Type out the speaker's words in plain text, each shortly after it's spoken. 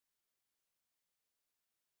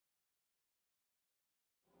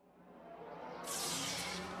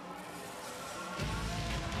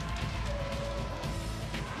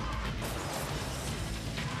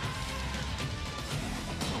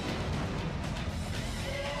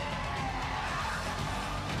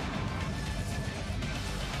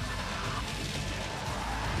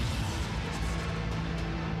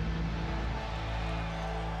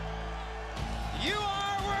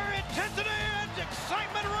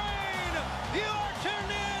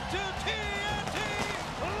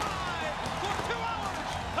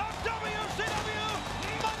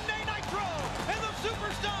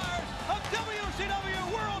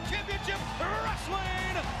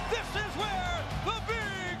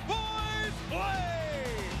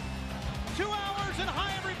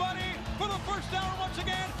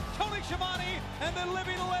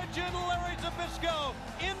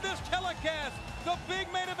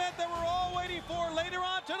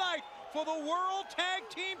for the World Tag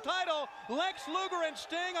Team title. Lex Luger and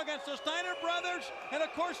Sting against the Steiner Brothers. And,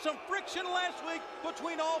 of course, some friction last week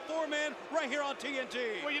between all four men right here on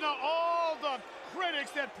TNT. Well, you know, all the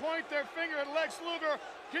critics that point their finger at Lex Luger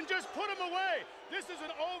can just put him away. This is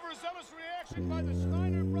an overzealous reaction by the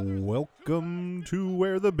Steiner Brothers. Welcome to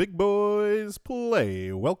where the big boys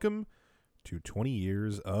play. Welcome to 20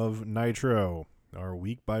 years of Nitro, our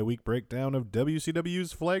week-by-week breakdown of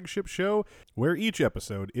WCW's flagship show, where each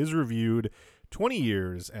episode is reviewed 20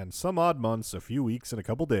 years and some odd months, a few weeks, and a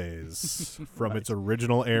couple days from its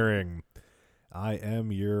original airing. I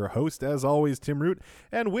am your host, as always, Tim Root,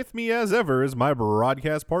 and with me, as ever, is my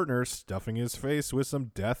broadcast partner, stuffing his face with some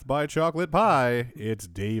death by chocolate pie. It's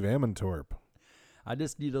Dave Amantorp. I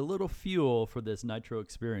just need a little fuel for this Nitro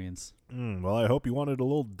experience. Well, I hope you wanted a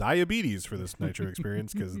little diabetes for this Nitro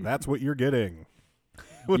experience, because that's what you're getting.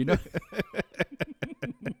 You know,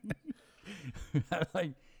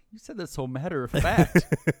 like you said that so matter of fact.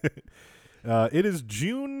 It is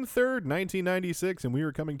June 3rd, 1996, and we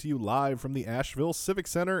are coming to you live from the Asheville Civic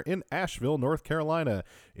Center in Asheville, North Carolina,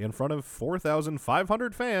 in front of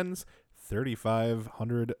 4,500 fans,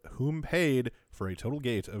 3,500 whom paid for a total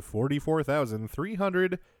gate of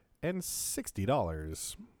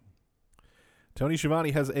 $44,360. Tony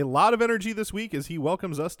Schiavone has a lot of energy this week as he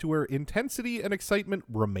welcomes us to where intensity and excitement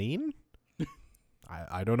remain.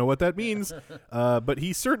 I don't know what that means, but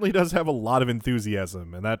he certainly does have a lot of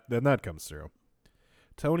enthusiasm, and that comes through.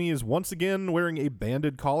 Tony is once again wearing a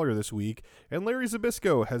banded collar this week, and Larry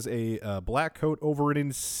Zbyszko has a black coat over an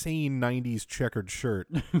insane 90s checkered shirt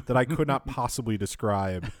that I could not possibly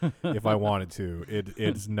describe if I wanted to.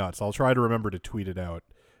 It's nuts. I'll try to remember to tweet it out.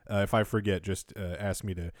 If I forget, just ask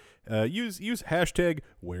me to use hashtag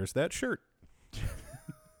where's that shirt.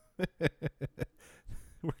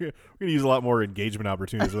 We're going to use a lot more engagement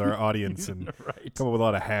opportunities with our audience and Right. come up with a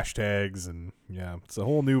lot of hashtags. And, yeah, it's a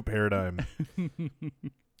whole new paradigm.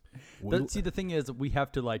 See, the thing is, we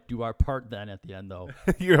have to like do our part then at the end, though.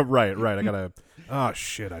 You're right. I got to... Oh,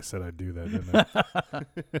 shit, I said I'd do that, didn't I?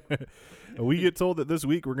 We get told that this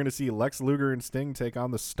week we're going to see Lex Luger and Sting take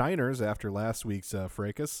on the Steiners after last week's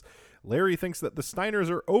fracas. Larry thinks that the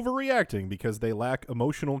Steiners are overreacting because they lack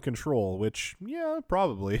emotional control, which, yeah,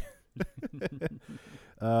 probably.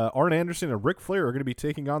 Arn Anderson and Ric Flair are going to be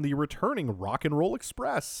taking on the returning Rock and Roll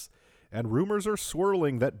Express, and rumors are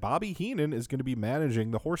swirling that Bobby Heenan is going to be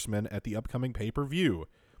managing the Horsemen at the upcoming pay-per-view.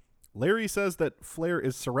 Larry says that Flair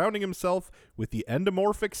is surrounding himself with the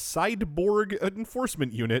endomorphic cyborg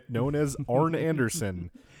enforcement unit known as Arn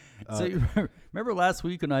Anderson. So you remember last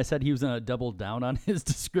week when I said he was going to double down on his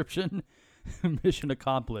description? Mission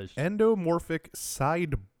accomplished. Endomorphic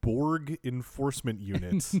cyborg enforcement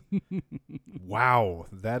unit. Wow,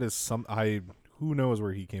 that is some. Who knows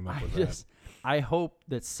where he came up with that? I hope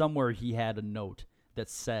that somewhere he had a note that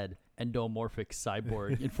said endomorphic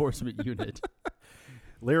cyborg enforcement unit.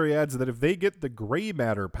 Larry adds that if they get the gray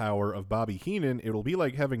matter power of Bobby Heenan, it'll be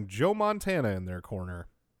like having Joe Montana in their corner.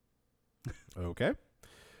 Okay.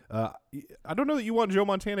 I don't know that you want Joe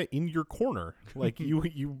Montana in your corner. Like,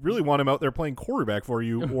 you really want him out there playing quarterback for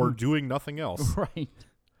you or doing nothing else. Right.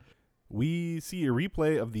 We see a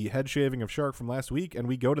replay of the head shaving of Shark from last week, and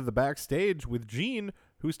we go to the backstage with Gene,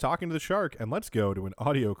 who's talking to the Shark. And let's go to an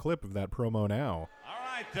audio clip of that promo now. All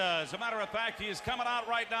right, as a matter of fact, he is coming out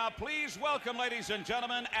right now. Please welcome, ladies and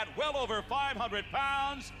gentlemen, at well over 500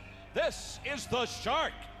 pounds, this is the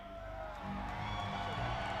Shark.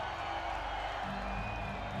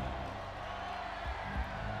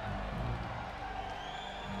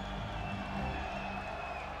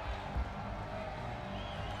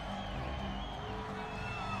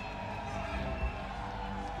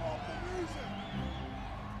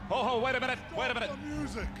 Oh, wait a minute. Stop the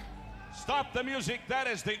music. Stop the music. That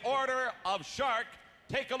is the order of Shark.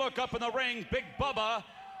 Take a look up in the ring. Big Bubba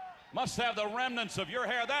must have the remnants of your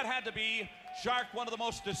hair. That had to be Shark, one of the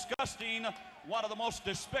most disgusting, one of the most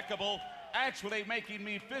despicable, actually making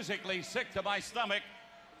me physically sick to my stomach,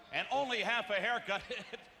 and only half a haircut.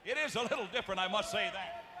 It is a little different, I must say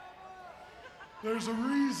that. There's a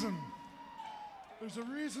reason. There's a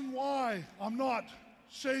reason why I'm not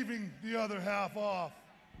shaving the other half off.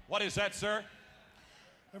 What is that, sir?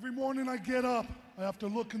 Every morning I get up, I have to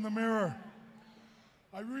look in the mirror.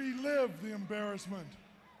 I relive the embarrassment.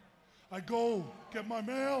 I go get my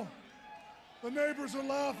mail. The neighbors are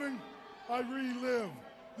laughing. I relive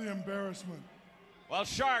the embarrassment. Well,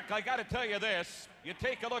 Shark, I got to tell you this. You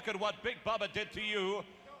take a look at what Big Bubba did to you.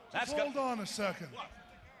 Just hold on a second.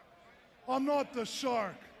 I'm not the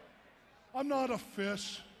Shark. I'm not a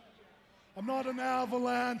fish. I'm not an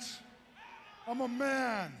avalanche. I'm a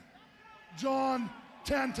man. John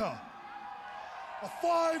Tenta. a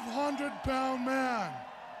 500-pound man.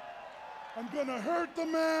 I'm gonna hurt the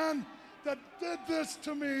man that did this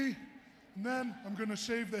to me, and then I'm gonna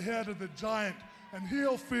shave the head of the giant, and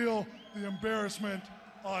he'll feel the embarrassment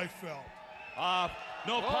I felt.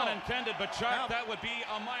 No pun intended, but Shark, that would be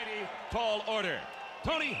a mighty tall order.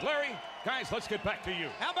 Tony, Larry, guys, let's get back to you.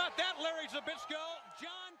 How about that, Larry Zbyszko?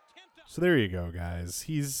 John Tenta. So there you go, guys.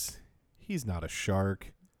 He's not a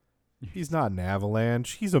shark. He's not an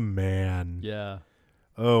avalanche. He's a man. Yeah.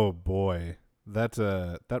 Oh boy, that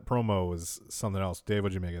promo was something else. Dave,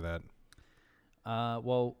 what'd you make of that?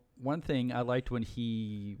 Well, one thing I liked when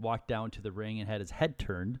he walked down to the ring and had his head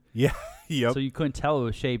turned. Yeah. Yep. So you couldn't tell it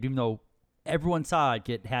was shaved, even though everyone saw it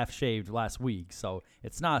get half shaved last week. So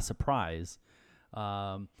it's not a surprise.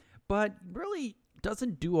 But really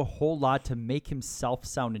doesn't do a whole lot to make himself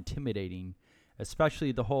sound intimidating,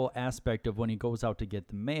 especially the whole aspect of when he goes out to get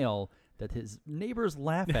the mail that his neighbors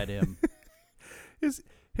laugh at him.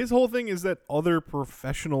 His whole thing is that other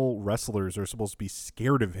professional wrestlers are supposed to be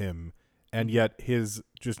scared of him, and yet his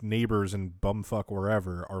just neighbors and bumfuck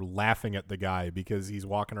wherever are laughing at the guy because he's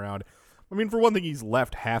walking around. I mean, for one thing, he's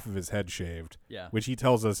left half of his head shaved, Yeah. which he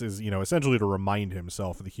tells us is, essentially to remind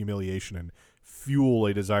himself of the humiliation and fuel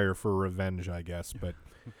a desire for revenge, I guess. But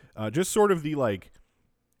just sort of the,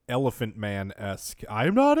 Elephant Man-esque,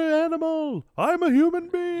 I'm not an animal, I'm a human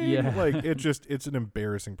being. Yeah. It's an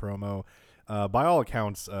embarrassing promo. By all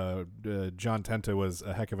accounts, John Tenta was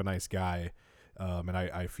a heck of a nice guy, and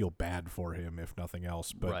I feel bad for him, if nothing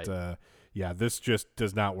else. But, Right. This just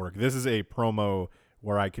does not work. This is a promo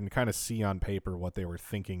where I can kind of see on paper what they were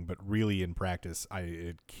thinking, but really in practice,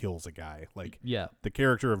 it kills a guy. Yeah. The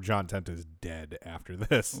character of John Tenta is dead after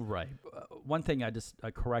this. Right. One thing,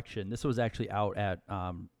 a correction. This was actually out at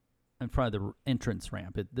in front of the entrance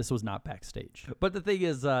ramp. This was not backstage. But the thing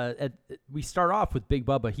is, we start off with Big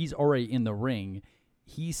Bubba. He's already in the ring.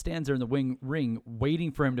 He stands there in the ring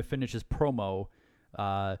waiting for him to finish his promo.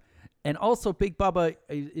 And also, Big Bubba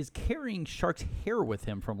is carrying Shark's hair with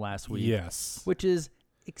him from last week. Yes. Which is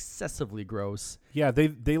excessively gross. Yeah,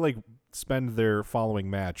 they spend their following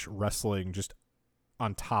match wrestling just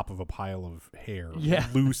on top of a pile of hair. Yeah.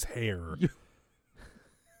 Loose hair.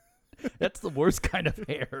 That's the worst kind of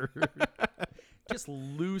hair. Just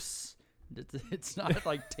loose. It's not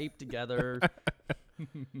taped together.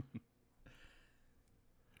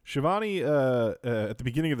 Shivani, at the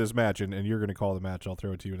beginning of this match, and you're going to call the match, I'll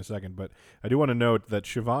throw it to you in a second, but I do want to note that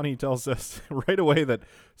Shivani tells us right away that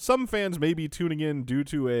some fans may be tuning in due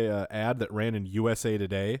to a ad that ran in USA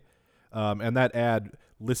Today, and that ad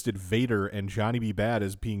listed Vader and Johnny B. Bad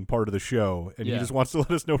as being part of the show, and he just wants to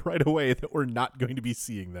let us know right away that we're not going to be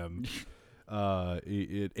seeing them.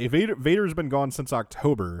 Vader's been gone since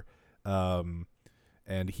October,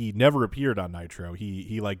 and he never appeared on Nitro.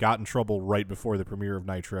 He got in trouble right before the premiere of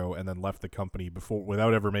Nitro and then left the company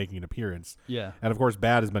without ever making an appearance. Yeah. And of course,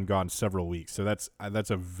 Bad has been gone several weeks, so that's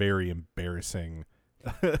a very embarrassing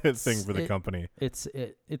thing for the company. It's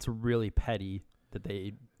really petty that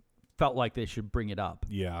they felt like they should bring it up.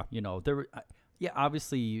 Yeah. There were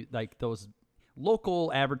obviously those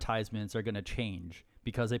local advertisements are going to change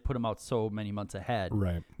because they put them out so many months ahead.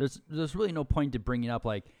 Right. There's really no point to bringing up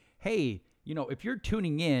hey, if you're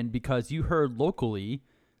tuning in because you heard locally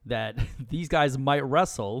that these guys might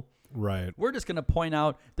wrestle, right? We're just going to point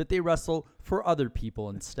out that they wrestle for other people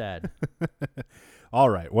instead. All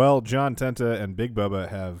right. Well, John Tenta and Big Bubba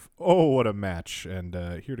have, what a match. And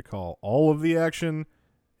here to call all of the action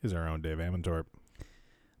is our own Dave Amantorp.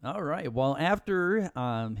 All right. Well, after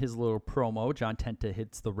his little promo, John Tenta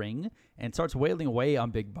hits the ring and starts wailing away on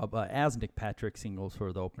Big Bubba as Nick Patrick singles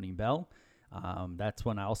for the opening bell. That's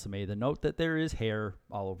when I also made the note that there is hair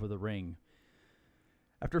all over the ring.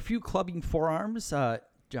 After a few clubbing forearms,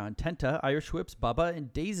 John Tenta Irish whips Bubba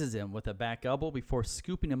and dazes him with a back elbow before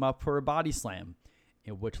scooping him up for a body slam,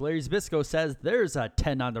 in which Larry Zbyszko says there's a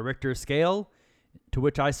 10 on the Richter scale, to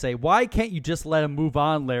which I say, why can't you just let him move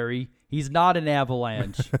on, Larry? He's not an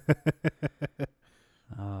avalanche.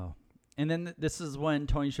 Oh. And then this is when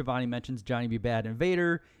Tony Schiavone mentions Johnny B. Bad and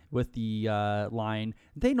Vader with the line,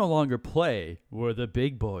 they no longer play where the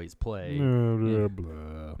big boys play. Blah, blah,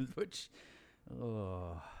 blah. Which,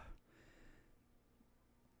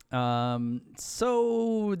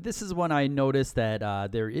 so this is when I noticed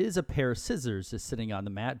that there is a pair of scissors just sitting on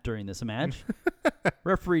the mat during this match.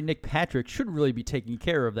 Referee Nick Patrick should really be taking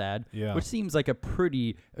care of that, which seems like a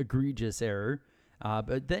pretty egregious error.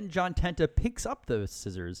 But then John Tenta picks up those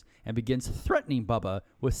scissors and begins threatening Bubba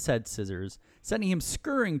with said scissors, sending him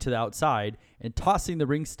scurrying to the outside and tossing the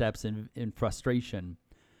ring steps in frustration.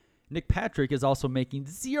 Nick Patrick is also making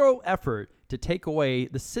zero effort to take away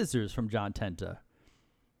the scissors from John Tenta.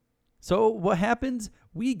 So what happens?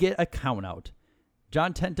 We get a count out.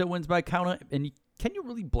 John Tenta wins by count out. And can you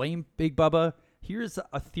really blame Big Bubba? Here's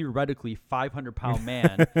a theoretically 500-pound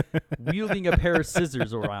man wielding a pair of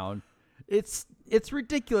scissors around. It's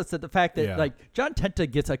ridiculous that the fact that like John Tenta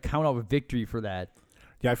gets a count out victory for that.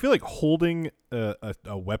 Yeah, I feel like holding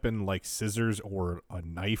a weapon like scissors or a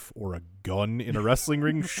knife or a gun in a wrestling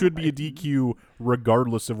ring should be a DQ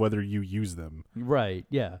regardless of whether you use them. Right,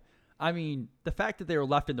 yeah. I mean, the fact that they were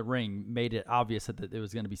left in the ring made it obvious that it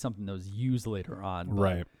was going to be something that was used later on.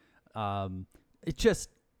 But, right. It just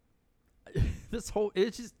this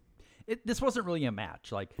wasn't really a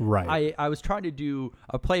match. Like, right. I was trying to do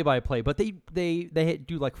a play-by-play, but they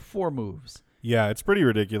do like 4 moves. Yeah, it's pretty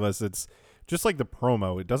ridiculous. It's just like the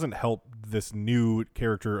promo. It doesn't help this new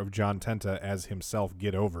character of John Tenta as himself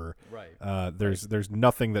get over. Right. There's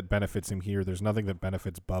nothing that benefits him here. There's nothing that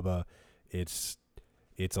benefits Bubba. It's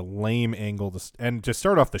a lame angle and to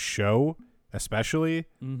start off the show, especially,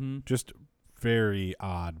 just very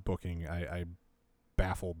odd booking. I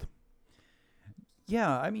baffled.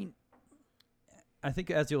 Yeah, I mean, I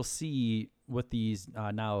think as you'll see with these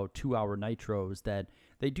now 2-hour nitros that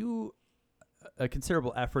they do a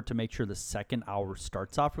considerable effort to make sure the second hour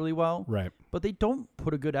starts off really well. Right. But they don't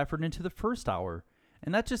put a good effort into the first hour.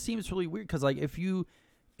 And that just seems really weird because, like, if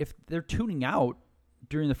they're tuning out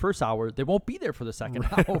during the first hour, they won't be there for the second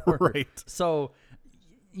hour. Right. So,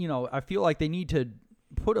 I feel like they need to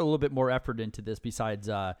put a little bit more effort into this besides,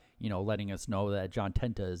 letting us know that John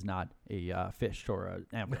Tenta is not a fish or an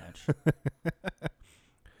avalanche.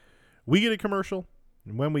 We get a commercial.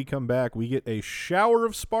 And when we come back, we get a shower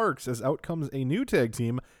of sparks as out comes a new tag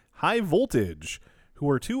team, High Voltage, who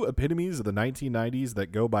are 2 epitomes of the 1990s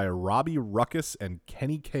that go by Robbie Ruckus and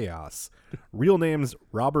Kenny Chaos. Real names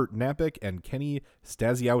Robert Napick and Kenny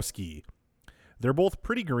Stasiowski. They're both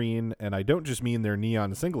pretty green, and I don't just mean their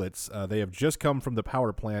neon singlets. They have just come from the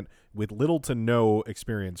power plant with little to no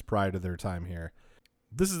experience prior to their time here.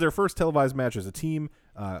 This is their first televised match as a team.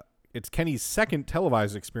 It's Kenny's second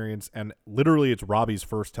televised experience, and literally it's Robbie's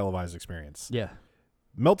first televised experience. Yeah.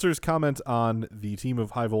 Meltzer's comment on the team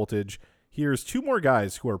of High Voltage: here's 2 more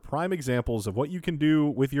guys who are prime examples of what you can do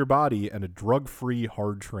with your body and a drug-free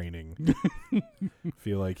hard training.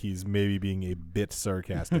 Feel like he's maybe being a bit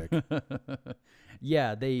sarcastic.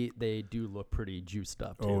 Yeah, they do look pretty juiced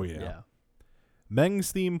up, too. Oh, yeah.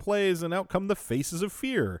 Meng's theme plays, and out come the Faces of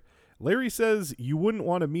Fear. Larry says you wouldn't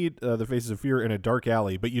want to meet the Faces of Fear in a dark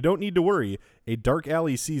alley, but you don't need to worry. A dark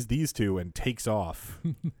alley sees these 2 and takes off.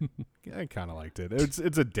 I kind of liked it. It's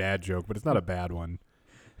a dad joke, but it's not a bad one.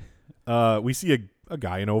 We see a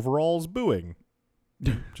guy in overalls booing.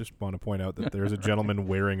 Just want to point out that there's a gentleman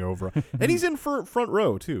wearing overalls. And he's in front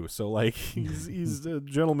row, too. So, like, he's a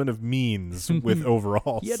gentleman of means with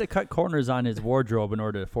overalls. He had to cut corners on his wardrobe in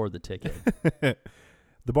order to afford the ticket.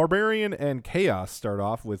 The Barbarian and Chaos start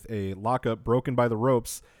off with a lockup broken by the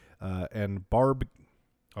ropes, and Barb.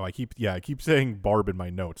 Oh, I keep saying Barb in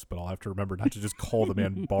my notes, but I'll have to remember not to just call the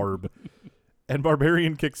man Barb. And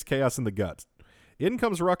Barbarian kicks Chaos in the gut. In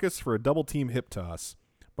comes Ruckus for a double team hip toss.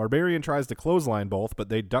 Barbarian tries to clothesline both, but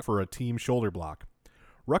they duck for a team shoulder block.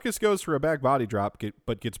 Ruckus goes for a back body drop,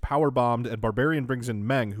 but gets power bombed, and Barbarian brings in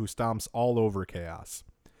Meng, who stomps all over Chaos.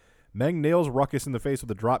 Meng nails Ruckus in the face with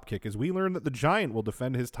a drop kick as we learn that the Giant will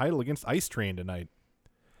defend his title against Ice Train tonight.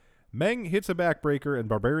 Meng hits a backbreaker and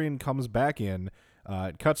Barbarian comes back in.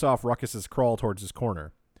 It cuts off Ruckus's crawl towards his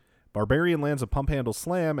corner. Barbarian lands a pump handle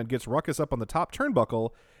slam and gets Ruckus up on the top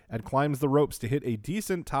turnbuckle and climbs the ropes to hit a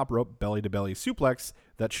decent top rope belly-to-belly suplex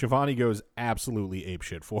that Shivani goes absolutely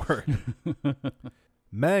apeshit for.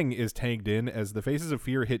 Meng is tagged in as the Faces of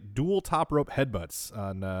Fear hit dual top rope headbutts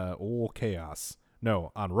on old Chaos.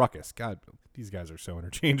 No, on Ruckus. God, these guys are so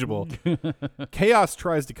interchangeable. Chaos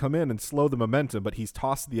tries to come in and slow the momentum, but he's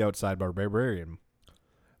tossed to the outside by Barbarian.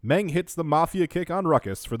 Meng hits the Mafia kick on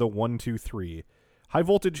Ruckus for the 1-2-3. High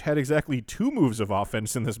Voltage had exactly 2 moves of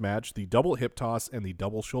offense in this match, the double hip toss and the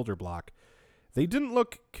double shoulder block. They didn't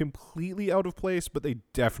look completely out of place, but they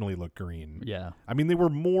definitely looked green. Yeah. I mean, they were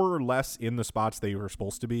more or less in the spots they were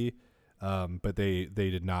supposed to be, but they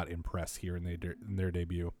did not impress here in their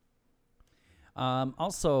debut.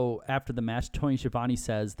 Also, after the match, Tony Schiavone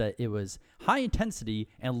says that it was high intensity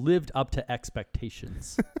and lived up to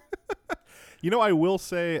expectations. I will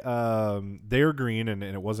say they're green and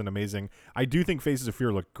it wasn't amazing. I do think Faces of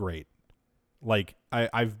Fear looked great. Like,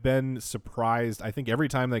 I've been surprised. I think every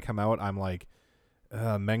time they come out, I'm like,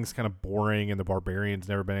 Meng's kind of boring and the Barbarian's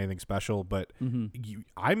never been anything special. But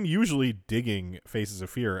I'm usually digging Faces of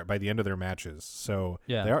Fear by the end of their matches. So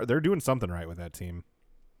yeah. they're doing something right with that team.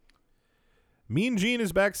 Mean Gene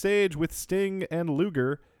is backstage with Sting and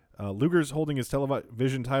Luger. Luger's holding his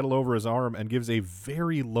television title over his arm and gives a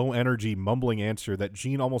very low-energy, mumbling answer that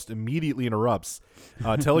Gene almost immediately interrupts,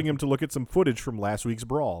 telling him to look at some footage from last week's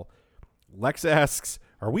brawl. Lex asks,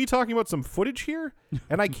 "Are we talking about some footage here?"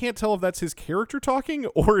 And I can't tell if that's his character talking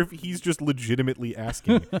or if he's just legitimately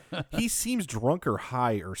asking. He seems drunk or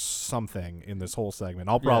high or something in this whole segment.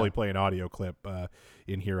 I'll probably play an audio clip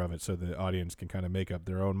in here of it so the audience can kind of make up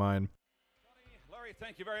their own mind.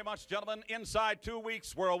 Thank you very much, gentlemen. Inside 2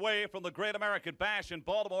 weeks, we're away from the Great American Bash in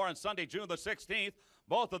Baltimore on Sunday, June the 16th.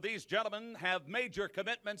 Both of these gentlemen have major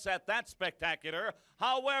commitments at that spectacular.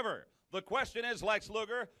 However, the question is, Lex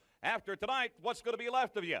Luger, after tonight, what's going to be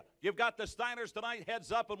left of you? You've got the Steiners tonight,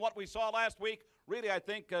 heads up on what we saw last week. Really, I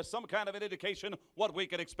think some kind of an indication what we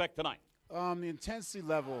can expect tonight. The intensity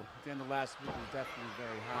level at the end of last week was definitely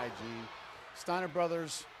very high, Gene. Steiner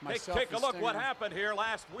brothers, myself, take a and look Stinger what happened here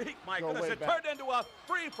last week. My go goodness, way it back. turned into a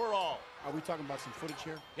free-for-all. Are we talking about some footage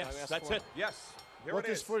here? Yes, that's it. Yes, here What it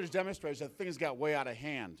this is. footage demonstrates is that things got way out of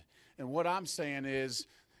hand. And what I'm saying is,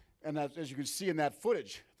 and as you can see in that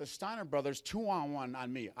footage, the Steiner brothers 2-on-1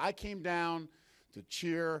 on me. I came down to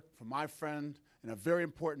cheer for my friend in a very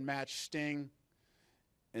important match, Sting,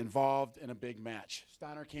 involved in a big match.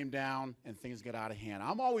 Steiner came down and things got out of hand.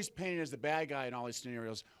 I'm always painted as the bad guy in all these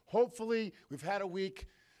scenarios. Hopefully, we've had a week,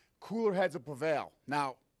 cooler heads will prevail.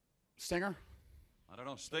 Now, Stinger? I don't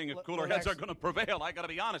know, Sting, if cooler heads are going to prevail, I got to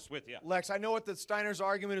be honest with you. Lex, I know what the Steiner's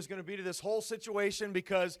argument is going to be to this whole situation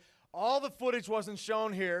because all the footage wasn't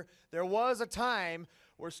shown here. There was a time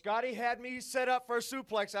where Scotty had me set up for a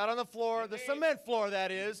suplex out on the floor, the cement floor that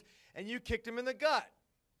is, and you kicked him in the gut.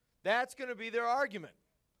 That's going to be their argument.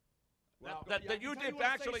 That you did,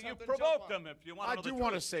 actually, you provoked them, if you want to know the truth. I do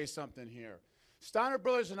want to say something here. Steiner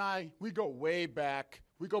brothers and I, we go way back.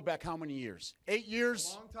 We go back how many years? 8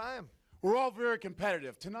 years? A long time. We're all very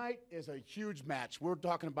competitive. Tonight is a huge match. We're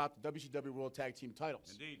talking about the WCW World Tag Team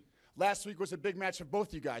titles. Indeed. Last week was a big match for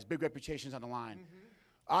both you guys. Big reputations on the line.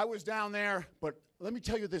 I was down there, but let me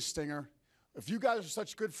tell you this, Stinger. If you guys are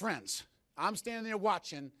such good friends, I'm standing there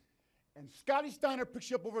watching, and Scotty Steiner picks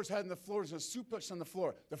you up over his head on the floor. There's a suplex on the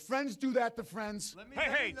floor. The friends do that to friends.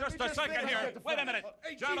 Hey, just a second here. Wait a minute.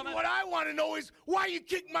 Hey, Gentlemen, what I want to know is why you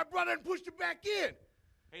kicked my brother and pushed him back in.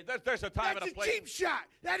 hey, there's a time That's and a a place. cheap shot.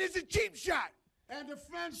 That is a cheap shot. And the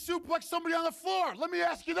friends suplex somebody on the floor. Let me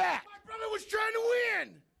ask you that. My brother was trying to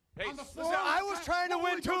win. Hey, On the Listen, floor, I was trying to what were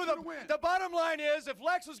win we too. trying to win? The bottom line is, if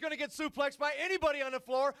Lex was going to get suplexed by anybody on the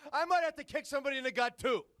floor, I might have to kick somebody in the gut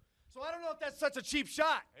too. So I don't know if that's such a cheap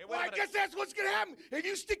shot. Hey, Well, wait a I minute. guess that's what's going to happen. If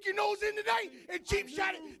you stick your nose in tonight and cheap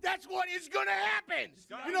shot it, that's what is going to happen.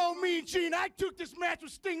 You know me and Gene, I took this match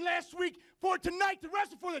with Sting last week for tonight to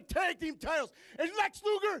wrestle for the tag team titles. And Lex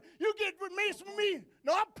Luger, you get mace with me.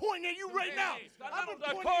 No, I'm pointing at you right now. hey, stop. I'm No, pointing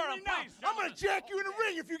at you decorum, right now. please, I'm going to jack you in the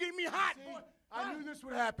ring if you get me hot. I knew this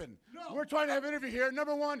would happen. We're trying to have an interview here.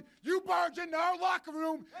 Number one, you barge into our locker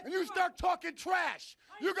room and you start talking trash.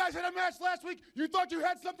 You guys had a match last week. You thought you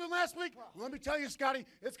had something last week. Well, let me tell you, Scotty,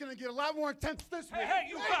 it's going to get a lot more intense this week. Hey,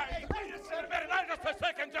 you guys! Wait just a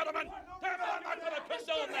second, gentlemen. I'm not going to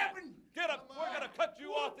condone that. Get up. We're going to cut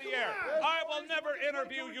you off the air. I will never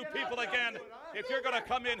interview you people again if you're going to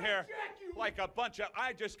come in here like a bunch of...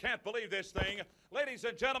 I just can't believe this thing. Ladies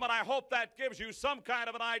and gentlemen, I hope that gives you some kind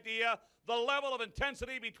of an idea the level of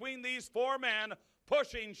intensity between these four men,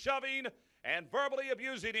 pushing, shoving, and verbally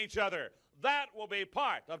abusing each other. That will be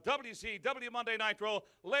part of WCW Monday Nitro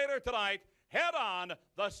later tonight. Head on,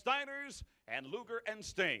 the Steiners and Luger and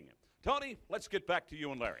Sting. Tony, let's get back to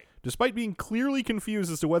you and Larry. Despite being clearly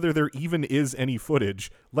confused as to whether there even is any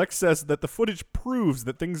footage, Lex says that the footage proves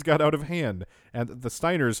that things got out of hand and that the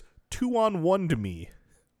Steiners 2-on-1'd me.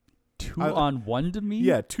 2-on-1 to me?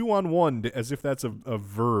 Yeah, 2-on-1, as if that's a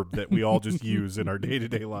verb that we all just use in our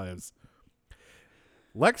day-to-day lives.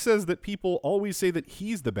 Lex says that people always say that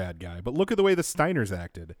he's the bad guy, but look at the way the Steiners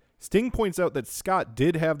acted. Sting points out that Scott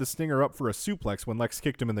did have the Stinger up for a suplex when Lex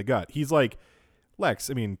kicked him in the gut. He's like, Lex,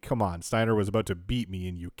 I mean, come on. Steiner was about to beat me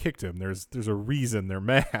and you kicked him. There's a reason they're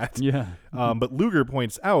mad. Yeah. But Luger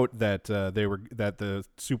points out that that the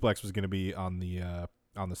suplex was going to be on the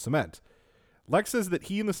cement. Lex says that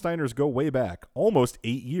he and the Steiners go way back, almost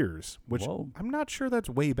 8 years, which Whoa. I'm not sure that's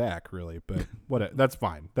way back, really, but that's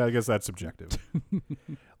fine. I guess that's subjective.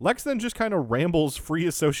 Lex then just kind of rambles free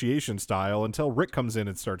association style until Rick comes in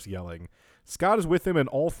and starts yelling. Scott is with him, and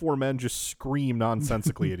all four men just scream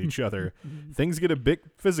nonsensically at each other. Things get a bit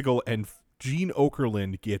physical, and Gene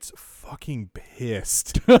Okerlund gets fucking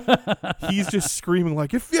pissed. He's just screaming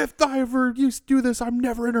like, if I ever used to do this, I'm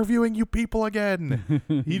never interviewing you people again.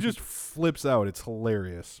 He just flips out. It's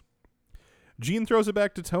hilarious. Gene throws it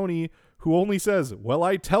back to Tony, who only says, "Well,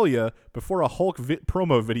 I tell ya," before a Hulk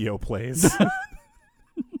promo video plays.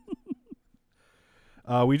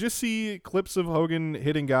 We just see clips of Hogan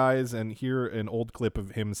hitting guys and hear an old clip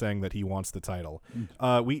of him saying that he wants the title.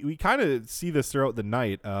 We kind of see this throughout the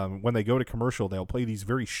night. When they go to commercial, they'll play these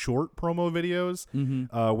very short promo videos,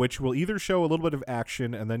 which will either show a little bit of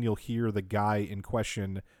action and then you'll hear the guy in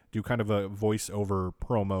question do kind of a voiceover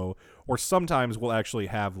promo, or sometimes we'll actually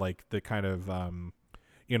have like the kind of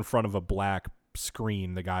in front of a black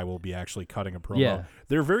screen, the guy will be actually cutting a promo. Yeah.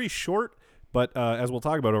 They're very short. But as we'll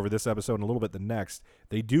talk about over this episode and a little bit the next,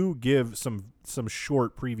 they do give some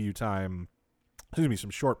short preview time, some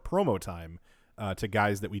short promo time to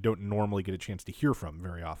guys that we don't normally get a chance to hear from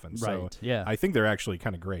very often. So yeah. I think they're actually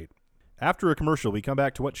kind of great. After a commercial, we come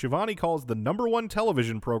back to what Shivani calls the #1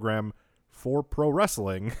 television program for pro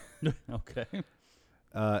wrestling. Okay.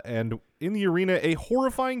 And in the arena, a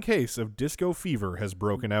horrifying case of disco fever has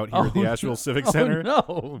broken out here at the Asheville Civic Center.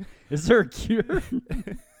 No. Is there a cure?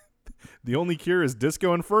 The only cure is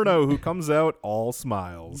Disco Inferno, who comes out all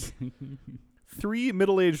smiles. 3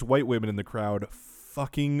 middle-aged white women in the crowd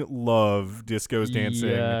fucking love Disco's dancing.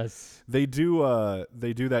 Yes. They do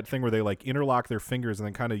that thing where they like interlock their fingers and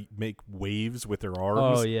then kind of make waves with their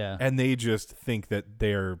arms. Oh, yeah. And they just think that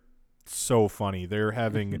they're so funny.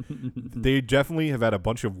 They definitely have had a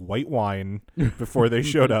bunch of white wine before they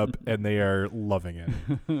showed up, and they are loving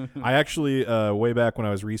it. I actually, way back when I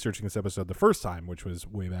was researching this episode the first time, which was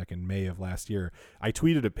way back in May of last year, I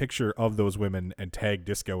tweeted a picture of those women and tagged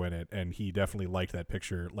Disco in it, and he definitely liked that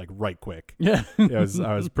picture like right quick. Yeah.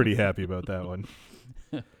 I was pretty happy about that one.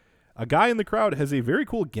 A guy in the crowd has a very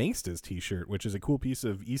cool Gangstas t-shirt, which is a cool piece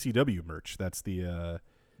of ECW merch. That's the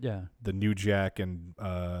New Jack and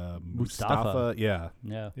Mustafa. Yeah.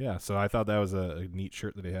 So I thought that was a neat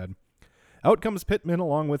shirt that he had. Out comes Pittman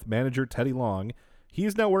along with manager Teddy Long. He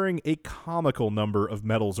is now wearing a comical number of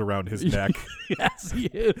medals around his neck. Yes, he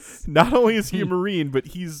is. Not only is he a Marine, but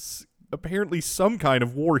he's apparently some kind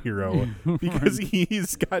of war hero because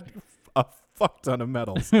he's got a fuck ton of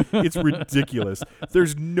medals. It's ridiculous.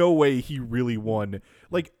 There's no way he really won.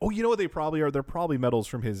 Like, oh, you know what they probably are? They're probably medals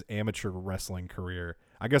from his amateur wrestling career.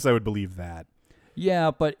 I guess I would believe that.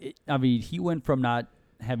 Yeah, but he went from not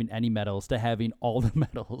having any medals to having all the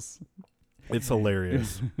medals. It's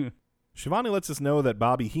hilarious. Shivani lets us know that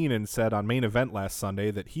Bobby Heenan said on Main Event last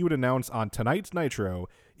Sunday that he would announce on tonight's Nitro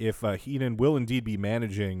if Heenan will indeed be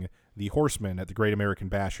managing the Horsemen at the Great American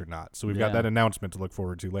Bash or not. So we've got that announcement to look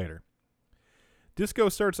forward to later. Disco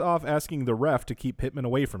starts off asking the ref to keep Pittman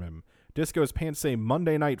away from him. Disco's pants say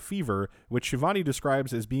Monday Night Fever, which Shivani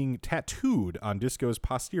describes as being tattooed on Disco's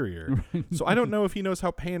posterior. So I don't know if he knows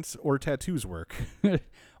how pants or tattoos work.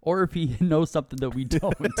 Or if he knows something that we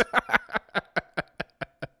don't.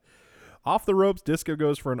 Off the ropes, Disco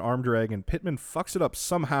goes for an arm drag, and Pittman fucks it up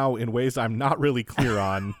somehow in ways I'm not really clear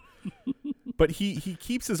on. But he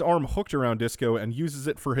keeps his arm hooked around Disco and uses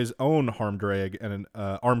it for his own arm drag and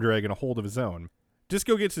a hold of his own.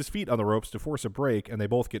 Disco gets his feet on the ropes to force a break, and they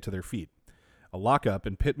both get to their feet. A lockup,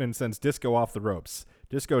 and Pittman sends Disco off the ropes.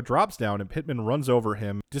 Disco drops down, and Pittman runs over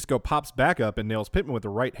him. Disco pops back up and nails Pittman with the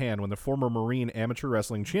right hand when the former Marine amateur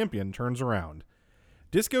wrestling champion turns around.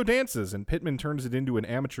 Disco dances, and Pittman turns it into an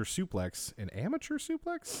amateur suplex. An amateur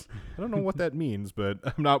suplex? I don't know what that means, but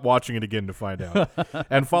I'm not watching it again to find out.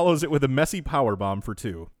 And follows it with a messy powerbomb for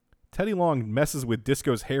 2. Teddy Long messes with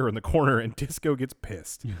Disco's hair in the corner, and Disco gets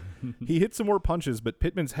pissed. He hits some more punches, but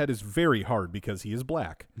Pittman's head is very hard because he is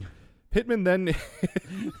black. Pittman then...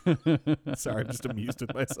 Sorry, I'm just amused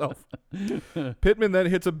with myself. Pittman then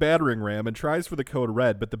hits a battering ram and tries for the code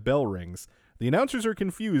red, but the bell rings. The announcers are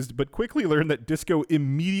confused, but quickly learn that Disco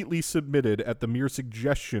immediately submitted at the mere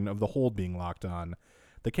suggestion of the hold being locked on.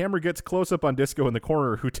 The camera gets close up on Disco in the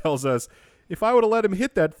corner, who tells us, if I would have let him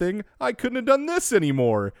hit that thing, I couldn't have done this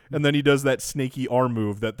anymore. And then he does that snaky arm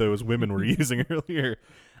move that those women were using earlier.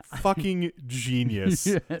 Fucking genius.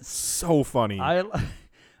 Yes. So funny. I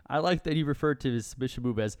like that he referred to his submission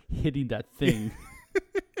move as hitting that thing.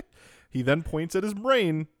 He then points at his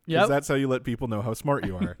brain, because that's how you let people know how smart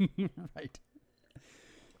you are. Right.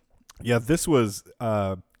 Yeah, this was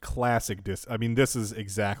classic disc. I mean, this is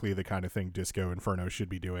exactly the kind of thing Disco Inferno should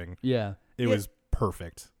be doing. Yeah. It was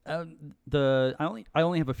perfect. I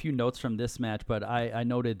only have a few notes from this match, but I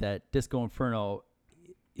noted that Disco Inferno,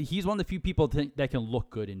 he's one of the few people that can look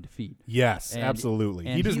good in defeat. Yes, absolutely.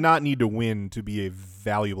 He does not need to win to be a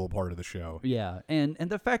valuable part of the show. Yeah, and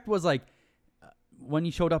the fact was, like, when he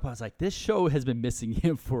showed up, I was like, this show has been missing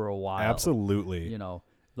him for a while. Absolutely. You know,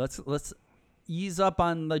 let's ease up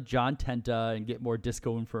on the John Tenta and get more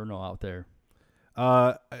Disco Inferno out there.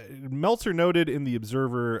 Meltzer noted in the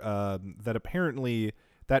Observer that apparently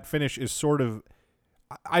that finish is sort of,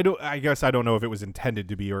 I guess I don't know if it was intended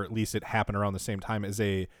to be, or at least it happened around the same time as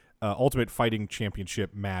a Ultimate Fighting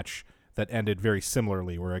Championship match that ended very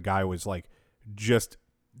similarly, where a guy was like just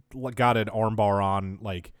got an armbar on,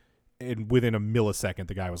 like, and within a millisecond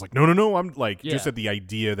the guy was like, no, I'm like, just at the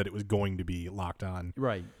idea that it was going to be locked on.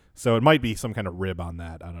 Right. So it might be some kind of rib on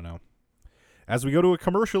that. I don't know. As we go to a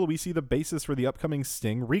commercial, we see the basis for the upcoming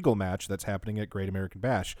Sting Regal match that's happening at Great American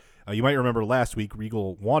Bash. You might remember last week,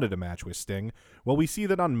 Regal wanted a match with Sting. Well, we see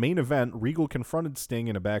that on Main Event, Regal confronted Sting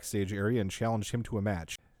in a backstage area and challenged him to a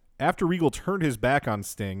match. After Regal turned his back on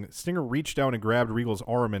Sting, Stinger reached down and grabbed Regal's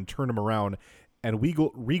arm and turned him around, and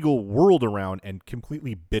Regal whirled around and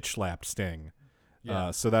completely bitch-slapped Sting.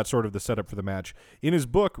 Yeah. So that's sort of the setup for the match. In his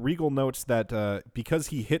book, Regal notes that because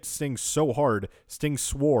he hit Sting so hard, Sting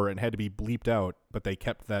swore and had to be bleeped out, but they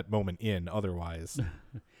kept that moment in otherwise.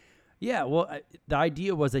 Yeah, well, the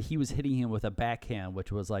idea was that he was hitting him with a backhand,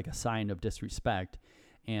 which was like a sign of disrespect.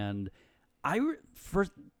 And for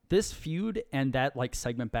this feud and that like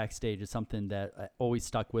segment backstage is something that always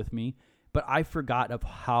stuck with me. But I forgot of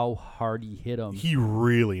how hard he hit him. He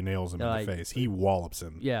really nails him in the face. He wallops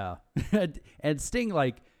him. Yeah. And Sting,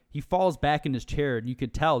 like, he falls back in his chair, and you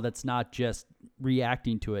could tell that's not just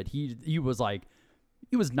reacting to it. He was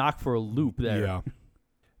knocked for a loop there. Yeah.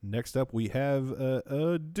 Next up, we have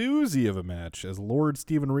a doozy of a match, as Lord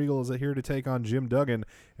Steven Regal is here to take on Jim Duggan,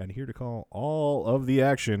 and here to call all of the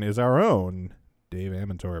action is our own Dave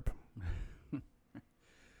Amantorp.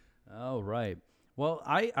 All right. Well,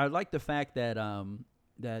 I like the fact that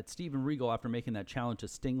that Steven Regal, after making that challenge to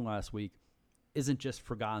Sting last week, isn't just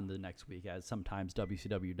forgotten the next week, as sometimes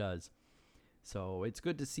WCW does. So it's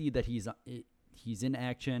good to see that he's in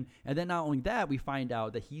action. And then not only that, we find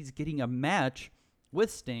out that he's getting a match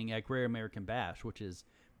with Sting at Great American Bash, which is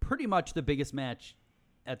pretty much the biggest match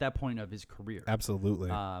at that point of his career. Absolutely.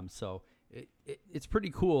 So it's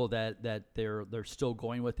pretty cool that they're still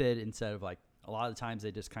going with it instead of like a lot of times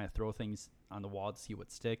they just kind of throw things on the wall to see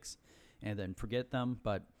what sticks and then forget them.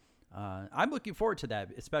 But I'm looking forward to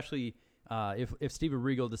that, especially if Steven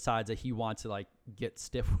Regal decides that he wants to like get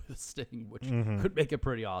stiff with Sting, which could make it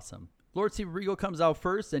pretty awesome. Lord Steven Regal comes out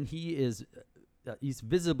first, and he's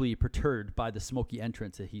visibly perturbed by the smoky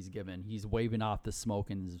entrance that he's given. He's waving off the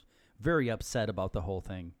smoke and is very upset about the whole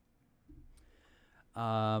thing.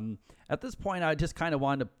 At this point, I just kind of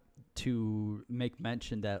wanted to make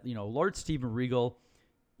mention that, you know, Lord Steven Regal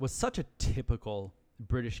was such a typical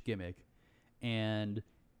British gimmick, and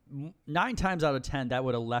 9 times out of 10 that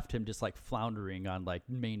would have left him just like floundering on like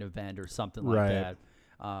Main Event or something like that.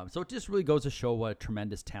 So it just really goes to show what a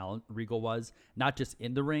tremendous talent Regal was, not just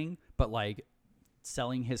in the ring, but like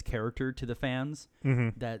selling his character to the fans.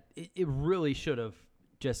 That it really should have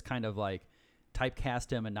just kind of like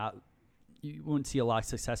typecast him, and not, you wouldn't see a lot of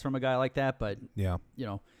success from a guy like that. But yeah, you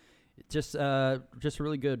know, just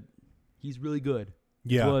really good. He's really good.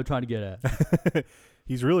 Yeah, That's what I'm trying to get at.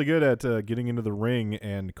 He's really good at getting into the ring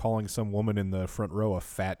and calling some woman in the front row a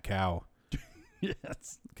fat cow.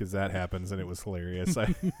 Yes, because that happens, and it was hilarious.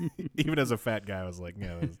 Even as a fat guy, I was like,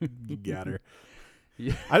 "Yeah, you got her."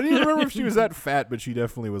 Yeah. I didn't even remember if she was that fat, but she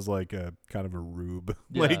definitely was like a kind of a rube,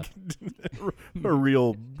 like a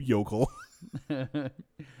real yokel.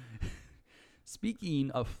 Speaking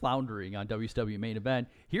of floundering on WCW Main Event,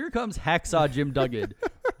 here comes Hacksaw Jim Duggan,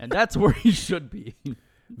 and that's where he should be.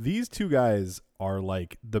 These two guys are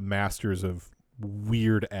like the masters of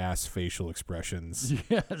weird ass facial expressions.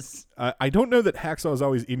 Yes. I don't know that Hacksaw is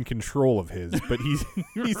always in control of his, but he's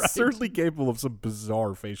Right. certainly capable of some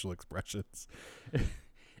bizarre facial expressions.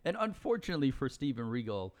 And unfortunately for Steven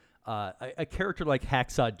Regal, a character like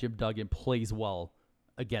Hacksaw Jim Duggan plays well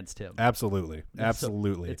against him. Absolutely.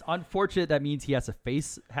 Absolutely. So it's unfortunate. That means he has to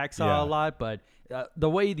face Hacksaw a lot, but the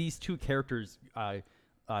way these two characters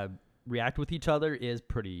react with each other is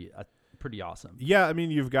pretty awesome. Yeah, I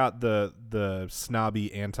mean, you've got the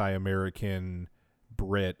snobby anti-American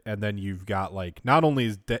Brit, and then you've got like, not only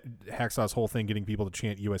is Hacksaw's whole thing getting people to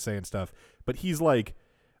chant USA and stuff, but he's like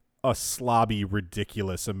a slobby,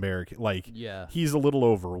 ridiculous American. Like, he's a little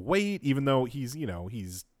overweight, even though he's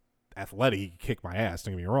athletic. He can kick my ass,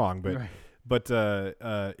 don't get me wrong, but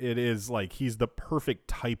it is like he's the perfect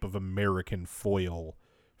type of American foil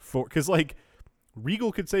for, because like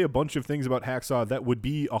Regal could say a bunch of things about Hacksaw that would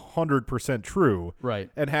be 100% true, right?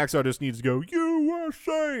 And Hacksaw just needs to go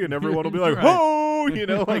USA, and everyone will be like, "Oh,"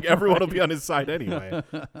 like everyone will be on his side anyway.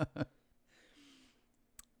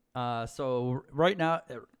 So right now,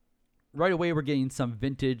 right away, we're getting some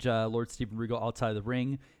vintage Lord Steven Regal outside of the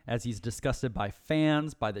ring as he's disgusted by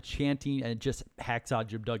fans, by the chanting, and just Hacksaw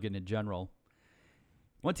Jim Duggan in general.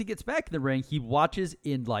 Once he gets back in the ring, he watches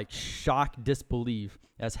in like shock disbelief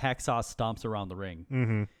as Hacksaw stomps around the ring.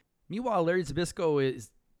 Mm-hmm. Meanwhile, Larry Zbyszko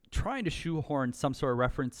is trying to shoehorn some sort of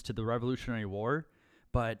reference to the Revolutionary War,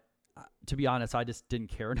 but to be honest, I just didn't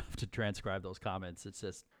care enough to transcribe those comments. It's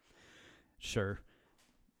just, sure.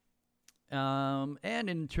 And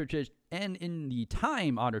in the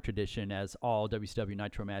time-honored tradition, as all WCW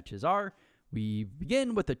Nitro matches are, we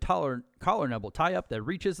begin with a collar and elbow tie-up that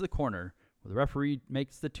reaches the corner, where the referee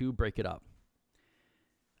makes the two break it up.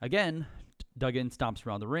 Again, Duggan stomps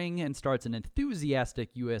around the ring and starts an enthusiastic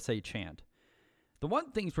USA chant. The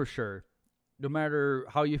one thing's for sure, no matter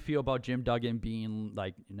how you feel about Jim Duggan being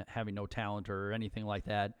like having no talent or anything like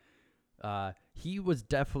that, he was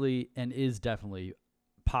definitely and is definitely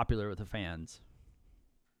popular with the fans.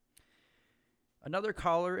 Another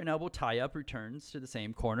collar and elbow tie-up returns to the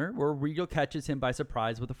same corner, where Regal catches him by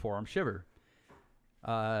surprise with a forearm shiver.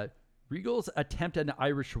 Regal's attempt at an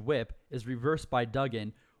Irish whip is reversed by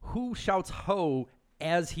Duggan, who shouts "ho"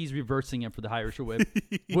 as he's reversing him for the Irish whip,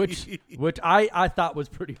 which I thought was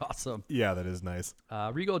pretty awesome. Yeah, that is nice.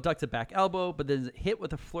 Regal ducks a back elbow, but then is hit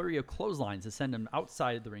with a flurry of clotheslines to send him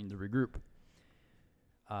outside the ring to regroup.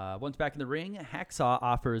 Once back in the ring, Hacksaw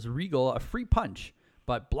offers Regal a free punch,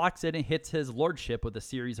 but blocks it and hits his lordship with a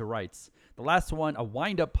series of rights. The last one, a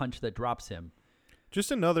wind-up punch that drops him. Just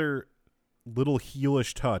another little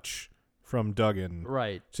heelish touch from Duggan.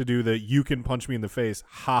 Right. To do the "you can punch me in the face,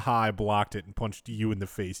 haha, I blocked it and punched you in the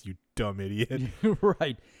face, you dumb idiot."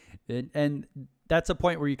 Right. And that's a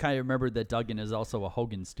point where you kind of remember that Duggan is also a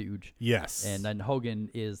Hogan stooge. Yes. And then Hogan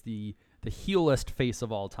is the heelest face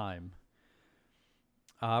of all time.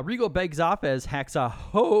 Regal begs off as Hacksaw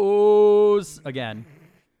hoes again.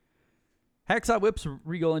 Hacksaw whips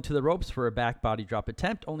Regal into the ropes for a back body drop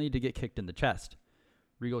attempt, only to get kicked in the chest.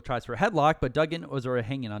 Regal tries for a headlock, but Duggan was already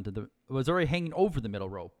hanging over the middle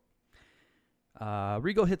rope.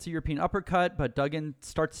 Regal hits a European uppercut, but Duggan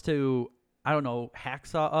starts to,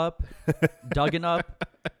 Hacksaw up, Duggan up,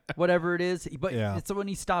 whatever it is. But it's when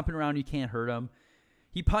he's stomping around, you can't hurt him.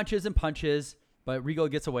 He punches and punches, but Regal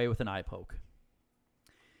gets away with an eye poke.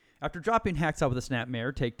 After dropping Hacksaw with a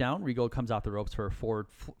snapmare takedown, Regal comes off the ropes for a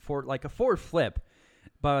forward flip.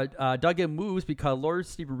 But Duggan moves because Lord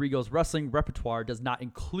Steven Regal's wrestling repertoire does not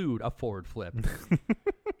include a forward flip.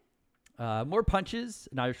 More punches,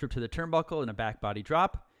 an Irish whip to the turnbuckle, and a back body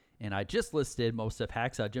drop. And I just listed most of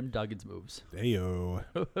Hacksaw Jim Duggan's moves. Heyo.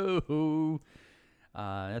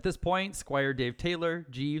 At this point, Squire Dave Taylor,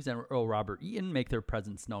 Jeeves, and Earl Robert Eaton make their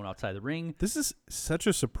presence known outside the ring. This is such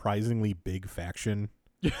a surprisingly big faction.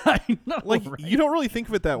 I know, like, right? You don't really think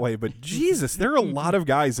of it that way, but Jesus, there are a lot of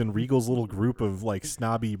guys in Regal's little group of like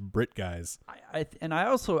snobby Brit guys.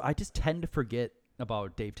 I just tend to forget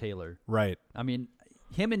about Dave Taylor. Right. I mean,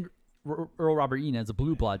 him and Earl Robert Eaton as the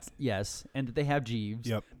Blue Bloods, yes, and they have Jeeves.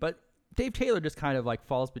 Yep. But Dave Taylor just kind of like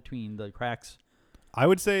falls between the cracks. I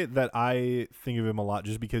would say that I think of him a lot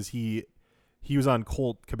just because he was on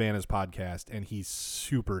Colt Cabana's podcast and he's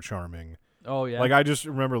super charming. Oh, yeah. Like, I just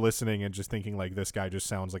remember listening and just thinking, like, this guy just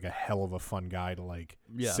sounds like a hell of a fun guy to, like,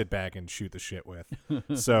 sit back and shoot the shit with.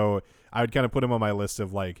 So I would kind of put him on my list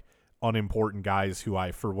of, like, unimportant guys who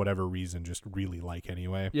I, for whatever reason, just really like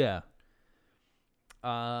anyway. Yeah.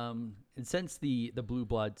 And since the Blue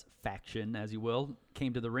Bloods faction, as you will,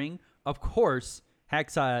 came to the ring, of course,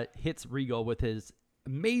 Hacksaw hits Regal with his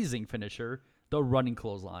amazing finisher, the running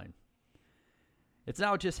clothesline. It's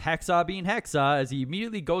now just Hacksaw being Hacksaw as he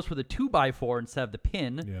immediately goes for the 2x4 instead of the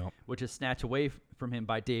pin, which is snatched away from him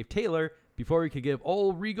by Dave Taylor before he could give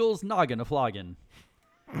old Regal's noggin a flogging.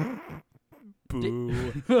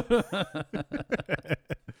 Boo.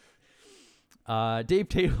 Dave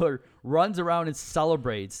Taylor runs around and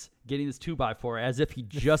celebrates getting this 2x4 as if he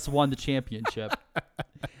just won the championship.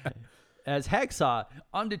 As Hacksaw,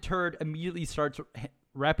 undeterred, immediately starts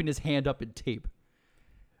wrapping his hand up in tape.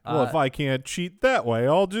 Well, if I can't cheat that way,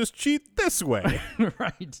 I'll just cheat this way.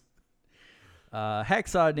 Right.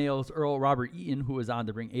 Hacksaw nails Earl Robert Eaton, who is on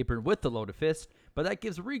the ring apron with the loaded fist, but that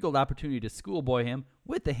gives Regal the opportunity to schoolboy him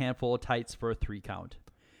with a handful of tights for a 3 count.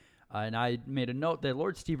 And I made a note that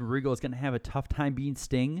Lord Steven Regal is going to have a tough time beating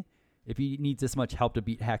Sting if he needs this much help to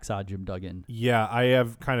beat Hacksaw Jim Duggan. Yeah, I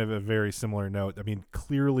have kind of a very similar note. I mean,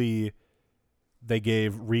 clearly they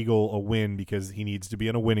gave Regal a win because he needs to be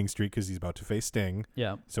on a winning streak because he's about to face Sting.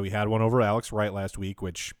 Yeah. So he had one over Alex Wright last week,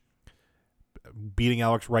 which beating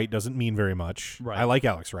Alex Wright doesn't mean very much. Right. I like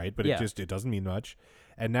Alex Wright, but it doesn't mean much.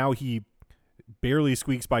 And now he barely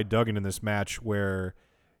squeaks by Duggan in this match where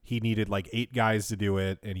he needed like 8 guys to do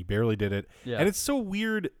it, and he barely did it. Yeah. And it's so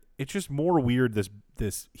weird. It's just more weird, this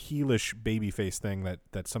heelish babyface thing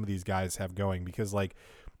that some of these guys have going, because like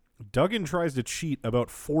Duggan tries to cheat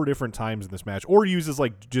about 4 different times in this match, or uses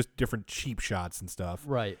like just different cheap shots and stuff.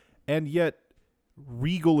 Right. And yet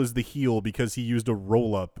Regal is the heel because he used a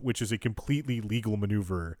roll-up, which is a completely legal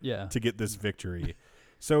maneuver to get this victory.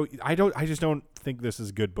 So I just don't think this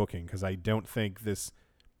is good booking, because I don't think this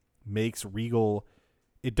makes Regal,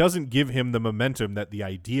 it doesn't give him the momentum that the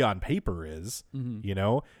idea on paper is, you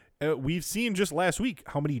know? We've seen just last week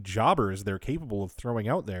how many jobbers they're capable of throwing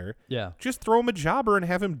out there. Yeah. Just throw him a jobber and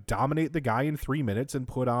have him dominate the guy in 3 minutes and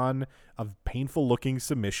put on a painful-looking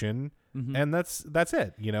submission, and that's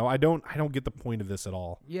it. You know, I don't get the point of this at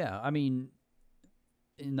all. Yeah, I mean,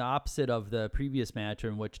 in the opposite of the previous match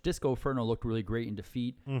in which Disco Inferno looked really great in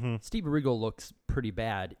defeat, Steven Regal looks pretty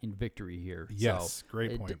bad in victory here. Yes, so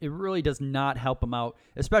great point. It really does not help him out,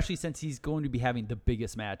 especially since he's going to be having the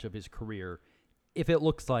biggest match of his career, if it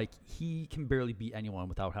looks like he can barely beat anyone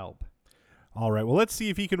without help. All right, well, let's see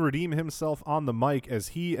if he can redeem himself on the mic as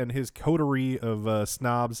he and his coterie of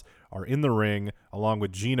snobs are in the ring along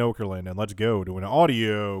with Gene Okerlund. And let's go to an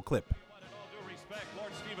audio clip. In all due respect,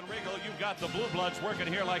 Lord Steven Regal, you've got the Blue Bloods working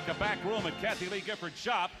here like a back room at Kathy Lee Gifford's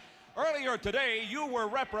shop. Earlier today, you were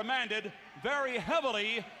reprimanded very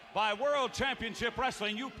heavily by World Championship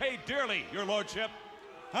Wrestling. You paid dearly, your lordship.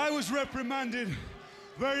 I was reprimanded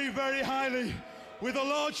very, very highly with a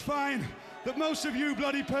large fine that most of you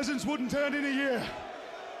bloody peasants wouldn't earn in a year.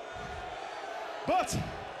 But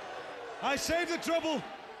I saved the trouble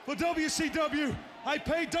for WCW. I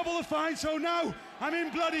paid double the fine, so now I'm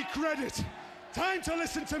in bloody credit. Time to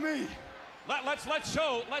listen to me. Let's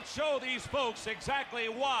show these folks exactly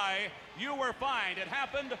why you were fined. It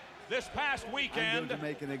happened this past weekend. I'm going to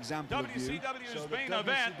make an example of you. WCW's main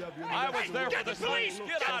event. I was there for the police.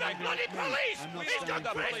 Get out of here. Bloody police! He's got the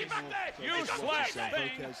crazy back there! You slapped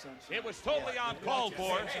Sting. It was totally uncalled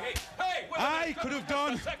for. Hey, I could have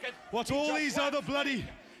done what all these other bloody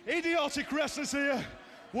idiotic wrestlers here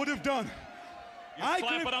would have done. You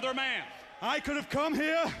slap another man. I could have come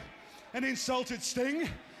here and insulted Sting,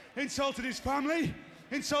 insulted his family,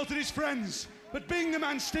 insulted his friends. But being the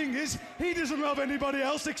man Sting is, he doesn't love anybody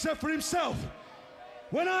else except for himself.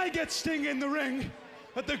 When I get Sting in the ring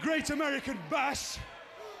at the Great American Bash,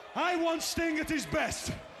 I want Sting at his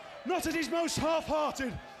best, not at his most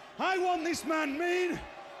half-hearted. I want this man mean,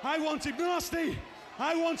 I want him nasty,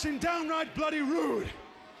 I want him downright bloody rude.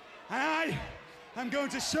 And I am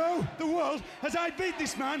going to show the world as I beat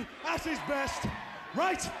this man at his best,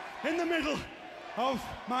 right in the middle of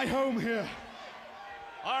my home here.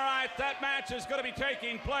 All right, that match is going to be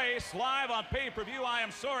taking place live on pay-per-view. I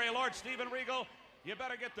am sorry, Lord Steven Regal. You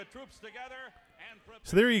better get the troops together and prepare.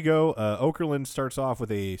 So there you go. Okerlund starts off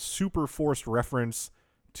with a super forced reference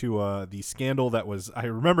to the scandal that was, I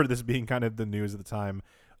remember this being kind of the news at the time,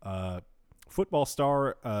 football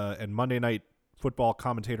star and Monday Night Football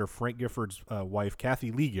commentator Frank Gifford's wife,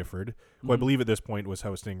 Kathy Lee Gifford, who I believe at this point was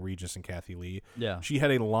hosting Regis and Kathy Lee. Yeah. She had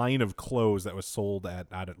a line of clothes that was sold at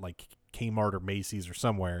like Kmart or Macy's or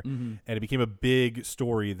somewhere, and it became a big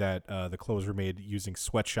story that the clothes were made using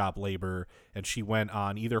sweatshop labor, and she went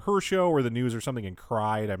on either her show or the news or something and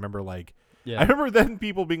cried. I remember then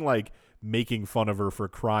people being like making fun of her for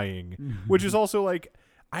crying, which is also like,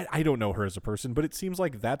 I don't know her as a person, but it seems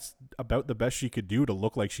like that's about the best she could do to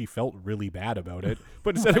look like she felt really bad about it.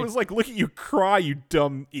 But instead it was like, look at you cry, you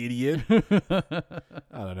dumb idiot. I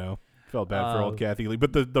don't know. Felt bad for old Kathy Lee.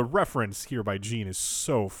 But the reference here by Gene is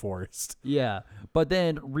so forced. Yeah. But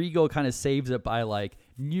then Regal kind of saves it by like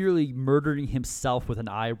nearly murdering himself with an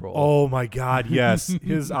eye roll. Oh my God, yes.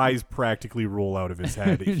 His eyes practically roll out of his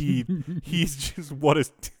head. He's just, what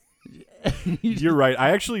is... You're right.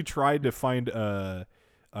 I actually tried to find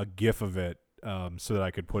a GIF of it so that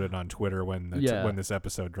I could put it on Twitter when this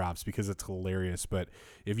episode drops, because it's hilarious. But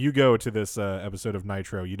if you go to this episode of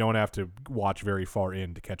Nitro, you don't have to watch very far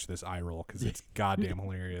in to catch this eye roll, because it's goddamn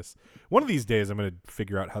hilarious. One of these days, I'm going to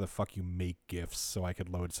figure out how the fuck you make GIFs so I could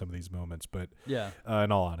load some of these moments. But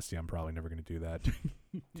in all honesty, I'm probably never going to do that.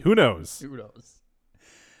 Who knows? Who knows?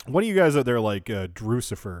 What are you guys out there like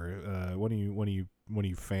Drucifer? What are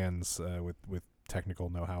you fans with technical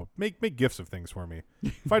know-how? Make GIFs of things for me.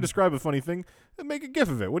 If I describe a funny thing, then make a GIF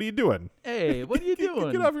of it. What are you doing? Hey, what are you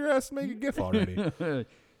doing? Get off your ass and make a GIF already.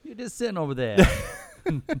 You're just sitting over there.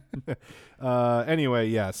 Anyway,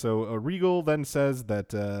 yeah, so Regal then says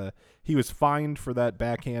that he was fined for that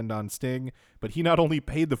backhand on Sting, but he not only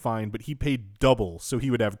paid the fine, but he paid double so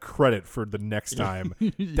he would have credit for the next time.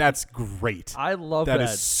 That's great. I love that. That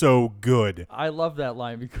is so good. I love that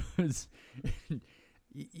line because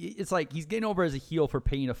it's like he's getting over as a heel for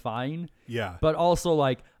paying a fine. Yeah. But also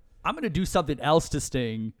like, I'm going to do something else to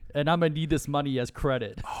Sting, and I'm going to need this money as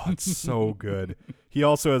credit. Oh, it's so good. He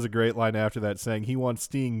also has a great line after that saying he wants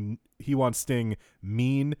Sting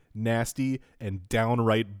mean, nasty, and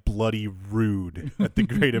downright bloody rude at the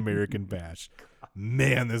Great American Bash.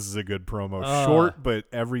 Man, this is a good promo. Short, but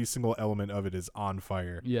every single element of it is on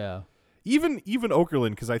fire. Yeah. Even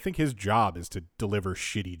Okerlund, because I think his job is to deliver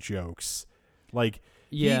shitty jokes. Like,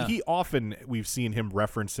 he often, we've seen him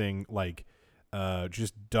referencing, like,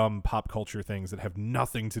 just dumb pop culture things that have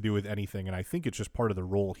nothing to do with anything, and I think it's just part of the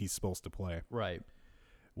role he's supposed to play. Right.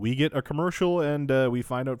 We get a commercial, and we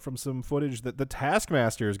find out from some footage that the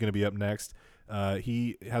Taskmaster is going to be up next.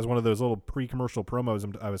 He has one of those little pre-commercial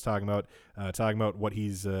promos I was talking about what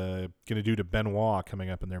he's going to do to Benoit coming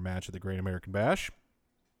up in their match at the Great American Bash.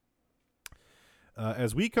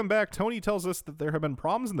 As we come back, Tony tells us that there have been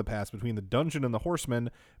problems in the past between the Dungeon and the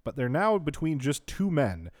Horsemen, but they're now between just two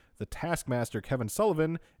men, the Taskmaster Kevin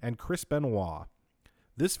Sullivan and Chris Benoit.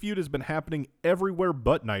 This feud has been happening everywhere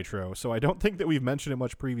but Nitro, so I don't think that we've mentioned it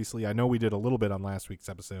much previously. I know we did a little bit on last week's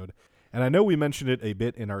episode, and I know we mentioned it a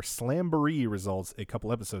bit in our Slamboree results a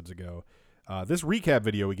couple episodes ago. This recap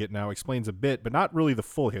video we get now explains a bit, but not really the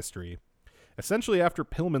full history. Essentially, after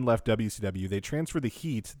Pillman left WCW, they transferred the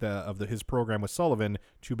heat of his program with Sullivan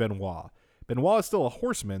to Benoit. Benoit is still a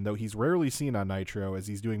horseman, though he's rarely seen on Nitro as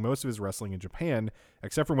he's doing most of his wrestling in Japan,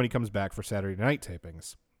 except for when he comes back for Saturday night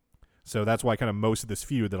tapings. So that's why kind of most of this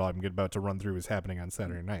feud that I'm about to run through is happening on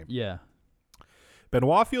Saturday night. Yeah.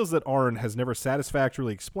 Benoit feels that Arn has never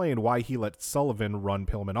satisfactorily explained why he let Sullivan run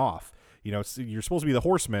Pillman off. You know, you're supposed to be the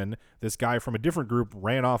horseman. This guy from a different group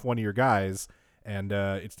ran off one of your guys. And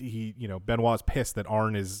Benoit's pissed that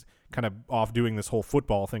Arn is kind of off doing this whole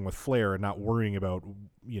football thing with Flair and not worrying about,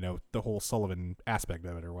 the whole Sullivan aspect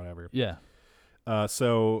of it or whatever. Yeah.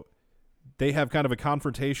 So they have kind of a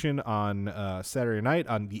confrontation on Saturday night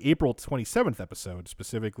on the April 27th episode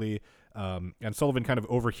specifically. And Sullivan kind of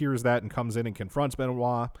overhears that and comes in and confronts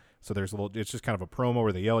Benoit. So it's just kind of a promo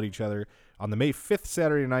where they yell at each other. On the May 5th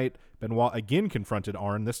Saturday night, Benoit again confronted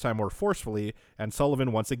Arn, this time more forcefully, and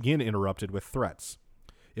Sullivan once again interrupted with threats.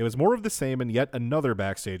 It was more of the same in yet another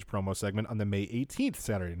backstage promo segment on the May 18th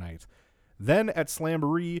Saturday night. Then at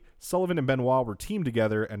Slamboree, Sullivan and Benoit were teamed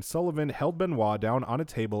together, and Sullivan held Benoit down on a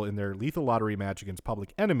table in their lethal lottery match against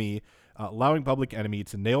Public Enemy, allowing Public Enemy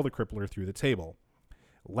to nail the Crippler through the table.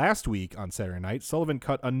 Last week on Saturday night, Sullivan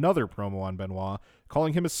cut another promo on Benoit,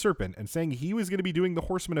 calling him a serpent and saying he was going to be doing the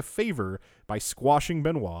Horsemen a favor by squashing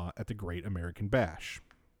Benoit at the Great American Bash.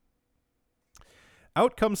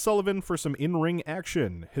 Out comes Sullivan for some in-ring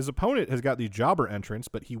action. His opponent has got the jobber entrance,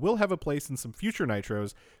 but he will have a place in some future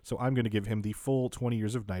Nitros, so I'm going to give him the full 20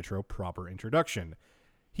 years of Nitro proper introduction.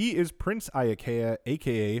 He is Prince Iaukea,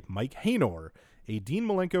 a.k.a. Mike Haynor, a Dean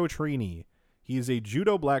Malenko trainee. He is a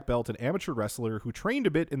judo black belt and amateur wrestler who trained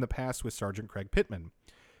a bit in the past with Sergeant Craig Pittman.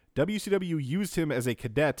 WCW used him as a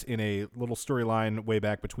cadet in a little storyline way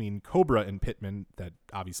back between Cobra and Pittman that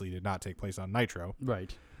obviously did not take place on Nitro.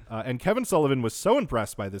 Right. And Kevin Sullivan was so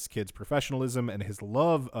impressed by this kid's professionalism and his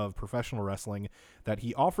love of professional wrestling that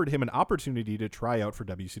he offered him an opportunity to try out for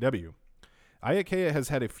WCW. Iaukea has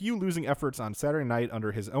had a few losing efforts on Saturday night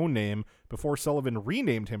under his own name before Sullivan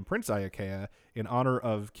renamed him Prince Iaukea in honor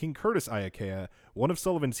of King Curtis Iaukea, one of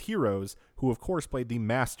Sullivan's heroes, who of course played the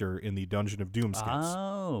Master in the Dungeon of Doom skits.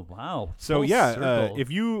 Oh, wow. So Full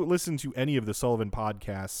if you listen to any of the Sullivan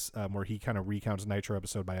podcasts where he kind of recounts Nitro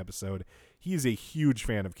episode by episode, he is a huge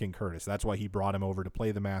fan of King Curtis. That's why he brought him over to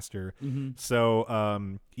play the Master. Mm-hmm.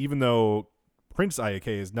 So even though Prince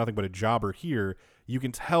Iaukea is nothing but a jobber here, you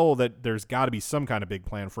can tell that there's got to be some kind of big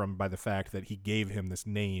plan for him by the fact that he gave him this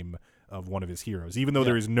name of one of his heroes, even though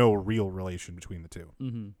there is no real relation between the two.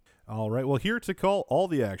 Mm-hmm. All right, well, here to call all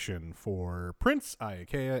the action for Prince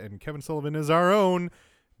Iaukea and Kevin Sullivan is our own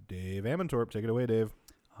Dave Amantorp. Take it away, Dave.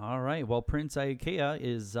 All right. Well, Prince Iaukea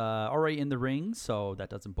is already in the ring, so that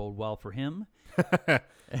doesn't bode well for him.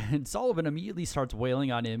 And Sullivan immediately starts wailing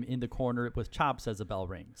on him in the corner with chops as the bell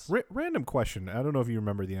rings. Random question. I don't know if you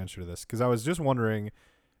remember the answer to this, because I was just wondering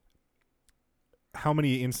how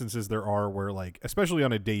many instances there are where, like, especially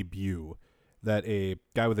on a debut, that a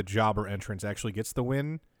guy with a jobber entrance actually gets the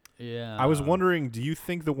win. Yeah. I was wondering, do you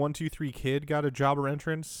think the 1-2-3 Kid got a jobber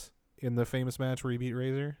entrance in the famous match where he beat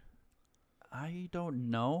Razor? I don't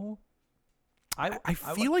know. I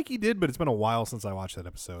feel like he did, but it's been a while since I watched that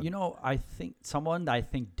episode. You know, I think someone that I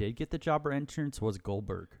think did get the jobber entrance was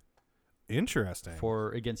Goldberg. Interesting.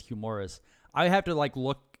 Against Hugh Morris. I have to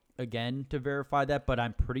look again to verify that, but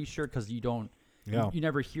I'm pretty sure because you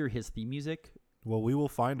never hear his theme music Well, we will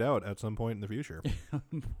find out at some point in the future.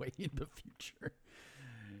 Way in the future.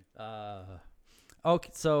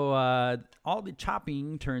 Okay, so all the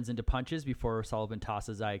chopping turns into punches before Sullivan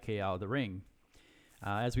tosses IK out of the ring.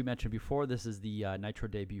 As we mentioned before, this is the Nitro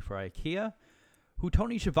debut for IKEA, who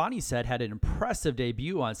Tony Schiavone said had an impressive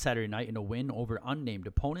debut on Saturday night in a win over an unnamed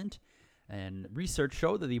opponent. And research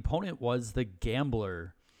showed that the opponent was the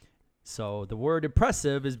Gambler. So the word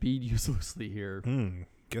impressive is being used loosely here.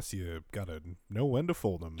 Guess you gotta know when to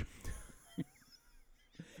fold them.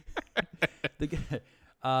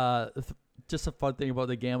 Just a fun thing about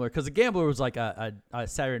the Gambler, because the Gambler was like a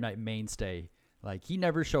Saturday night mainstay. Like, he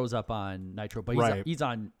never shows up on Nitro, but he's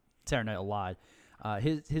on Saturday night a lot.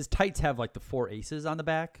 His tights have like the 4 aces on the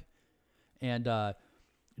back, and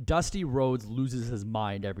Dusty Rhodes loses his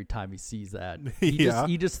mind every time he sees that.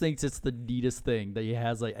 He just thinks it's the neatest thing that he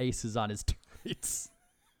has like aces on his tights.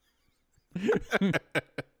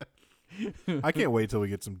 I can't wait till we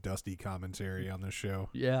get some Dusty commentary on this show.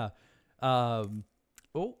 Yeah.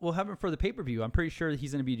 We'll have him for the pay-per-view. I'm pretty sure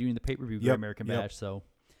he's going to be doing the pay-per-view for American Bash. So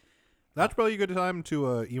that's probably a good time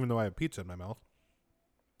to, even though I have pizza in my mouth,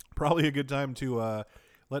 probably a good time to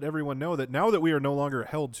let everyone know that now that we are no longer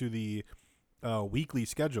held to the weekly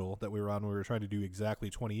schedule that we were on, we were trying to do exactly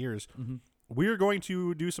 20 years, we're going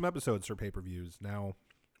to do some episodes for pay-per-views. Now,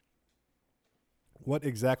 what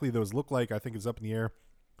exactly those look like, I think, is up in the air.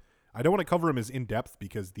 I don't want to cover them as in-depth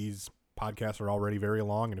because these podcasts are already very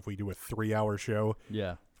long, and if we do a 3-hour show,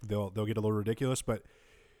 they'll get a little ridiculous. But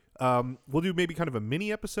we'll do maybe kind of a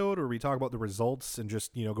mini episode where we talk about the results and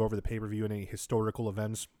just go over the pay-per-view and any historical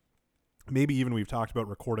events. Maybe even we've talked about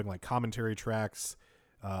recording like commentary tracks,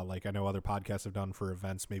 like I know other podcasts have done for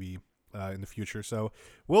events maybe in the future. So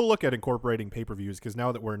we'll look at incorporating pay-per-views, because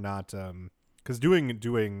now that we're not because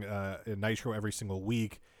doing a Nitro every single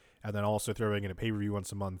week and then also throwing in a pay-per-view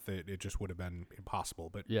once a month, it just would have been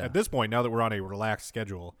impossible. But at this point, now that we're on a relaxed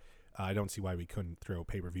schedule, I don't see why we couldn't throw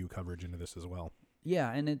pay-per-view coverage into this as well.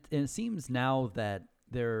 Yeah, and it seems now that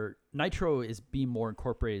Nitro is being more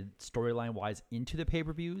incorporated storyline-wise into the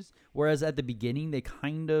pay-per-views, whereas at the beginning they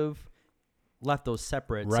kind of left those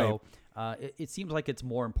separate. Right. So it seems like it's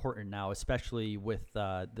more important now, especially with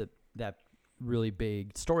that really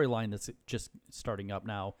big storyline that's just starting up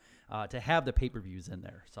now, to have the pay-per-views in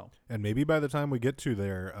there. So, and maybe by the time we get to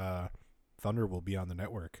there, Thunder will be on the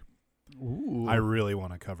network. Ooh. I really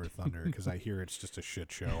want to cover Thunder because I hear it's just a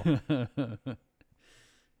shit show.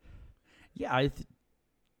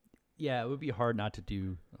 Yeah, it would be hard not to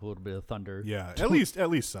do a little bit of Thunder. Yeah, at least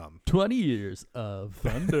some. 20 years of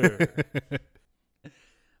Thunder.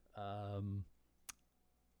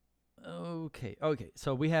 Okay.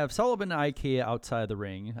 So we have Sullivan and IK outside the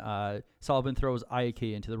ring. Sullivan throws IK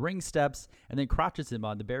into the ring steps and then crotches him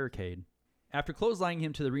on the barricade. After clotheslining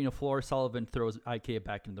him to the arena floor, Sullivan throws IK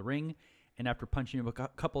back in the ring, and after punching him a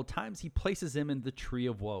couple of times, he places him in the Tree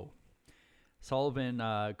of Woe. Sullivan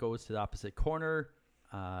goes to the opposite corner,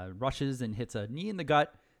 rushes and hits a knee in the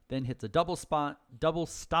gut, then hits a double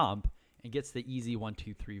stomp, and gets the easy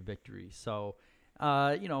 1-2-3 victory. So,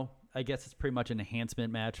 I guess it's pretty much an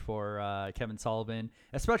enhancement match for Kevin Sullivan,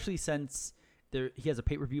 especially since he has a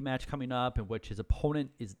pay-per-view match coming up in which his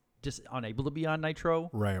opponent is just unable to be on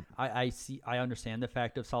Nitro. Right. I understand the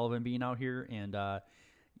fact of Sullivan being out here, and I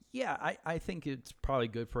think it's probably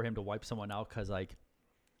good for him to wipe someone out, because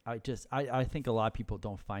I think a lot of people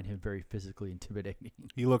don't find him very physically intimidating.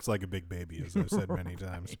 He looks like a big baby, as I've said many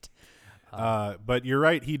times. Right. But you're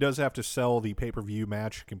right. He does have to sell the pay-per-view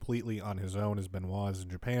match completely on his own, as Benoit is in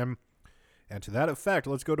Japan. And to that effect,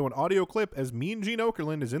 let's go to an audio clip as Mean Gene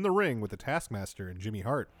Okerlund is in the ring with the Taskmaster and Jimmy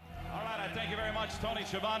Hart. All right, I thank you very much, Tony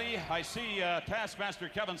Schiavone. I see Taskmaster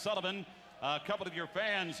Kevin Sullivan, a couple of your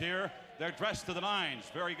fans here. They're dressed to the nines,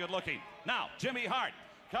 very good looking. Now, Jimmy Hart,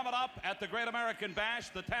 coming up at the Great American Bash,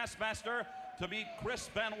 the Taskmaster to meet Chris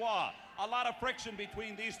Benoit. A lot of friction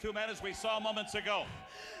between these two men, as we saw moments ago.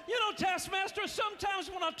 You know, Taskmaster,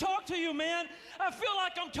 sometimes when I talk to you, man, I feel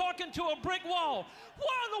like I'm talking to a brick wall.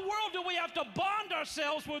 Why in the world do we have to bond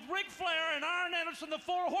ourselves with Ric Flair and Arn Anderson, the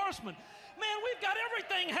Four Horsemen? Man, we've got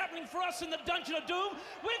everything happening for us in the Dungeon of Doom.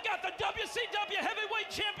 We've got the WCW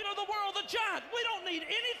Heavyweight Champion of the World, the Giant. We don't need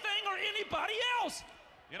anything or anybody else.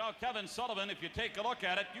 You know, Kevin Sullivan, if you take a look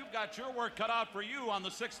at it, you've got your work cut out for you on the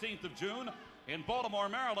 16th of June in Baltimore,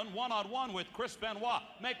 Maryland, one-on-one with Chris Benoit.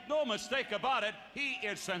 Make no mistake about it, he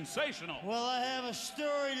is sensational. Well, I have a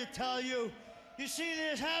story to tell you. You see,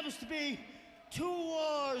 there happens to be 2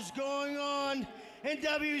 wars going on in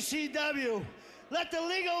WCW. Let the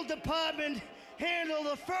legal department handle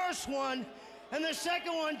the first one, and the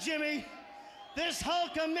second one, Jimmy, this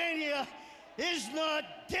Hulkamania is not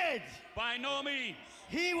dead. By no means.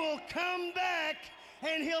 He will come back,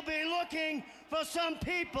 and he'll be looking for some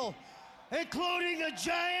people, including the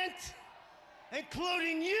Giant,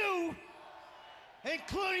 including you,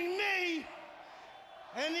 including me,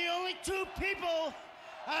 and the only two people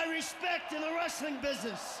I respect in the wrestling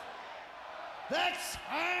business. That's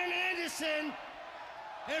Arn Anderson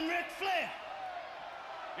and Ric Flair.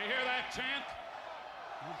 You hear that chant?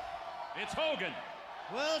 It's Hogan.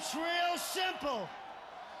 Well, it's real simple.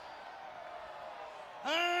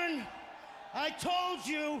 Arn, I told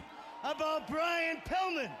you about Brian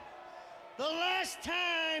Pillman. The last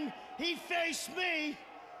time he faced me,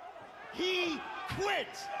 he quit.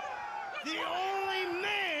 The only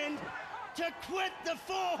man to quit the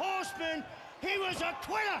Four Horsemen, he was a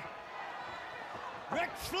quitter. Ric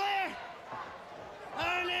Flair,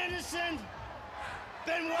 Arn Anderson,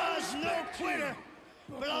 Benoit's no quitter.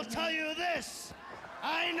 But I'll tell you this,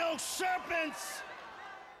 I know serpents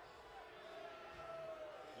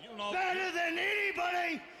better than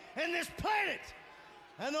anybody in this planet.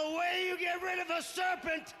 And the way you get rid of a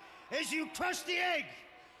serpent is you crush the egg.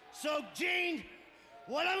 So, Gene,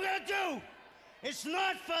 what I'm gonna do, it's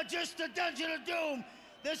not for just the Dungeon of Doom.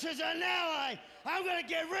 This is an ally. I'm gonna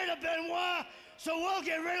get rid of Benoit, so we'll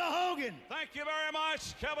get rid of Hogan. Thank you very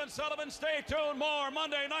much, Kevin Sullivan. Stay tuned. More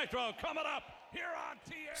Monday Nitro coming up here on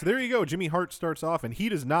TNT. So there you go. Jimmy Hart starts off, and he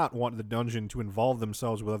does not want the Dungeon to involve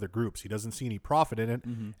themselves with other groups. He doesn't see any profit in it,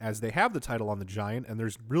 as they have the title on the Giant, and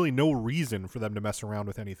there's really no reason for them to mess around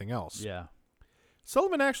with anything else. Yeah.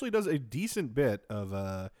 Sullivan actually does a decent bit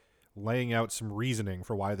of laying out some reasoning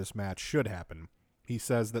for why this match should happen. He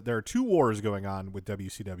says that there are two wars going on with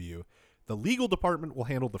WCW. The legal department will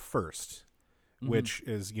handle the first, which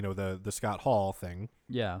is, the Scott Hall thing.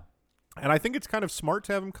 Yeah. And I think it's kind of smart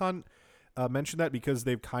to have him mention that, because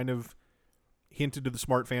they've kind of hinted to the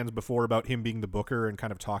smart fans before about him being the booker and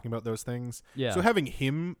kind of talking about those things. Yeah. So having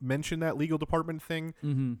him mention that legal department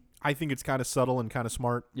thing, I think it's kind of subtle and kind of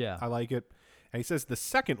smart. Yeah. I like it. And he says the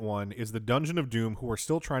second one is the Dungeon of Doom, who are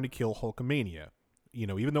still trying to kill Hulkamania.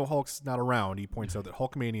 Even though Hulk's not around, he points out that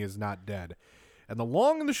Hulkamania is not dead. And the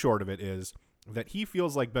long and the short of it is that he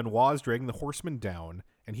feels like Benoit is dragging the Horsemen down,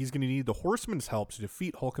 and he's going to need the Horsemen's help to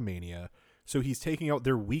defeat Hulkamania. So he's taking out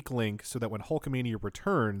their weak link so that when Hulkamania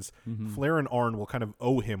returns, Flair and Arn will kind of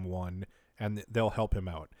owe him one, and they'll help him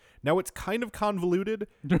out. Now, it's kind of convoluted.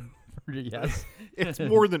 Yes. It's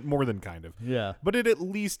more than kind of. Yeah. But it at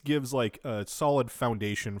least gives like a solid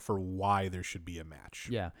foundation for why there should be a match.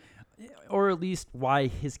 Yeah. Or at least why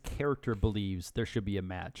his character believes there should be a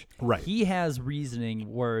match. Right. He has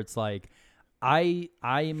reasoning where it's like, I'm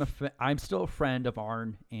still a friend of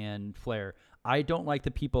Arn and Flair. I don't like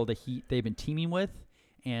the people that they've been teaming with,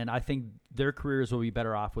 and I think their careers will be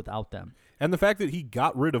better off without them. And the fact that he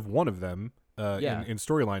got rid of one of them in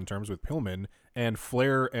storyline terms with Pillman, and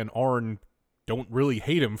Flair and Arn don't really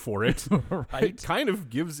hate him for it, Right. It kind of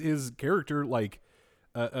gives his character like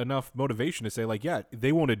enough motivation to say like, yeah,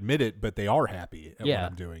 they won't admit it, but they are happy at what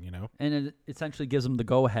I'm doing, And it essentially gives them the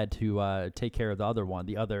go-ahead to take care of the other one,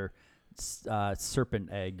 the other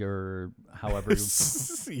serpent egg, or however.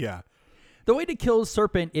 Yeah. The way to kill a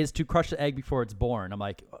serpent is to crush the egg before it's born. I'm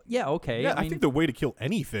like, yeah, okay. Yeah, I think the way to kill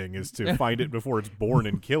anything is to find it before it's born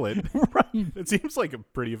and kill it. Right. It seems like a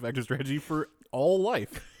pretty effective strategy for all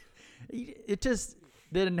life. It just,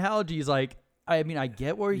 the analogy is like, I mean, I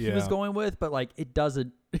get where he was going with, but like, it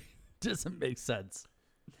doesn't make sense.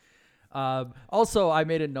 Also, I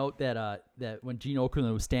made a note that when Gene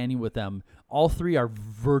Okerlund was standing with them, all three are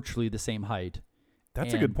virtually the same height.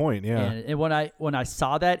 That's a good point, yeah. And when I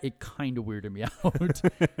saw that, it kind of weirded me out,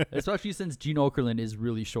 especially since Gene Okerlund is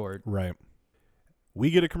really short. Right. We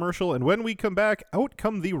get a commercial, and when we come back, out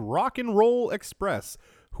come the Rock and Roll Express,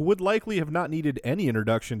 who would likely have not needed any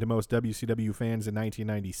introduction to most WCW fans in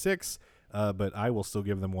 1996, but I will still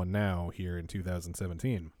give them one now here in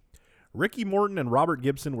 2017. Ricky Morton and Robert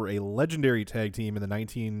Gibson were a legendary tag team in the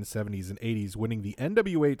 1970s and 80s, winning the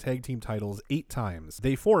NWA tag team titles 8 times.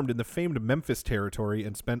 They formed in the famed Memphis territory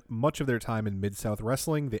and spent much of their time in Mid-South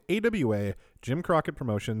Wrestling, the AWA, Jim Crockett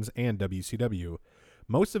Promotions, and WCW.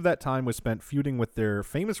 Most of that time was spent feuding with their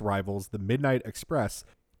famous rivals, the Midnight Express,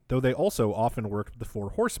 though they also often worked with the Four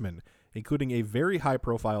Horsemen, including a very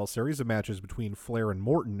high-profile series of matches between Flair and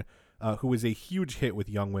Morton, who was a huge hit with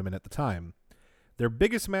young women at the time. Their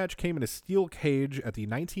biggest match came in a steel cage at the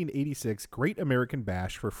 1986 Great American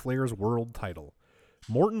Bash for Flair's world title.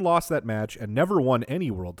 Morton lost that match and never won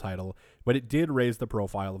any world title, but it did raise the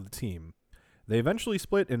profile of the team. They eventually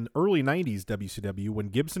split in early 90s WCW when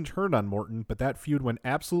Gibson turned on Morton, but that feud went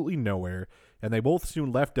absolutely nowhere, and they both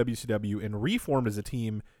soon left WCW and reformed as a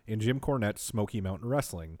team in Jim Cornette's Smoky Mountain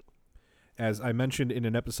Wrestling. As I mentioned in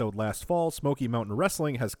an episode last fall, Smoky Mountain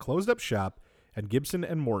Wrestling has closed up shop, and Gibson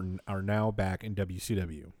and Morton are now back in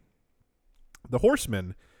WCW. The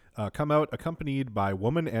Horsemen come out accompanied by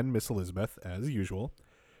Woman and Miss Elizabeth, as usual.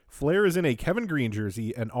 Flair is in a Kevin Green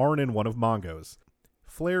jersey, and Arn in one of Mongo's.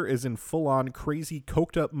 Flair is in full-on crazy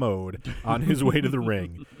coked-up mode on his way to the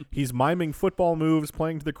ring. He's miming football moves,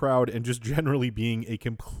 playing to the crowd, and just generally being a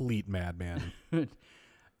complete madman.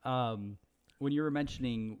 When you were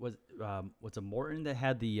mentioning, was it Morton that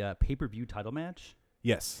had the pay-per-view title match?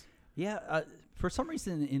 Yes. Yeah. For some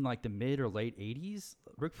reason, in like the mid or late 80s,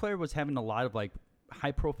 Ric Flair was having a lot of like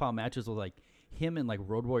high-profile matches with like him and like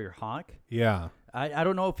Road Warrior Hawk. Yeah. I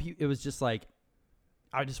don't know if it was just like,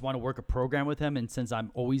 I just want to work a program with him, and since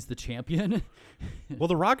I'm always the champion. Well,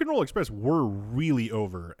 the Rock and Roll Express were really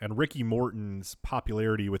over, and Ricky Morton's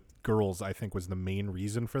popularity with girls, I think, was the main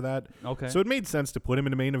reason for that. Okay. So it made sense to put him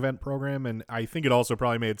in a main event program, and I think it also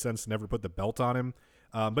probably made sense to never put the belt on him.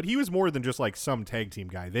 But he was more than just like some tag team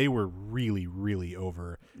guy. They were really, really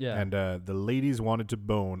over. Yeah. And the ladies wanted to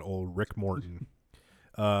bone old Rick Morton.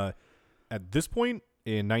 At this point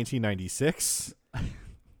in 1996,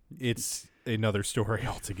 it's another story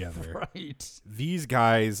altogether. Right. These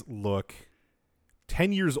guys look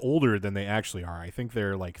 10 years older than they actually are. I think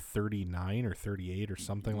they're like 39 or 38 or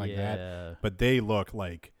something like that. But they look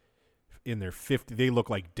like in their 50s. They look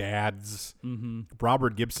like dads. Mm-hmm.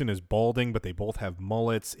 Robert Gibson is balding, but they both have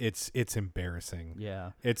mullets. It's embarrassing.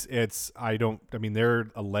 Yeah. I mean, they're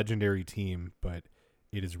a legendary team, but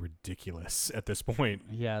it is ridiculous at this point.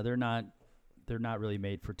 Yeah, they're not really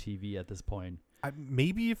made for TV at this point.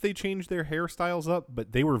 Maybe if they changed their hairstyles up,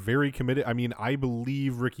 but they were very committed. I mean, I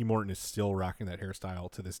believe Ricky Morton is still rocking that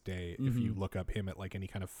hairstyle to this day. If you look up him at like any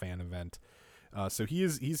kind of fan event, so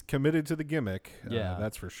he's committed to the gimmick. Yeah,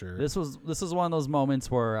 that's for sure. This was one of those moments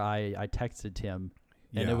where I texted him,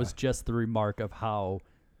 and it was just the remark of how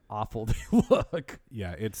awful they look.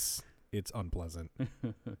 Yeah, it's unpleasant.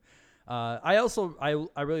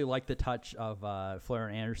 I really like the touch of Flair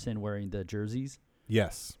and Anderson wearing the jerseys.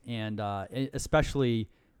 Yes. And especially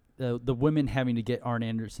the women having to get Arn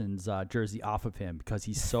Anderson's jersey off of him because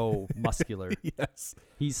he's so muscular. Yes.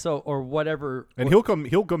 He's so, or whatever. And he'll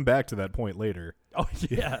come back to that point later. Oh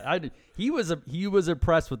yeah. He was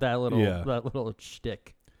impressed with that little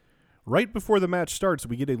shtick. Right before the match starts,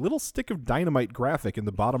 we get a little stick of dynamite graphic in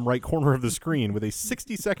the bottom right corner of the screen with a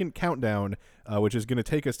 60-second countdown, which is going to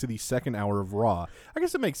take us to the second hour of Raw. I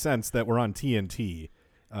guess it makes sense that we're on TNT.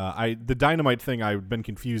 The dynamite thing I've been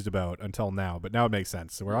confused about until now, but now it makes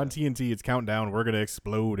sense. So we're on TNT, it's countdown, we're going to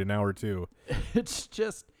explode in hour 2. It's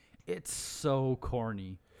so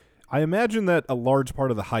corny. I imagine that a large part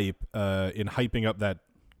of the hype in hyping up that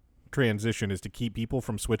transition is to keep people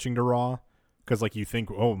from switching to Raw. Because like you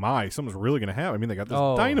think, oh my, something's really going to happen. I mean, they got this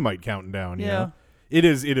dynamite counting down. You know? It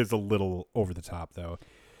is a little over the top, though.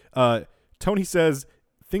 Tony says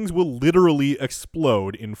things will literally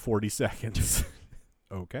explode in 40 seconds.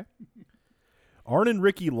 Okay. Arn and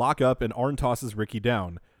Ricky lock up, and Arn tosses Ricky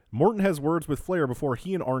down. Morton has words with Flair before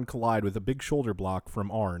he and Arn collide with a big shoulder block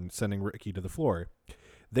from Arn, sending Ricky to the floor.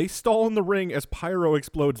 They stall in the ring as Pyro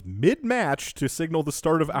explodes mid-match to signal the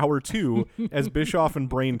start of hour 2 as Bischoff and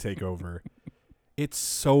Brain take over. It's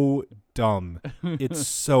so dumb. It's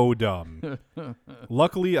so dumb.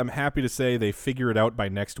 Luckily, I'm happy to say they figure it out by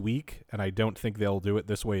next week, and I don't think they'll do it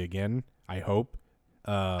this way again. I hope.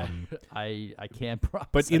 I can't promise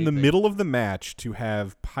But in anything. the middle of the match, to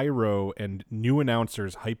have Pyro and new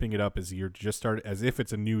announcers hyping it up as you're just started, as if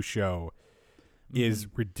it's a new show, is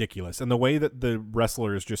ridiculous. And the way that the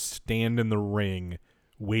wrestlers just stand in the ring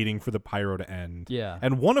waiting for the pyro to end. Yeah.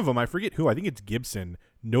 And one of them, I forget who, I think it's Gibson,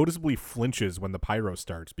 noticeably flinches when the pyro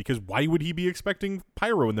starts, because why would he be expecting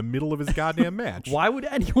pyro in the middle of his goddamn match? Why would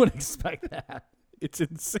anyone expect that? It's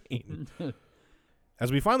insane.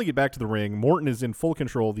 As we finally get back to the ring, Morton is in full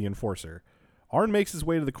control of the Enforcer. Arn makes his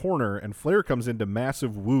way to the corner, and Flair comes into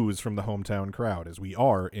massive woos from the hometown crowd, as we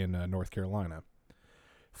are in North Carolina.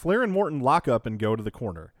 Flair and Morton lock up and go to the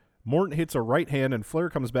corner. Morton hits a right hand, and Flair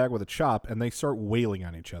comes back with a chop, and they start wailing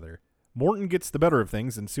on each other. Morton gets the better of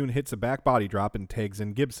things and soon hits a back body drop and tags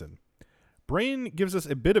in Gibson. Brain gives us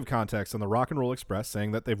a bit of context on the Rock and Roll Express,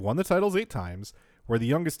 saying that they've won the titles 8 times, we're the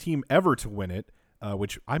youngest team ever to win it,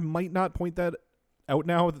 which I might not point that out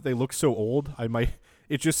now that they look so old.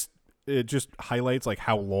 It just highlights like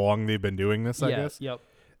how long they've been doing this, I guess. Yep.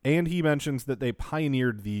 And he mentions that they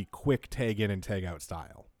pioneered the quick tag in and tag out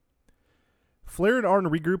style. Flair and Arn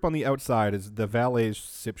regroup on the outside as the valets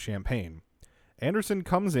sip champagne. Anderson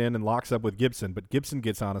comes in and locks up with Gibson, but Gibson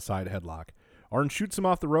gets on a side headlock. Arn shoots him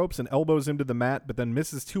off the ropes and elbows him to the mat, but then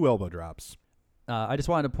misses 2 elbow drops. I just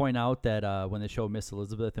wanted to point out that when they show Miss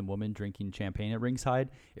Elizabeth and women drinking champagne at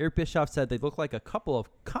ringside, Eric Bischoff said they look like a couple of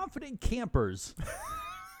confident campers.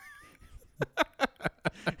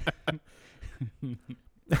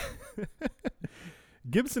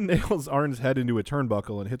 Gibson nails Arn's head into a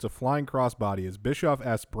turnbuckle and hits a flying crossbody as Bischoff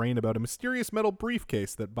asks Brain about a mysterious metal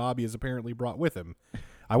briefcase that Bobby has apparently brought with him.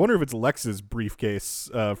 I wonder if it's Lex's briefcase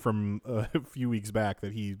from a few weeks back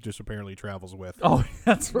that he just apparently travels with. Oh,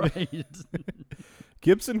 that's right.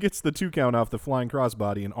 Gibson gets the 2 count off the flying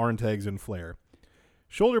crossbody and Arn tags in Flair.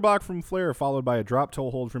 Shoulder block from Flair followed by a drop toe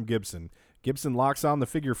hold from Gibson. Gibson locks on the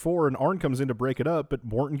figure 4 and Arn comes in to break it up, but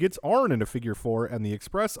Morton gets Arn into figure 4 and the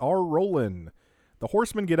Express are rolling. The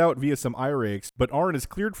Horsemen get out via some eye rakes, but Arn is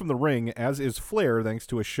cleared from the ring, as is Flair, thanks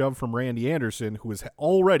to a shove from Randy Anderson, who has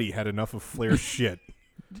already had enough of Flair's shit.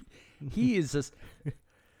 He is just,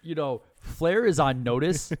 Flair is on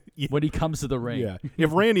notice when he comes to the ring. Yeah.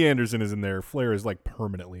 If Randy Anderson is in there, Flair is like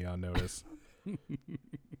permanently on notice.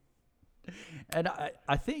 And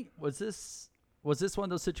I think, was this one of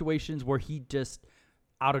those situations where he just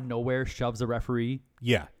out of nowhere shoves a referee?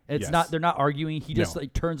 Yeah. It's not, they're not arguing. He just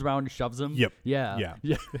turns around and shoves him. Yep. Yeah.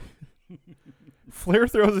 Flair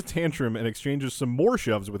throws a tantrum and exchanges some more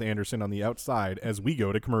shoves with Anderson on the outside as we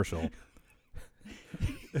go to commercial.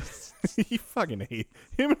 He fucking hate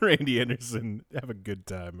him and Randy Anderson. Have a good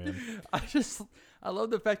time, man. I love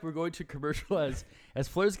the fact we're going to commercial as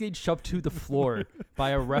Flair's getting shoved to the floor by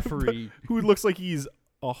a referee who looks like he's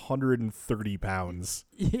 130 pounds.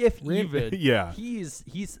 If even. Yeah.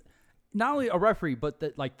 He's not only a referee, but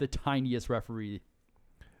the tiniest referee.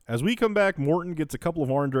 As we come back, Morton gets a couple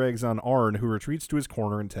of arm drags on Arn, who retreats to his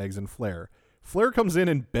corner and tags in Flair. Flair comes in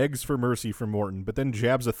and begs for mercy from Morton, but then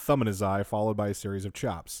jabs a thumb in his eye, followed by a series of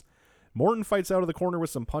chops. Morton fights out of the corner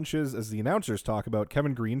with some punches as the announcers talk about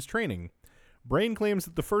Kevin Green's training. Brain claims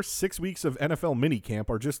that the first 6 weeks of NFL minicamp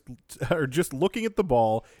are just looking at the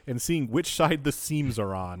ball and seeing which side the seams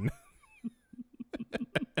are on.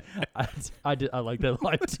 I like that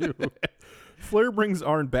line too. Flair brings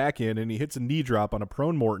Arn back in and he hits a knee drop on a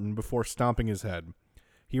prone Morton before stomping his head.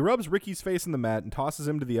 He rubs Ricky's face in the mat and tosses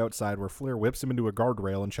him to the outside where Flair whips him into a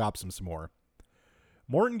guardrail and chops him some more.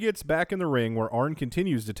 Morton gets back in the ring where Arn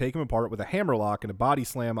continues to take him apart with a hammerlock and a body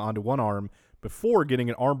slam onto one arm before getting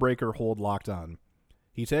an arm breaker hold locked on.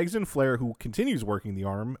 He tags in Flair, who continues working the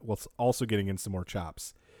arm while also getting in some more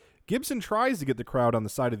chops. Gibson tries to get the crowd on the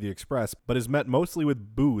side of the Express, but is met mostly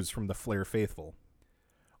with boos from the Flair faithful.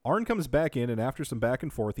 Arn comes back in, and after some back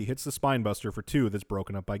and forth, he hits the spinebuster for 2 that's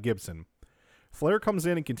broken up by Gibson. Flair comes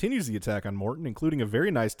in and continues the attack on Morton, including a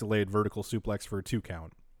very nice delayed vertical suplex for a 2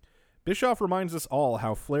 count. Bischoff reminds us all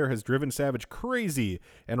how Flair has driven Savage crazy,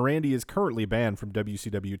 and Randy is currently banned from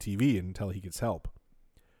WCW TV until he gets help.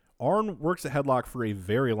 Arn works a headlock for a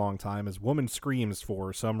very long time as woman screams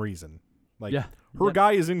for some reason. Her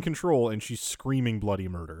guy is in control, and she's screaming bloody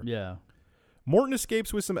murder. Yeah. Morton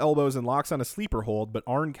escapes with some elbows and locks on a sleeper hold, but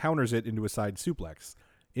Arn counters it into a side suplex.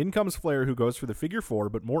 In comes Flair, who goes for the figure 4,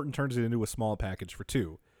 but Morton turns it into a small package for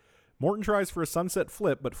 2. Morton tries for a sunset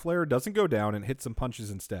flip, but Flair doesn't go down and hits some punches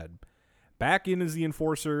instead. Back in is the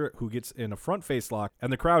Enforcer, who gets in a front face lock,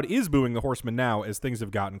 and the crowd is booing the Horseman now as things have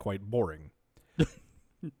gotten quite boring.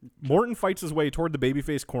 Morton fights his way toward the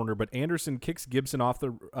babyface corner, but Anderson kicks Gibson off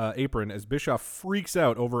the apron as Bischoff freaks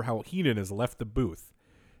out over how Heenan has left the booth.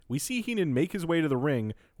 We see Heenan make his way to the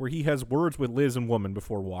ring, where he has words with Liz and Woman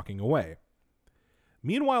before walking away.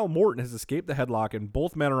 Meanwhile, Morton has escaped the headlock, and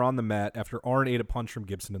both men are on the mat after Arn ate a punch from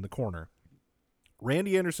Gibson in the corner.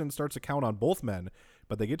 Randy Anderson starts a count on both men,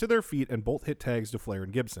 but they get to their feet and both hit tags to Flair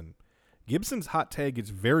and Gibson. Gibson's hot tag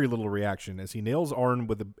gets very little reaction as he nails Arn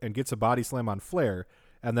and gets a body slam on Flair,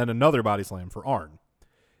 and then another body slam for Arn.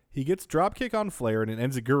 He gets dropkick on Flair and an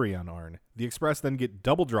enziguri on Arn. The Express then get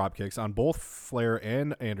double dropkicks on both Flair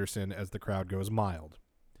and Anderson as the crowd goes mild.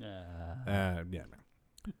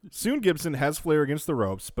 Soon Gibson has Flair against the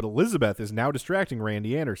ropes, but Elizabeth is now distracting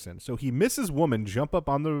Randy Anderson, so he misses Woman jump up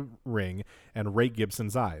on the ring and rake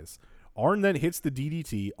Gibson's eyes. Arn then hits the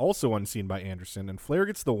DDT, also unseen by Anderson, and Flair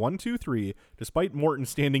gets the 1-2-3, despite Morton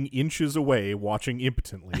standing inches away watching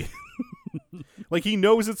impotently. He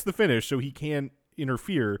knows it's the finish, so he can't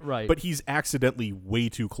interfere, right? But he's accidentally way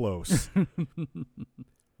too close.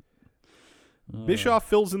 Bischoff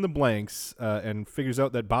fills in the blanks and figures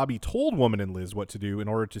out that Bobby told Woman and Liz what to do in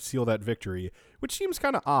order to seal that victory, which seems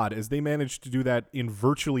kind of odd as they managed to do that in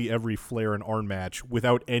virtually every Flair and Arn match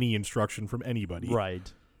without any instruction from anybody.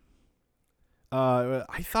 Right.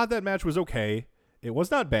 I thought that match was okay. It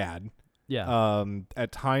was not bad. Yeah.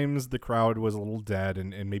 At times the crowd was a little dead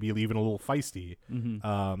and maybe even a little feisty.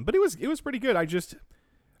 But it was pretty good.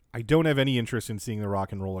 I don't have any interest in seeing the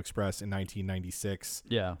Rock and Roll Express in 1996.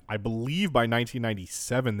 Yeah. I believe by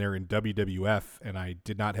 1997 they're in WWF, and I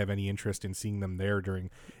did not have any interest in seeing them there during.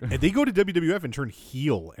 And they go to WWF and turn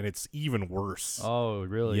heel, and it's even worse. Oh,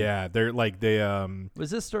 really? Yeah, they're like Was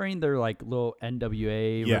this during their like little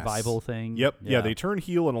NWA revival thing? Yep. Yeah, they turn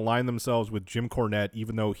heel and align themselves with Jim Cornette,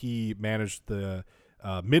 even though he managed the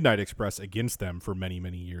Midnight Express against them for many,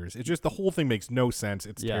 many years. It's just the whole thing makes no sense.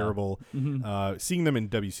 It's terrible. Seeing them in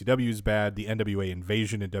WCW is bad. The NWA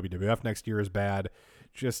invasion in WWF next year is bad.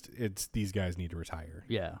 These guys need to retire.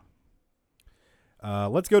 Yeah.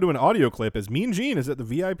 Let's go to an audio clip as Mean Gene is at the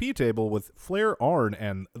VIP table with Flair, Arn,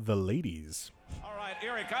 and the ladies. All right,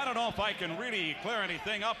 Eric, I don't know if I can really clear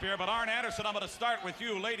anything up here, but Arn Anderson, I'm going to start with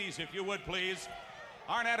you, ladies, if you would, please.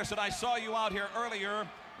 Arn Anderson, I saw you out here earlier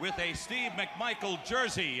with a Steve McMichael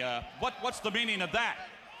jersey. What's the meaning of that?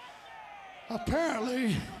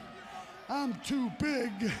 Apparently, I'm too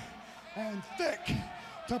big and thick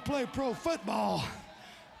to play pro football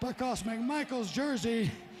because McMichael's jersey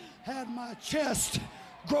had my chest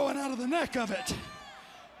growing out of the neck of it.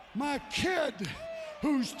 My kid,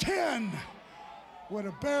 who's 10, would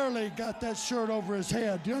have barely got that shirt over his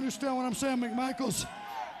head. Do you understand what I'm saying, McMichaels?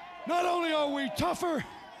 Not only are we tougher,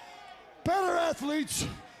 better athletes,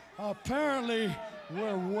 apparently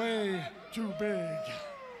we're way too big.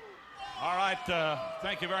 All right,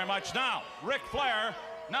 thank you very much. Now, Ric Flair,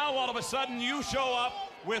 now all of a sudden you show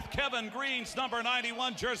up with Kevin Green's number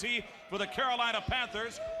 91 jersey for the Carolina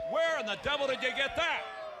Panthers. Where in the devil did you get that?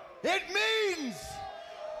 It means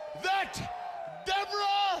that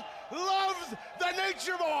Deborah loves the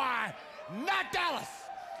Nature Boy, not Dallas.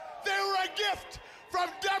 They were a gift from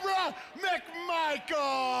Deborah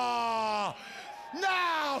McMichael.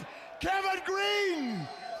 Now, Kevin Green.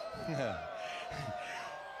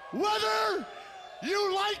 Whether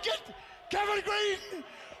you like it, Kevin Green,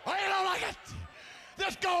 or you don't like it,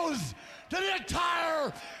 this goes to the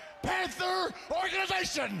entire Panther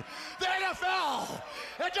organization, the NFL.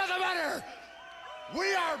 It doesn't matter.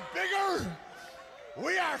 We are bigger,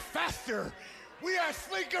 we are faster, we are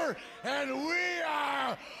sleeker, and we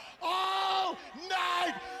are all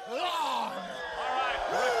night long. All right,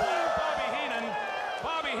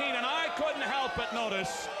 Bobby Heenan, I couldn't help but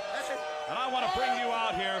notice, and I want to bring you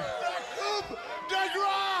out here. The coup de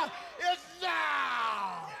grace is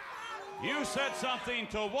now. You said something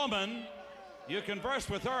to a woman. You conversed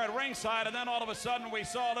with her at ringside, and then all of a sudden we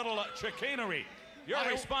saw a little chicanery. You're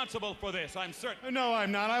responsible for this, I'm certain. No,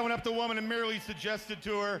 I'm not. I went up to the woman and merely suggested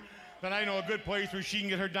to her that I know a good place where she can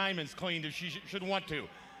get her diamonds cleaned if she should want to.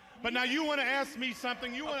 But now you want to ask me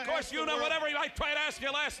something. Of course, you know whatever I tried to ask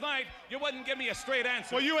you last night, you wouldn't give me a straight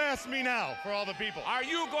answer. Well, you ask me now for all the people. Are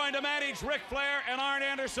you going to manage Ric Flair and Arn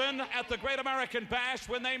Anderson at the Great American Bash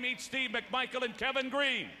when they meet Steve McMichael and Kevin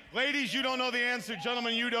Green? Ladies, you don't know the answer.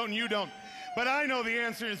 Gentlemen, you don't and you don't. But I know the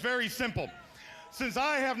answer is very simple. Since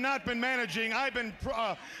I have not been managing,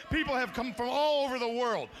 people have come from all over the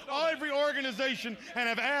world, every organization, and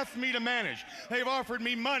have asked me to manage. They've offered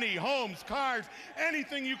me money, homes, cars,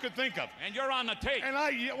 anything you could think of. And you're on the tape. And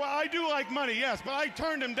I do like money, yes, but I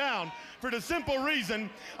turned them down for the simple reason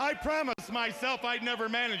I promised myself I'd never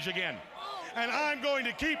manage again. And I'm going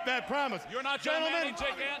to keep that promise. You're not going to manage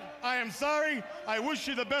again? I am sorry. I wish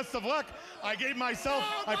you the best of luck. I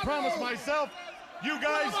promised myself. You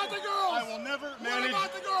guys, what about the girls? I will never manage.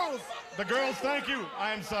 What about the girls? The girls, thank you.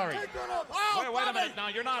 I am sorry. Wait a minute now.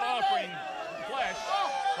 You're not offering flesh.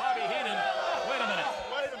 Bobby Heenan. Wait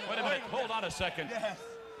a minute. Hold on a second. Yes.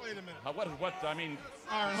 Wait a minute.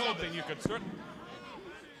 Something you could certainly.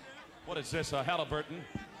 What is this, Halliburton?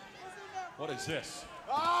 What is this?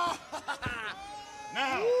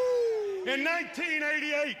 Now, in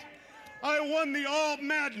 1988, I won the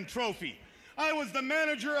All-Madden Trophy. I was the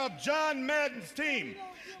manager of John Madden's team.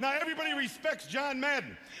 Now, everybody respects John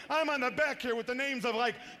Madden. I'm on the back here with the names of,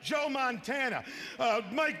 like, Joe Montana,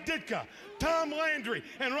 Mike Ditka, Tom Landry,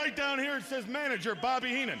 and right down here it says manager Bobby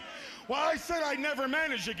Heenan. Well, I said I'd never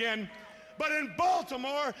manage again, but in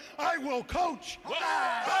Baltimore, I will coach.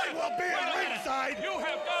 I will be at ringside. You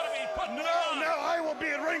have got to be putting No, I will be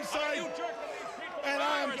at ringside. Are you jerking these people And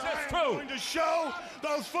I'm going to show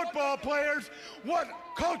those football players what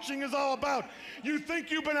coaching is all about. You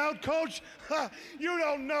think you've been out-coached? You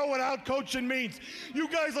don't know what out-coaching means. You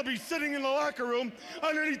guys will be sitting in the locker room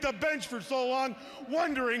underneath the bench for so long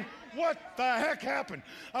wondering what the heck happened.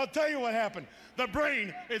 I'll tell you what happened. The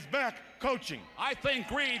brain is back coaching. I think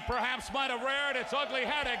Greed perhaps might have reared its ugly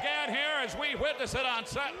head again here as we witness it on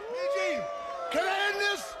set. Hey, Gene, can I end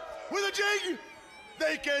this with a jig?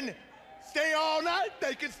 They can stay all night.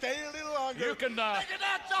 They can stay a little longer. You can. They can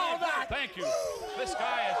dance all night. Thank you. This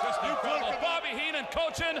guy is just incredible. Bobby Heenan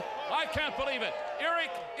coaching. I can't believe it.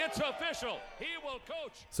 Eric, it's official. He will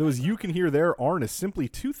coach. So as you can hear there, Arn is simply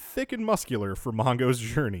too thick and muscular for Mongo's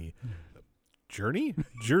journey.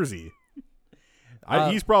 Jersey.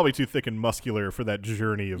 He's probably too thick and muscular for that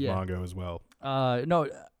journey of Mongo as well. No,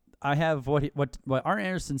 I have what Arn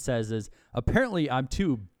Anderson says is apparently I'm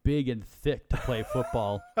too big and thick to play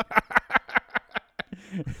football.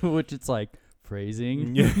 Which it's like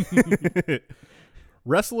phrasing.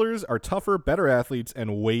 Wrestlers are tougher, better athletes,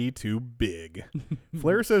 and way too big.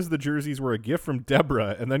 Flair says the jerseys were a gift from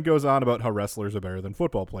Deborah and then goes on about how wrestlers are better than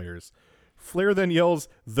football players. Flair then yells,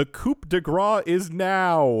 "The coup de grace is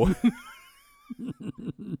now."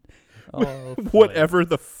 Whatever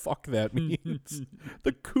the fuck that means.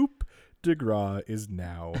 The coup de grace is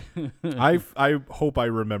now. I hope I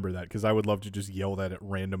remember that because I would love to just yell that at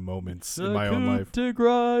random moments in my own life. The coup de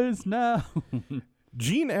grace is now.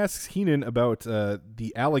 Gene asks Heenan about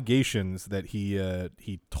the allegations that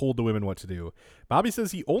he told the women what to do. Bobby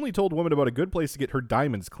says he only told women about a good place to get her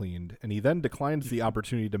diamonds cleaned, and he then declines the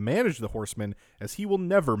opportunity to manage the Horsemen as he will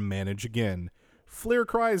never manage again. Flair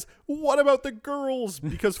cries, "What about the girls?"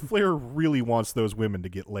 Because Flair really wants those women to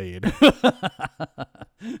get laid.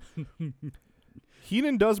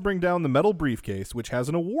 Heenan does bring down the metal briefcase, which has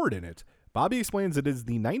an award in it. Bobby explains it is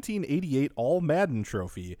the 1988 All-Madden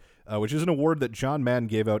Trophy, which is an award that John Madden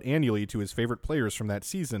gave out annually to his favorite players from that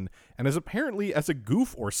season, and as apparently as a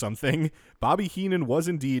goof or something, Bobby Heenan was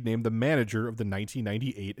indeed named the manager of the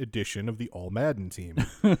 1998 edition of the All-Madden team.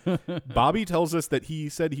 Bobby tells us that he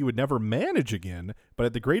said he would never manage again, but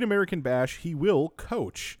at the Great American Bash, he will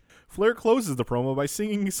coach. Flair closes the promo by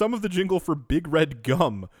singing some of the jingle for Big Red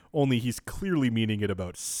Gum, only he's clearly meaning it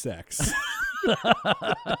about sex.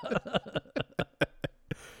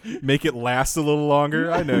 Make it last a little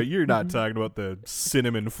longer. I know you're not talking about the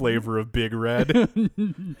cinnamon flavor of Big Red.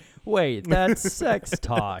 Wait, that's sex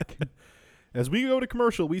talk. As we go to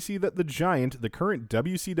commercial, we see that the Giant, the current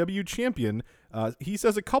WCW champion, he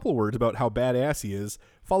says a couple words about how badass he is,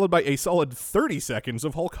 followed by a solid 30 seconds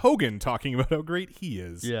of Hulk Hogan talking about how great he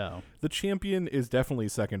is. Yeah. The champion is definitely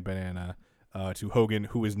second banana to Hogan,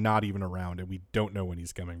 who is not even around, and we don't know when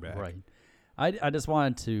he's coming back. Right. I just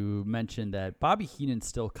wanted to mention that Bobby Heenan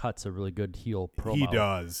still cuts a really good heel promo. He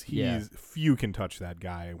does. Few can touch that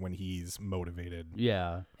guy when he's motivated.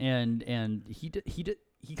 Yeah, and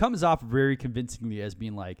he comes off very convincingly as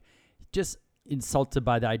being like just insulted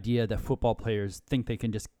by the idea that football players think they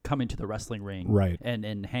can just come into the wrestling ring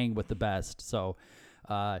and hang with the best. So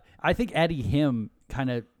I think Eddie Him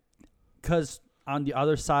kind of, because on the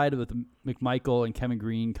other side with McMichael and Kevin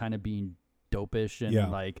Green kind of being dopish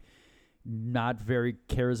and like not very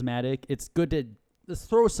charismatic, it's good to just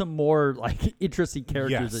throw some more like interesting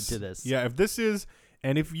characters into this. Yeah,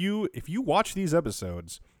 if you watch these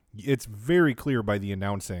episodes, it's very clear by the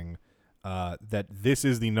announcing that this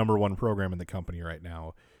is the number one program in the company right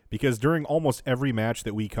now, because during almost every match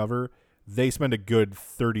that we cover, they spend a good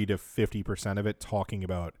 30 to 50% of it talking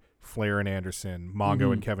about Flair and Anderson,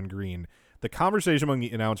 Mongo and Kevin Green. The conversation among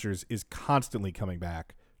the announcers is constantly coming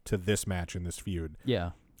back to this match and this feud.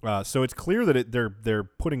 Yeah. So it's clear that they're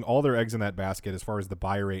putting all their eggs in that basket as far as the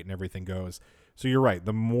buy rate and everything goes. So you're right.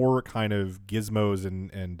 The more kind of gizmos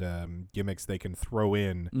and gimmicks they can throw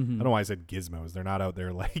in. I don't know why I said gizmos. They're not out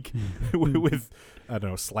there like with I don't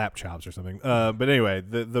know, slap chops or something. But anyway,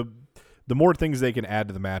 the more things they can add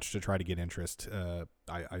to the match to try to get interest,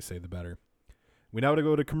 I say the better. We now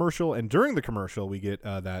go to commercial, and during the commercial, we get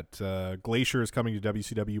that Glacier is coming to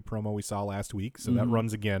WCW promo we saw last week. So that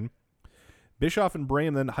runs again. Bischoff and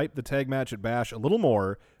Brayne then hype the tag match at Bash a little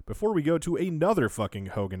more before we go to another fucking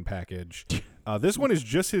Hogan package. This one is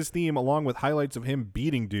just his theme, along with highlights of him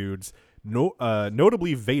beating dudes,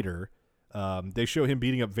 notably Vader. They show him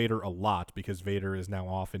beating up Vader a lot because Vader is now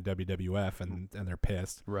off in WWF, and they're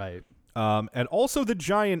pissed. Right. And also the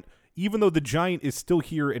Giant, even though the Giant is still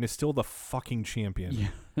here and is still the fucking champion.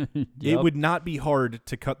 Yeah. It would not be hard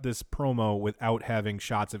to cut this promo without having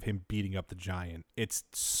shots of him beating up the Giant. It's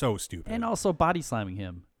so stupid. And also body slamming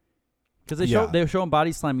him. Because they show him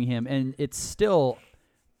body slamming him, and it's still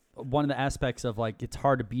one of the aspects of like it's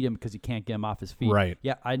hard to beat him because you can't get him off his feet. Right.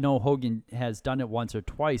 Yeah, I know Hogan has done it once or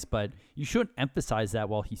twice, but you shouldn't emphasize that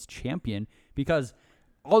while he's champion because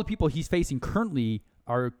all the people he's facing currently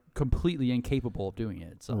are completely incapable of doing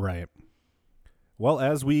it. So. Right. Well,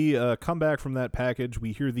 as we come back from that package,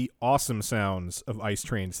 we hear the awesome sounds of Ice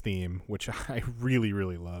Train's theme, which I really,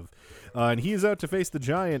 really love. And he is out to face the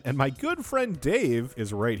Giant, and my good friend Dave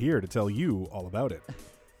is right here to tell you all about it.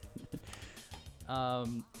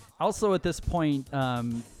 Also at this point,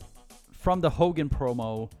 from the Hogan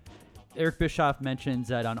promo, Eric Bischoff mentions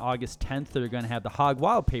that on August 10th, they're going to have the Hog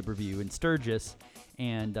Wild pay-per-view in Sturgis,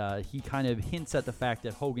 and he kind of hints at the fact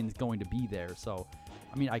that Hogan's going to be there. So,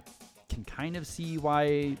 I mean, I can kind of see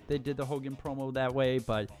why they did the Hogan promo that way,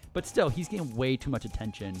 but still, he's getting way too much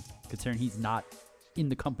attention considering he's not in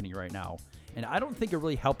the company right now. And I don't think it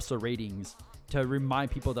really helps the ratings to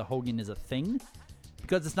remind people that Hogan is a thing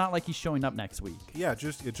because it's not like he's showing up next week. Yeah, it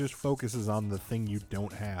just focuses on the thing you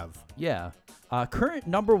don't have. Yeah. Current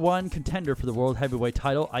number one contender for the World Heavyweight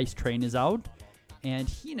title, Ice Train, is out. And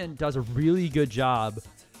Heenan does a really good job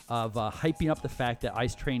of hyping up the fact that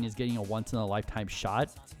Ice Train is getting a once-in-a-lifetime shot.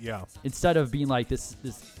 Yeah. Instead of being like, this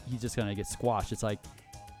he's just going to get squashed. It's like,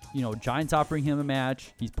 Giant's offering him a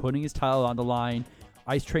match. He's putting his title on the line.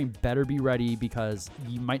 Ice Train better be ready because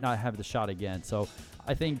he might not have the shot again. So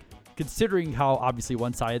I think considering how obviously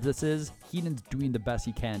one-sided this is, Heenan's doing the best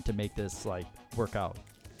he can to make this work out.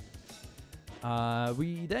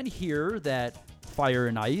 We then hear that Fire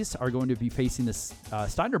and Ice are going to be facing the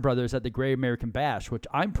Steiner brothers at the Great American Bash, which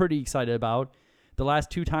I'm pretty excited about. The last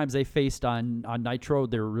two times they faced on Nitro,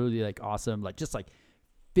 they were really awesome, just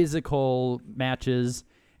physical matches.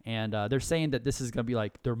 And they're saying that this is going to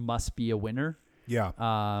be there must be a winner. Yeah.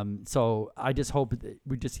 So I just hope that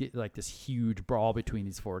we just get this huge brawl between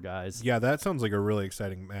these four guys. Yeah, that sounds like a really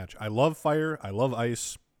exciting match. I love Fire. I love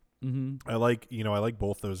Ice. Mm-hmm. I like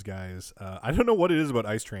both those guys. I don't know what it is about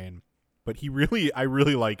Ice Train, but I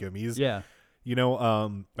really like him. He's I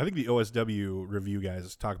think the OSW review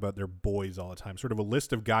guys talk about their boys all the time, sort of a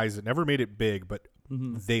list of guys that never made it big, but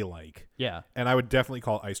they like. Yeah. And I would definitely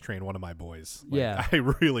call Ice Train one of my boys. Yeah. I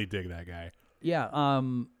really dig that guy. Yeah.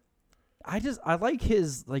 I like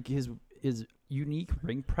his unique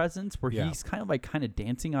ring presence where he's kind of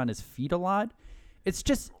dancing on his feet a lot. It's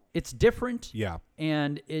different. Yeah.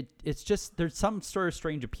 And it's just there's some sort of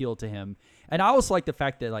strange appeal to him. And I also like the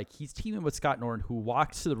fact that he's teaming with Scott Norton, who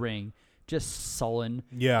walks to the ring just sullen.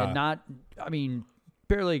 Yeah. And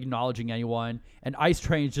barely acknowledging anyone. And Ice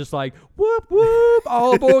Train's just whoop whoop,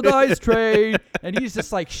 all aboard the Ice Train. And he's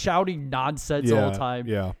just shouting nonsense all the time.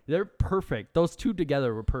 Yeah. They're perfect. Those two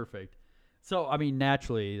together were perfect. So, I mean,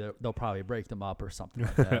 naturally, they'll probably break them up or something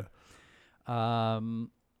like that.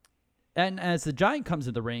 And as the Giant comes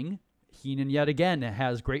in the ring, Heenan yet again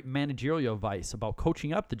has great managerial advice about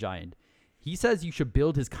coaching up the Giant. He says you should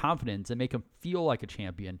build his confidence and make him feel like a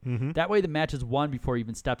champion. Mm-hmm. That way the match is won before he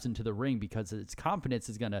even steps into the ring because his confidence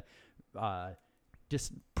is going to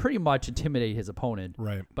just pretty much intimidate his opponent.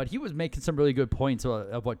 Right. But he was making some really good points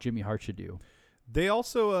of what Jimmy Hart should do. They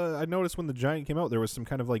also, I noticed when the Giant came out, there was some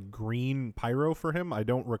kind of green pyro for him. I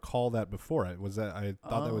don't recall that before. I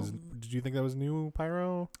thought that was. Did you think that was new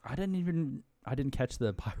pyro? I didn't catch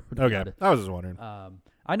the pyro. Okay, I was just wondering.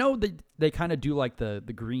 I know they kind of do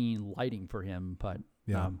the green lighting for him, but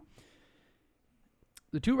yeah.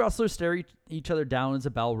 The two wrestlers stare each other down as the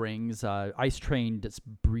bell rings. Ice Train just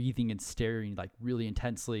breathing and staring really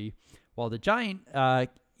intensely, while the Giant.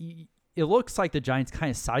 It looks like the Giant's kind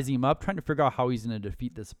of sizing him up, trying to figure out how he's going to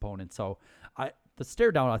defeat this opponent. So the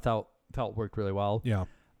stare down I felt worked really well. Yeah.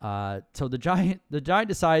 So the Giant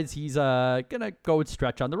decides he's gonna go and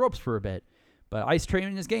stretch on the ropes for a bit, but Ice Train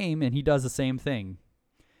in his game, and he does the same thing.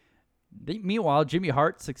 Meanwhile, Jimmy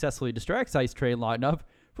Hart successfully distracts Ice Train long enough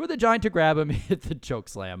for the Giant to grab him and hit the choke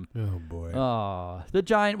slam. Oh boy. The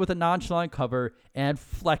Giant with a nonchalant cover and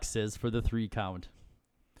flexes for the 3 count.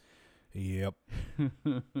 Yep.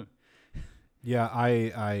 Yeah,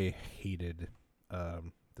 I hated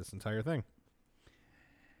this entire thing.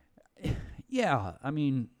 Yeah, I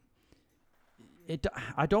mean,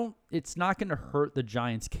 it's not going to hurt the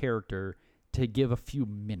Giant's character to give a few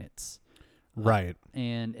minutes. Right.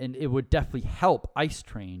 And it would definitely help Ice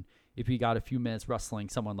Train if he got a few minutes wrestling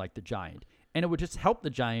someone like the Giant. And it would just help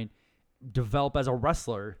the Giant develop as a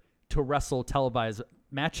wrestler to wrestle televised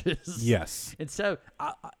matches. Yes. Instead,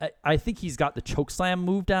 I think he's got the chokeslam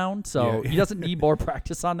move down, so he doesn't need more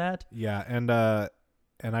practice on that. Yeah, and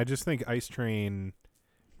I just think Ice Train,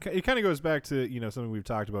 it kind of goes back to something we've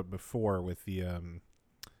talked about before with the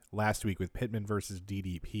last week with Pittman versus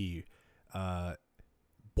DDP.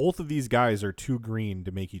 both of these guys are too green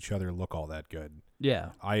to make each other look all that good. Yeah.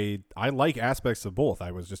 I like aspects of both. I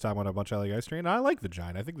was just talking about a bunch of like Ice Train. I like the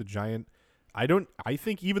Giant. I think the Giant. I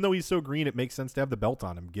think even though he's so green, it makes sense to have the belt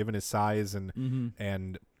on him, given his size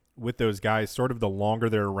and with those guys, sort of the longer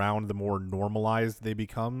they're around, the more normalized they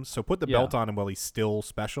become. So put the belt on him while he's still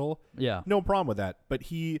special. Yeah. No problem with that. But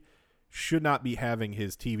he should not be having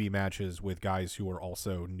his TV matches with guys who are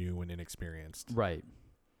also new and inexperienced. Right.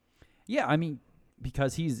 Yeah, I mean,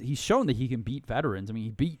 because he's shown that he can beat veterans. I mean, he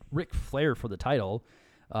beat Ric Flair for the title.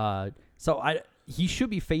 He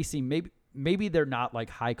should be facing maybe they're not like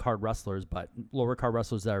high card wrestlers, but lower card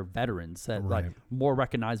wrestlers that are veterans, that like more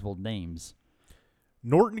recognizable names.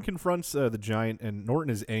 Norton confronts the Giant, and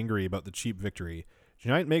Norton is angry about the cheap victory.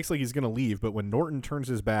 Giant makes like he's going to leave, but when Norton turns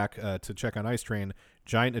his back to check on Ice Train,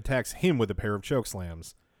 Giant attacks him with a pair of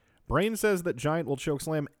chokeslams. Brain says that Giant will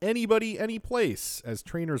chokeslam anybody, any place, as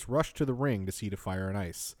trainers rush to the ring to see to Fire and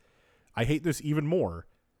Ice. I hate this even more.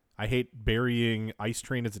 I hate burying Ice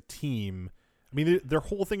Train as a team. I mean, their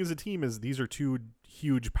whole thing as a team is these are two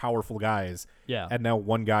huge, powerful guys. Yeah. And now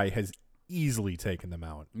one guy has easily taken them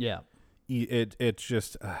out. Yeah. It's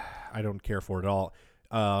just, I don't care for it at all.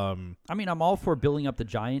 I mean, I'm all for building up the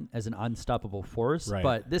Giant as an unstoppable force, Right.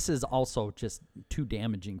 but this is also just too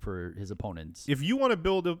damaging for his opponents. If you want to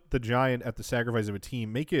build up the Giant at the sacrifice of a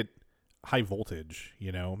team, make it high voltage,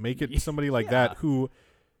 make it somebody like that who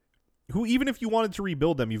even if you wanted to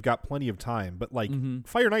rebuild them, you've got plenty of time. But like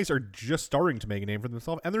Fire and Ice are just starting to make a name for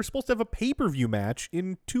themselves, and they're supposed to have a pay-per-view match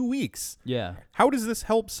in 2 weeks. Yeah. How does this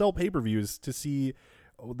help sell pay-per-views to see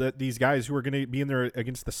that these guys who are going to be in there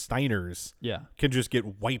against the Steiners can just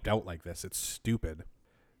get wiped out like this? It's stupid.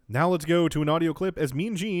 Now let's go to an audio clip as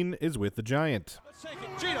Mean Gene is with the Giant. Let's take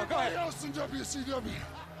it. Gino, go ahead. Else in WCW.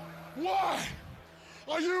 Why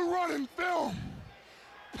are you running film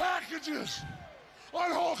packages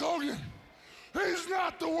on Hulk Hogan? He's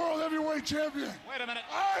not the World Heavyweight Champion. Wait a minute.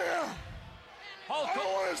 I am. I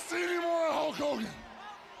don't want to see any more of Hulk Hogan.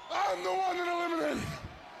 I'm the one that eliminated.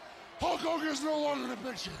 Hulk Hogan is no longer in the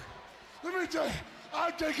picture. Let me tell you,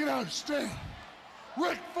 I've taken out Sting,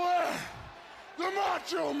 Ric Flair, the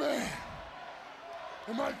Macho Man,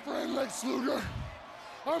 and my friend Lex Luger.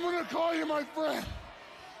 I'm going to call you my friend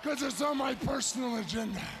because it's on my personal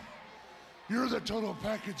agenda. You're the total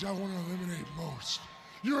package I want to eliminate most.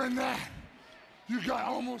 You're in that. You got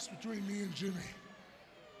almost between me and Jimmy.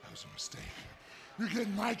 That was a mistake. You're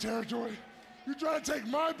getting my territory. You trying to take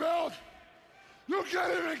my belt? You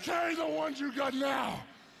can't even carry the ones you got now,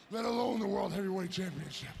 let alone the World Heavyweight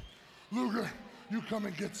Championship. Luger, you come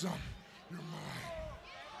and get some. You're mine.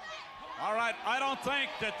 All right, I don't think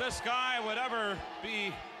that this guy would ever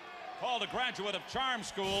be called a graduate of Charm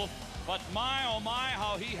School, but my, oh my,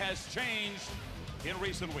 how he has changed in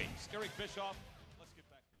recent weeks. Eric Bischoff, let's get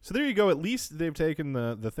back. So there you go. At least they've taken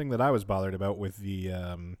the thing that I was bothered about with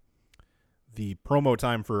the promo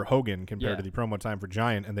time for Hogan compared to the promo time for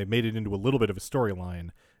Giant, and they've made it into a little bit of a storyline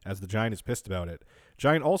as the Giant is pissed about it.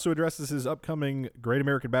 Giant also addresses his upcoming Great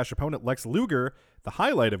American Bash opponent, Lex Luger, the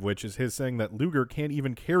highlight of which is his saying that Luger can't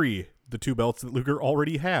even carry the two belts that Luger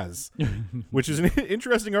already has, which is an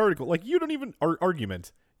interesting article. Like, you don't even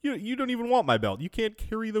argument. You don't even want my belt. You can't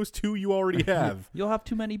carry those two you already have. You'll have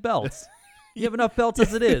too many belts. You have enough belts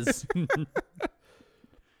as it is.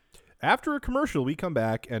 After a commercial, we come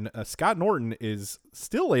back, and Scott Norton is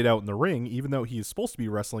still laid out in the ring, even though he is supposed to be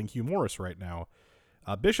wrestling Hugh Morris right now.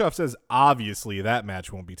 Bischoff says, obviously, that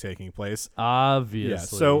match won't be taking place. Obviously. Yeah,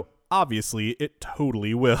 so, obviously, it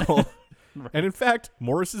totally will. Right. And, in fact,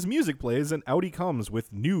 Morris's music plays, and out he comes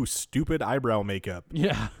with new stupid eyebrow makeup.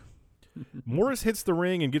 Yeah. Morris hits the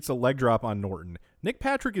ring and gets a leg drop on Norton. Nick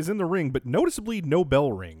Patrick is in the ring, but noticeably no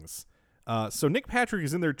bell rings. So Nick Patrick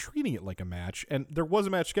is in there treating it like a match, and there was a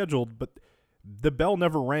match scheduled, but the bell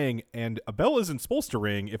never rang, and a bell isn't supposed to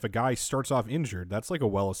ring if a guy starts off injured. That's like a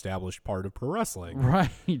well-established part of pro wrestling.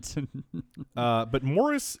 Right. But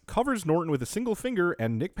Morris covers Norton with a single finger,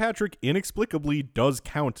 and Nick Patrick inexplicably does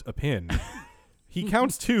count a pin. He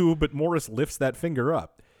counts two, but Morris lifts that finger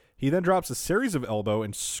up. He then drops a series of elbow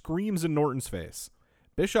and screams in Norton's face.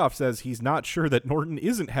 Bischoff says he's not sure that Norton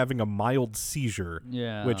isn't having a mild seizure,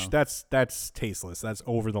 which that's tasteless. That's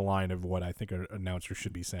over the line of what I think an announcer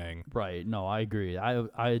should be saying. Right. No, I agree.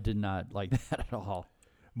 I did not like that at all.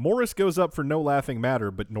 Morris goes up for no laughing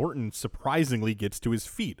matter, but Norton surprisingly gets to his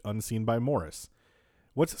feet, unseen by Morris.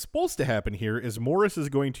 What's supposed to happen here is Morris is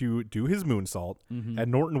going to do his moonsault,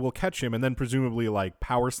 and Norton will catch him and then presumably like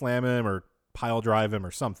power slam him or pile drive him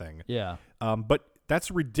or something. Yeah. But that's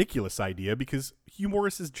a ridiculous idea because Hugh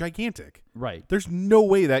Morris is gigantic. Right. There's no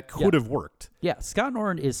way that could have worked. Yeah, Scott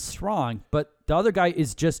Norton is strong, but the other guy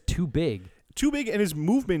is just too big. Too big, and his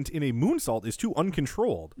movement in a moonsault is too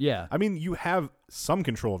uncontrolled. Yeah. I mean, you have some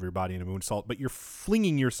control of your body in a moonsault, but you're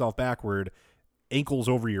flinging yourself backward, ankles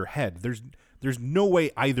over your head. There's no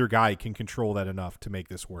way either guy can control that enough to make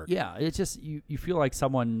this work. Yeah, it's just you feel like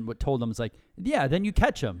someone told them, it's like, yeah, then you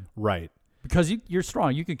catch him. Right. Because you're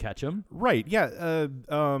strong, you can catch him. Right, yeah.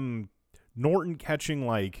 Norton catching,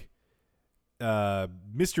 like,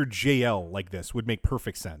 Mr. JL like this would make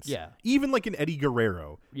perfect sense. Yeah. Even like an Eddie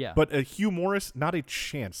Guerrero. Yeah. But a Hugh Morris, not a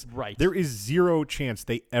chance. Right. There is zero chance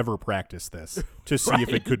they ever practice this to see if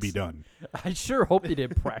it could be done. I sure hope they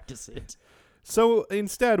didn't practice it. So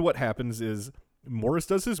instead, what happens is Morris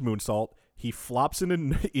does his moonsault. He flops into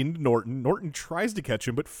Norton. Norton tries to catch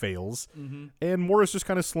him but fails. Mm-hmm. And Morris just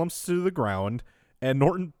kind of slumps to the ground. And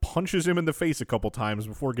Norton punches him in the face a couple times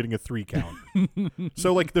before getting a 3 count.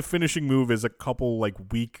 So, like, the finishing move is a couple, like,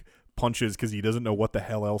 weak punches because he doesn't know what the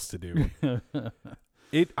hell else to do.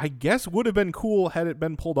 It, I guess, would have been cool had it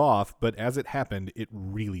been pulled off, but as it happened, it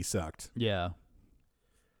really sucked. Yeah.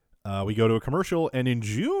 We go to a commercial, and in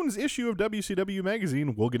June's issue of WCW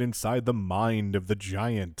Magazine, we'll get inside the mind of the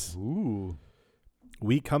Giant. Ooh.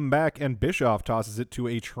 We come back, and Bischoff tosses it to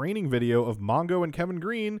a training video of Mongo and Kevin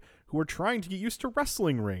Green, who are trying to get used to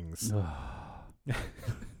wrestling rings.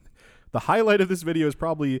 The highlight of this video is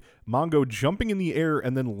probably Mongo jumping in the air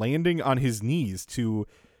and then landing on his knees to,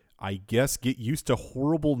 I guess, get used to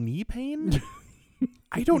horrible knee pain?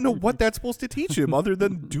 I don't know what that's supposed to teach him other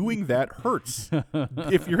than doing that hurts.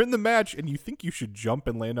 If you're in the match and you think you should jump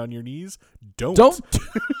and land on your knees, don't.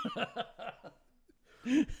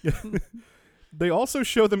 They also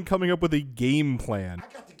show them coming up with a game plan.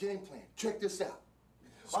 I got the game plan. Check this out.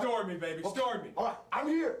 Story me, baby. Okay. Story me. All right, I'm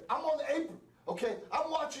here. I'm on the apron. Okay, I'm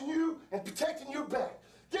watching you and protecting your back.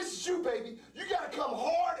 This is you, baby. You gotta come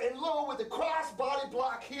hard and low with the cross body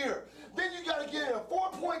block here. Then you gotta get in a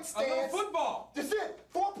 4-point stance. I love football. That's it.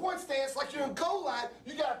 4-point stance like you're in goal line.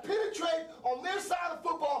 You gotta penetrate on their side of the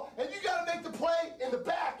football, and you gotta make the play in the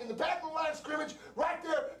back of the line of scrimmage, right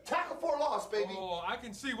there. Tackle for a loss, baby. Oh, I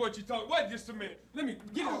can see what you're talking. Wait just a minute. Let me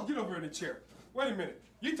get over in the chair. Wait a minute.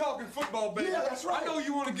 You talking football, baby? Yeah, that's right. I know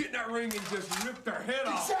you want to get in that ring and just rip their head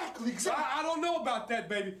off. Exactly. I don't know about that,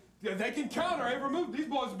 baby. Yeah, they can counter every move. These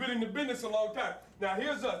boys have been in the business a long time. Now,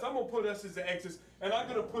 here's us. I'm going to put us as the X's, and I'm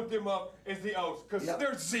going to put them up as the O's, because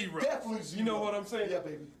they're zero. Definitely zero. You know what I'm saying? Yeah,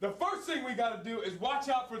 baby. The first thing we got to do is watch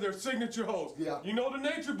out for their signature holds. Yeah. You know the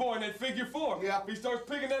nature boy in that figure 4. Yeah. If he starts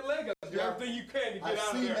picking that leg up, do everything you can to get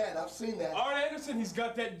out of there. I've seen that. Art Anderson, he's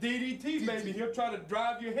got that DDT, baby. He'll try to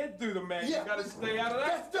drive your head through the mat. Yeah. You got to stay out of that.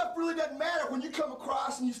 That stuff really doesn't matter when you come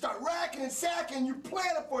across and you start racking and sacking. You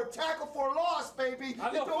plan it for a tackle for a loss, baby.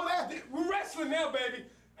 I know. It don't matter. We're wrestling now, baby.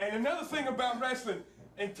 And another thing about wrestling,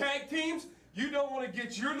 in tag teams, you don't want to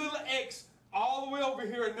get your little X all the way over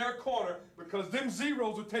here in their corner because them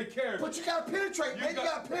zeros will take care of it. But you gotta penetrate, man. You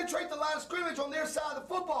gotta penetrate the line of scrimmage on their side of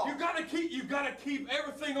the football. You gotta keep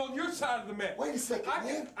everything on your side of the mat. Wait a second,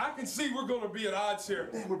 man. I can see we're gonna be at odds here.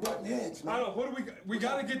 Man, we're butting heads, man. I know. What do we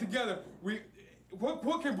gotta get together.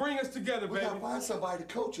 What can bring us together, baby? We gotta find somebody to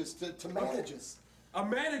coach us, to manage us. A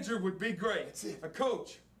manager would be great. That's it. A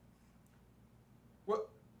coach. What?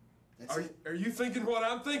 That's it. Are you thinking what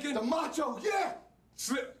I'm thinking? The Macho, yeah.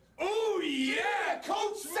 Oh yeah,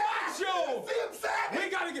 Coach Macho. We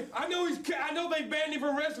gotta get. I know they banned him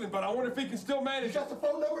from wrestling, but I wonder if he can still manage. You got the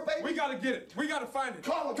phone number, baby? We gotta get it. We gotta find it.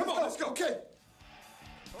 Call him. Come on, let's go. Okay.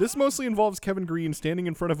 This mostly involves Kevin Green standing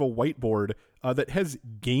in front of a whiteboard that has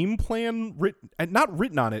game plan not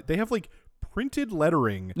written on it. They have like printed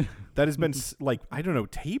lettering that has been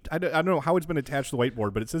taped. I don't know how it's been attached to the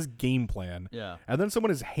whiteboard, but it says game plan. Yeah. And then someone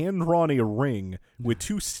has hand drawn a ring with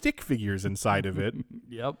 2 stick figures inside of it.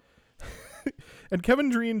 Yep. And Kevin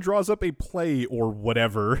Green draws up a play or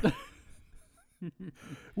whatever,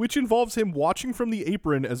 which involves him watching from the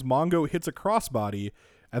apron as Mongo hits a crossbody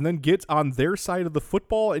and then gets on their side of the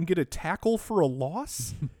football and get a tackle for a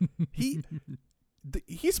loss.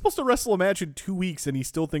 He's supposed to wrestle a match in 2 weeks, and he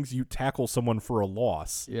still thinks you tackle someone for a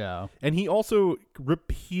loss. Yeah. And he also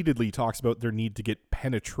repeatedly talks about their need to get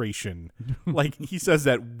penetration. Like, he says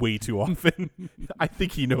that way too often. I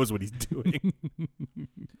think he knows what he's doing.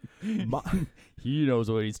 He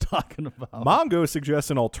knows what he's talking about. Mongo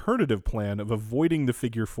suggests an alternative plan of avoiding the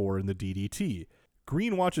figure 4 in the DDT.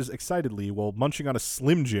 Green watches excitedly while munching on a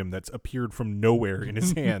Slim Jim that's appeared from nowhere in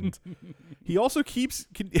his hand. He also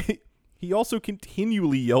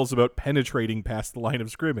continually yells about penetrating past the line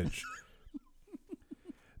of scrimmage.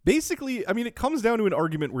 Basically, I mean, it comes down to an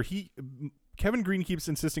argument where Kevin Green keeps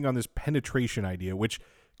insisting on this penetration idea, which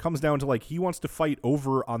comes down to like he wants to fight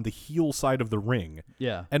over on the heel side of the ring.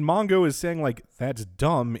 Yeah. And Mongo is saying like that's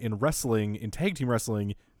dumb in wrestling, in tag team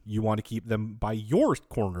wrestling. You want to keep them by your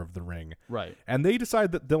corner of the ring. Right. And they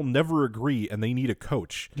decide that they'll never agree and they need a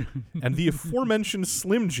coach. And the aforementioned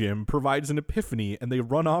Slim Jim provides an epiphany and they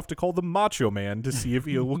run off to call the Macho Man to see if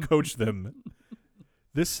he will coach them.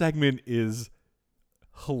 This segment is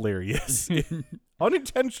hilarious.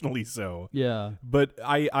 Unintentionally so. Yeah. But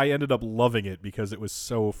I ended up loving it because it was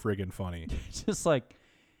so friggin' funny. It's just like,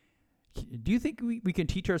 do you think we can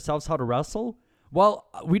teach ourselves how to wrestle? Well,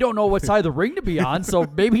 we don't know what side of the ring to be on, so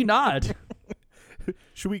maybe not.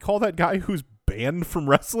 Should we call that guy who's banned from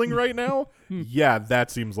wrestling right now? Yeah,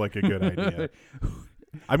 that seems like a good idea.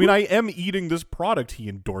 I mean, I am eating this product he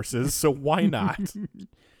endorses, so why not?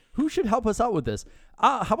 Who should help us out with this?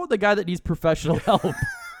 How about the guy that needs professional help?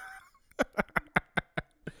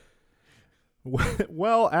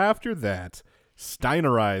 Well, after that,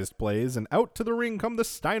 Steinerized plays, and out to the ring come the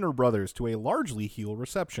Steiner brothers to a largely heel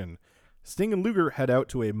reception. Sting and Luger head out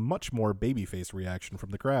to a much more babyface reaction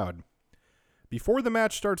from the crowd. Before the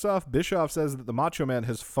match starts off, Bischoff says that the Macho Man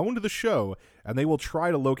has phoned the show, and they will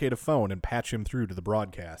try to locate a phone and patch him through to the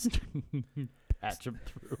broadcast. Patch him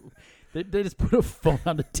through. They just put a phone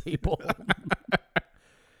on the table.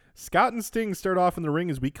 Scott and Sting start off in the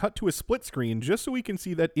ring as we cut to a split screen just so we can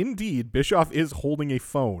see that indeed Bischoff is holding a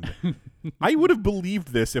phone. I would have believed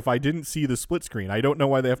this if I didn't see the split screen. I don't know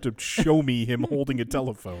why they have to show me him holding a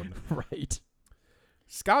telephone. Right.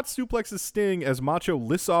 Scott suplexes Sting as Macho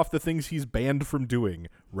lists off the things he's banned from doing.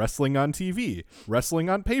 Wrestling on TV,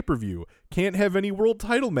 wrestling on pay-per-view, can't have any world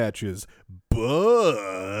title matches,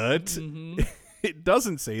 but it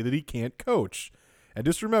doesn't say that he can't coach. And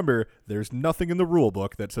just remember, there's nothing in the rule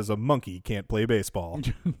book that says a monkey can't play baseball.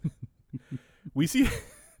 We see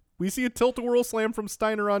a tilt-a-whirl slam from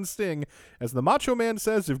Steiner on Sting as the Macho Man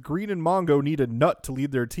says if Green and Mongo need a nut to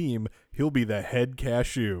lead their team, he'll be the head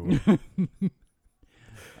cashew.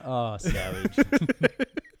 Oh, savage.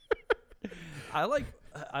 I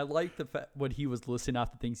like the fact when he was listing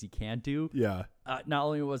off the things he can't do. Yeah. Not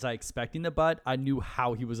only was I expecting the but, I knew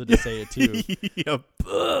how he was going to say it too. Yep.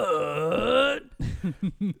 But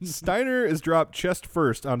Steiner is dropped chest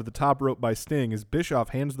first onto the top rope by Sting as Bischoff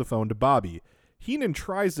hands the phone to Bobby. Heenan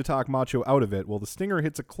tries to talk Macho out of it while the Stinger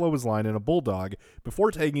hits a clothesline and a bulldog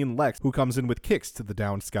before tagging in Lex, who comes in with kicks to the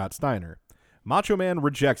downed Scott Steiner. Macho Man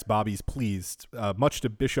rejects Bobby's pleas, much to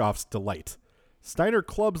Bischoff's delight. Steiner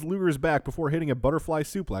clubs Luger's back before hitting a butterfly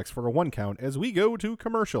suplex for a 1 count as we go to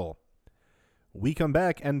commercial. We come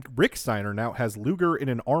back, and Rick Steiner now has Luger in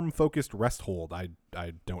an arm-focused rest hold. I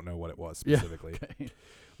don't know what it was specifically. Yeah, okay.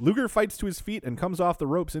 Luger fights to his feet and comes off the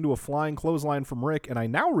ropes into a flying clothesline from Rick, and I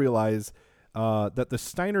now realize that the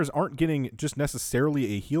Steiners aren't getting just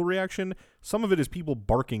necessarily a heel reaction. Some of it is people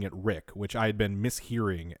barking at Rick, which I had been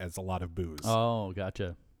mishearing as a lot of boos. Oh,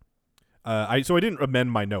 gotcha. So I didn't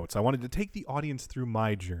amend my notes. I wanted to take the audience through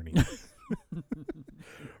my journey.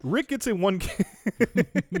 Rick gets a 1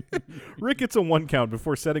 count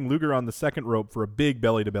before setting Luger on the second rope for a big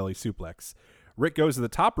belly-to-belly suplex. Rick goes to the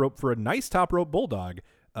top rope for a nice top rope bulldog.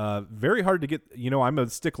 Very hard to get. I'm a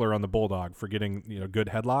stickler on the bulldog for getting good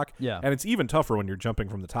headlock. Yeah. And it's even tougher when you're jumping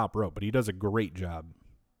from the top rope, but he does a great job.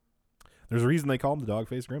 There's a reason they call him the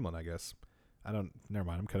dog-faced gremlin, I guess. Never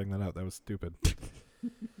mind, I'm cutting that out. That was stupid.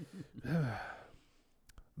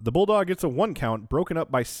 The bulldog gets a 1 count, broken up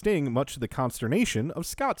by Sting, much to the consternation of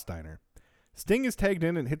Scott Steiner. Sting is tagged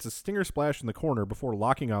in and hits a stinger splash in the corner before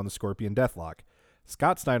locking on the Scorpion Deathlock.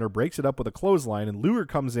 Scott Steiner breaks it up with a clothesline, and Luger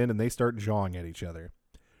comes in and they start jawing at each other.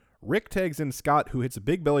 Rick tags in Scott, who hits a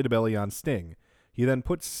big belly-to-belly on Sting. He then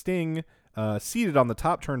puts Sting seated on the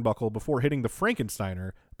top turnbuckle before hitting the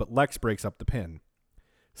Frankensteiner, but Lex breaks up the pin.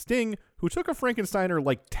 Sting, who took a Frankensteiner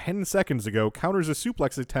like 10 seconds ago, counters a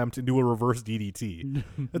suplex attempt into a reverse DDT.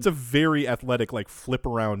 That's a very athletic,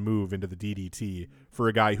 flip-around move into the DDT for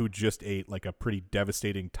a guy who just ate, a pretty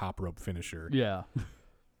devastating top rope finisher. Yeah.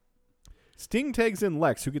 Sting tags in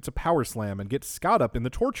Lex, who gets a power slam and gets Scott up in the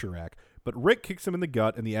torture rack, but Rick kicks him in the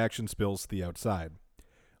gut and the action spills to the outside.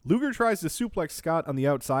 Luger tries to suplex Scott on the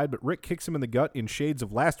outside, but Rick kicks him in the gut in shades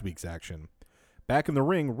of last week's action. Back in the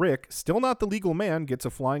ring, Rick, still not the legal man, gets a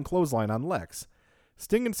flying clothesline on Lex.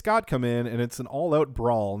 Sting and Scott come in, and it's an all-out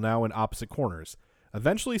brawl now in opposite corners.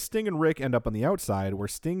 Eventually, Sting and Rick end up on the outside, where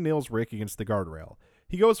Sting nails Rick against the guardrail.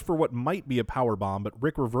 He goes for what might be a powerbomb, but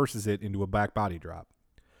Rick reverses it into a back body drop.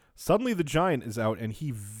 Suddenly the Giant is out, and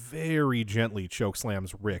he very gently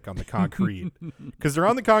chokeslams Rick on the concrete. Because they're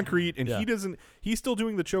on the concrete, and he's still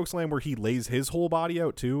doing the chokeslam where he lays his whole body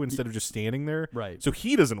out, too, instead of just standing there. Right. So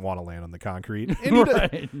he doesn't want to land on the concrete.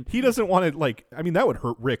 And he doesn't want to, like, I mean, that would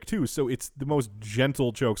hurt Rick, too. So it's the most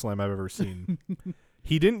gentle chokeslam I've ever seen.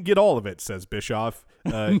 He didn't get all of it, says Bischoff,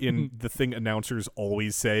 in the thing announcers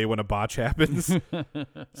always say when a botch happens.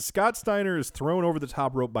 Scott Steiner is thrown over the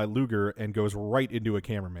top rope by Luger and goes right into a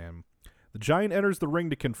cameraman. The Giant enters the ring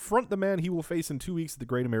to confront the man he will face in 2 weeks at the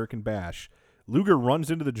Great American Bash. Luger runs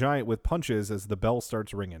into the Giant with punches as the bell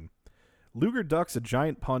starts ringing. Luger ducks a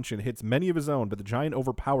Giant punch and hits many of his own, but the Giant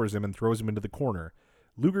overpowers him and throws him into the corner.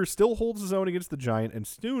 Luger still holds his own against the Giant, and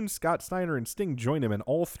soon Scott Steiner and Sting join him, and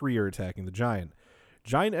all three are attacking the Giant.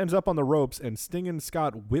 Giant ends up on the ropes, and Sting and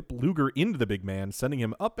Scott whip Luger into the big man, sending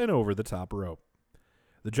him up and over the top rope.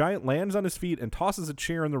 The Giant lands on his feet and tosses a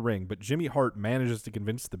chair in the ring, but Jimmy Hart manages to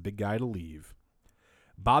convince the big guy to leave.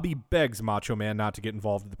 Bobby begs Macho Man not to get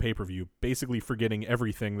involved in the pay-per-view, basically forgetting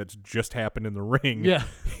everything that's just happened in the ring. Yeah.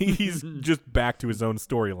 He's just back to his own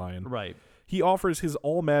storyline. Right. He offers his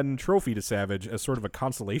All-Madden trophy to Savage as sort of a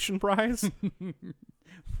consolation prize.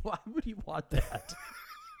 Why would he want that?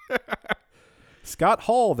 Scott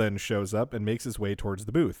Hall then shows up and makes his way towards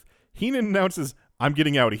the booth. Heenan announces, "I'm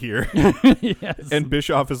getting out of here." Yes. And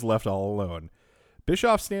Bischoff is left all alone.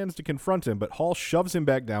 Bischoff stands to confront him, but Hall shoves him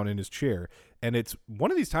back down in his chair. And it's one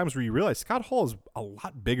of these times where you realize Scott Hall is a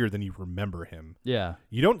lot bigger than you remember him. Yeah.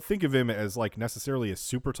 You don't think of him as like necessarily a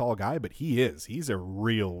super tall guy, but he is. He's a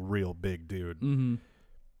real big dude. Mm-hmm.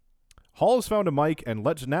 Hall has found a mic, and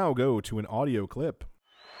let's now go to an audio clip.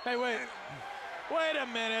 Hey, wait a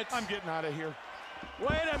minute. I'm getting out of here.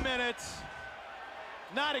 Wait a minute.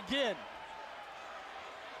 Not again.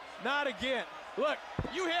 Not again. Look,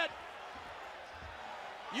 you hit.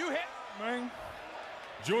 Man,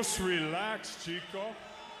 just relax, Chico.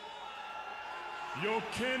 Yo,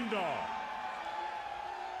 Kendall.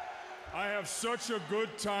 I have such a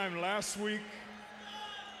good time last week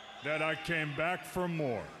that I came back for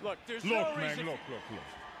more. Look, there's no man, reason. look.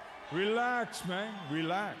 Relax, man,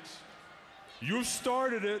 relax. You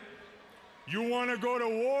started it. You want to go to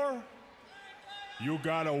war? You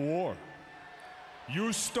got a war.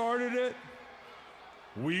 You started it.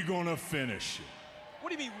 We gonna finish it. What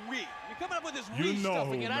do you mean we? You're coming up with this You we know stuff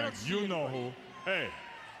who, again. I man. don't see You know anybody. who. Hey,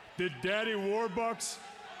 did Daddy Warbucks,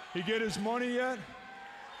 he get his money yet?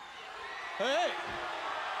 Hey.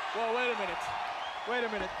 Well, wait a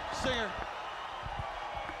minute. Singer.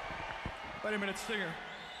 Wait a minute, Stinger.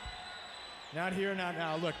 Not here, not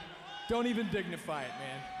now. Look, don't even dignify it,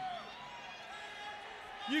 man.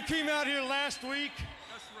 You came out here last week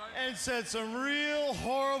and said some real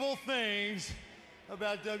horrible things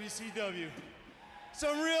about WCW.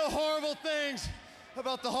 Some real horrible things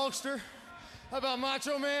about the Hulkster, about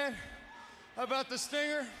Macho Man, about the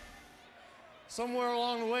Stinger. Somewhere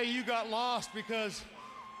along the way you got lost because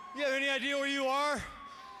you have any idea where you are?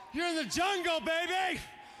 You're in the jungle, baby!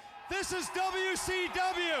 This is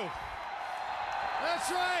WCW!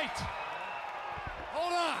 That's right!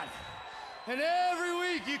 Hold on. And every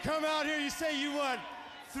week you come out here, you say you want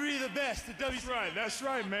 3 of the best at WCW. That's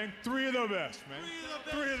right, man. 3 of the best, man.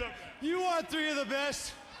 3 of the best. You want 3 of the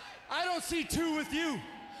best. I don't see 2 with you.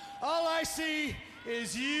 All I see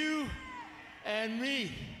is you and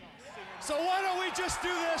me. So why don't we just do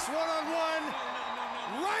this one-on-one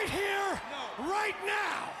right here, right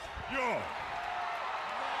now? Yo,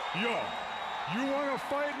 you want to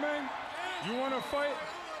fight, man? You want to fight?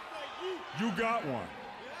 You got one.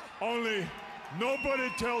 Only nobody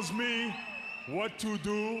tells me what to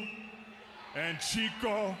do, and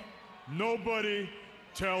Chico, nobody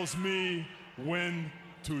tells me when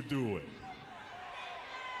to do it.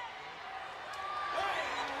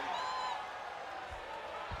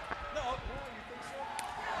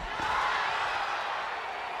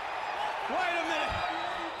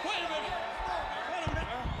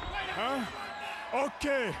 Huh?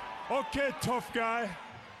 Okay, tough guy.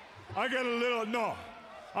 I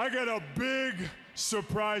got a big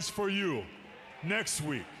surprise for you next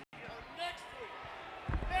week.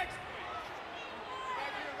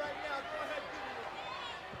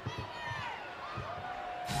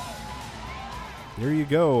 There you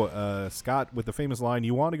go, Scott, with the famous line,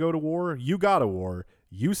 "You want to go to war? You got a war.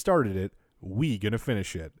 You started it. We gonna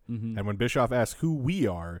finish it." Mm-hmm. And when Bischoff asks who we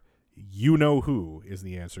are, you know who is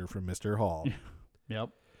the answer from Mr. Hall.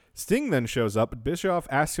 Yep. Sting then shows up, but Bischoff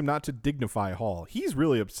asks him not to dignify Hall. He's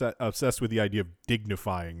really obsessed with the idea of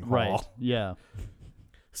dignifying Hall. Right, yeah.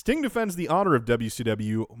 Sting defends the honor of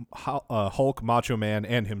WCW, Hulk, Macho Man,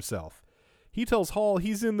 and himself. He tells Hall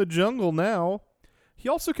he's in the jungle now. He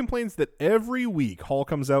also complains that every week Hall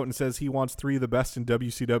comes out and says he wants 3 of the best in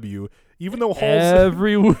WCW, even though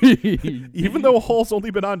Hall's only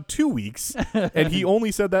been on 2 weeks, and he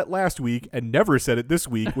only said that last week and never said it this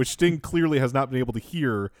week, which Sting clearly has not been able to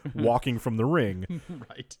hear walking from the ring.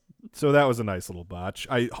 Right. So that was a nice little botch.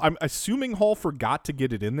 I'm assuming Hall forgot to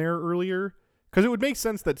get it in there earlier, because it would make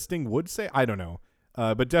sense that Sting would say. I don't know.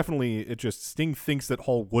 But definitely Sting thinks that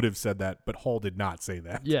Hall would have said that, but Hall did not say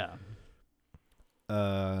that. Yeah.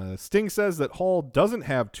 Sting says that Hall doesn't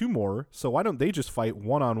have 2 more, so why don't they just fight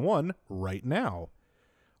one-on-one right now?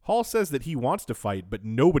 Hall says that he wants to fight, but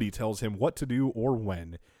nobody tells him what to do or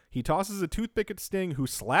when. He tosses a toothpick at Sting, who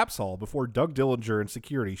slaps Hall before Doug Dillinger and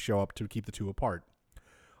security show up to keep the two apart.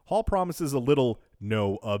 Hall promises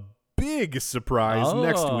a big surprise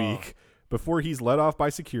next week before he's let off by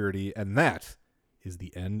security, and that is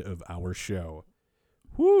the end of our show.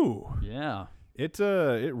 Whew. Yeah. It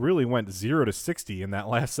really went 0 to 60 in that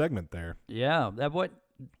last segment there. Yeah,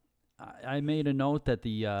 I made a note that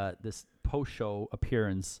the this post show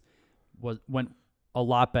appearance went a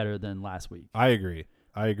lot better than last week. I agree.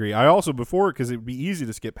 I also because it'd be easy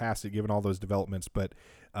to skip past it given all those developments, but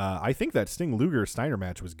I think that Sting Luger Steiner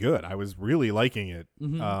match was good. I was really liking it.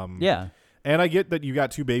 Mm-hmm. Yeah. And I get that you got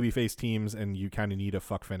 2 babyface teams and you kind of need a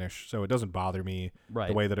fuck finish, so it doesn't bother me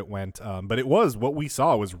the way that it went. But what we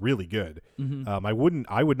saw was really good. Mm-hmm.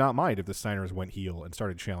 I would not mind if the Steiners went heel and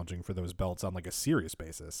started challenging for those belts on like a serious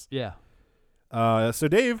basis. Yeah. So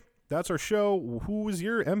Dave, that's our show. Who was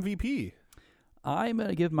your MVP? I'm going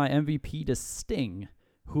to give my MVP to Sting,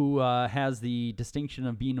 who has the distinction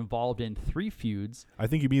of being involved in 3 feuds. I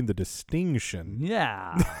think you mean the distinction.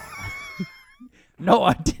 Yeah. No,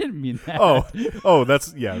 I didn't mean that. Oh,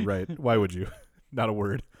 that's, yeah, right. Why would you? Not a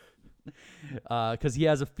word. Because he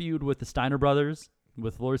has a feud with the Steiner brothers,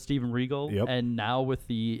 with Lord Steven Regal, and now with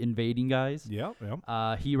the Invading guys. Yep.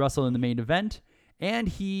 He wrestled in the main event, and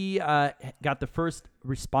he got the first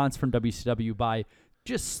response from WCW by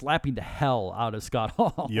just slapping the hell out of Scott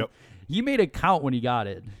Hall. Yep. He made it count when he got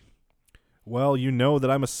it. Well, you know that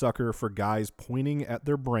I'm a sucker for guys pointing at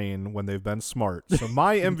their brain when they've been smart. So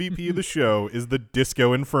my MVP of the show is the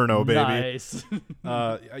Disco Inferno, baby. Nice.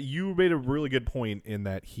 You made a really good point in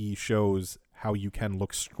that he shows how you can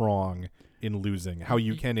look strong in losing, how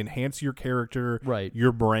you can enhance your character,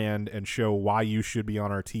 your brand, and show why you should be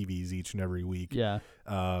on our TVs each and every week. Yeah.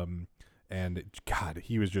 And God,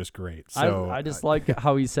 he was just great. So I just like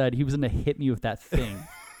how he said he was going to hit me with that thing.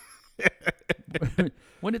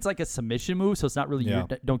 When it's like a submission move, so it's not really you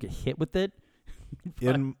don't get hit with it.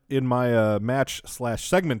 In my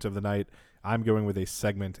match/segment of the night, I'm going with a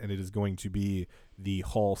segment, and it is going to be the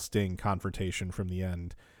Hall Sting confrontation from the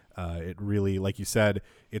end. It really, like you said,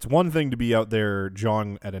 it's one thing to be out there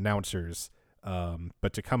jawing at announcers,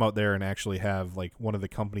 but to come out there and actually have like one of the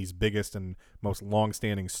company's biggest and most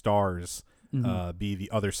long-standing stars be the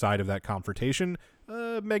other side of that confrontation,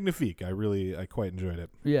 magnifique. I quite enjoyed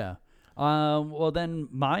it. Yeah. Well, then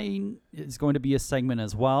mine is going to be a segment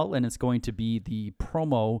as well, and it's going to be the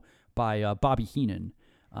promo by Bobby Heenan.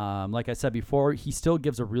 Like I said before, he still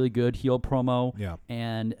gives a really good heel promo. Yeah.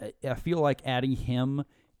 And I feel like adding him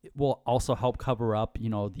will also help cover up,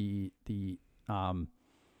 the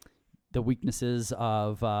weaknesses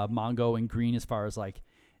of Mongo and Green as far as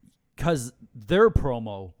because their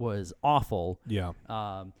promo was awful. Yeah.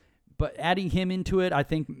 But adding him into it, I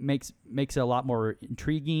think makes it a lot more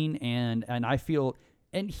intriguing, and I feel,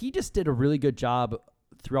 and he just did a really good job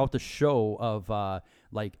throughout the show of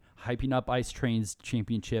hyping up Ice Train's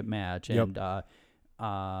championship match, and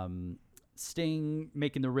Sting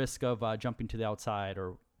making the risk of jumping to the outside,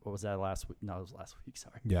 or what was that last week? No, it was last week.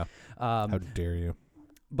 Sorry. Yeah. How dare you?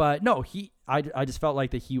 But no, I just felt like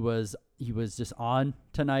that he was just on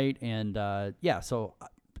tonight, and so.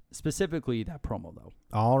 Specifically that promo, though.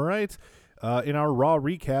 All right. In our Raw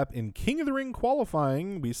recap, in King of the Ring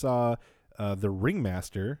qualifying, we saw the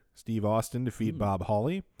Ringmaster, Steve Austin, defeat Bob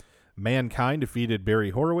Holly. Mankind defeated Barry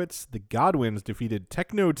Horowitz. The Godwins defeated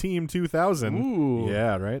Techno Team 2000. Ooh.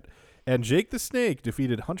 Yeah, right. And Jake the Snake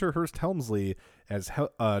defeated Hunter Hearst Helmsley as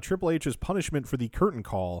Triple H's punishment for the curtain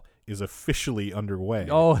call is officially underway.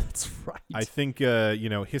 Oh, that's right. I think,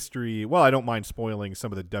 history... Well, I don't mind spoiling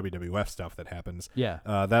some of the WWF stuff that happens. Yeah.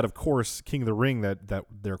 That, of course, King of the Ring that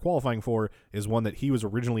they're qualifying for is one that he was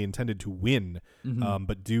originally intended to win.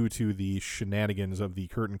 But due to the shenanigans of the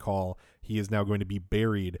curtain call, he is now going to be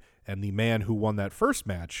buried. And the man who won that first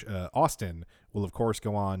match, Austin, will, of course,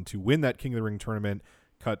 go on to win that King of the Ring tournament,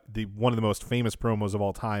 cut one of the most famous promos of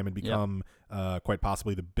all time, and become quite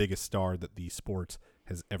possibly the biggest star that the sport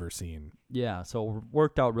has ever seen. Yeah, so it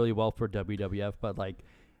worked out really well for WWF, but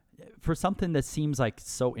for something that seems like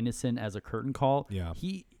so innocent as a curtain call,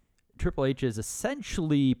 Triple H is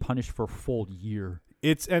essentially punished for a full year.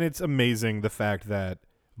 It's amazing the fact that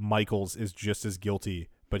Michaels is just as guilty,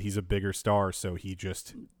 but he's a bigger star, so he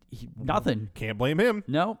nothing. Can't blame him.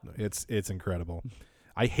 No. It's incredible.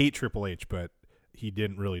 I hate Triple H, but he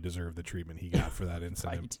didn't really deserve the treatment he got for that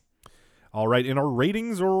incident. Right. All right, in our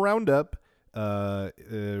ratings or roundup, you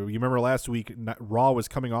remember last week Raw was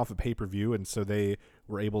coming off a pay-per-view, and so they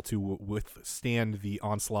were able to withstand the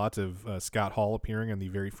onslaught of Scott Hall appearing on the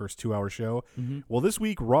very first 2-hour show. Mm-hmm. Well, this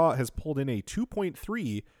week Raw has pulled in a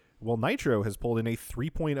 2.3, while Nitro has pulled in a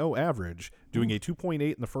 3.0 average, doing a 2.8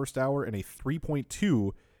 in the first hour and a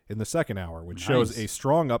 3.2 in the second hour, which shows a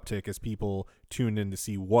strong uptick as people tuned in to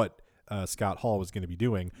see what Scott Hall was going to be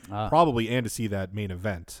doing, probably, and to see that main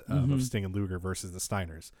event of Sting and Luger versus the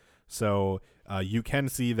Steiners. So you can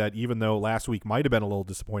see that even though last week might have been a little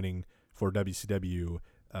disappointing for WCW,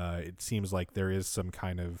 it seems like there is some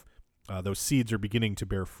kind of those seeds are beginning to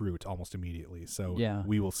bear fruit almost immediately. So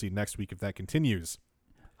we will see next week if that continues.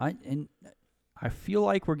 I feel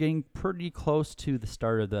like we're getting pretty close to the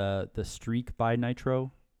start of the streak by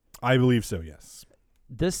Nitro. I believe so, yes.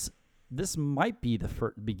 This might be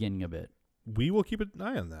the beginning of it. We will keep an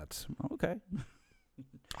eye on that. Okay.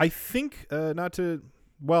 I think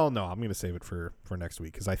Well, no, I'm going to save it for next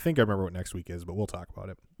week because I think I remember what next week is, but we'll talk about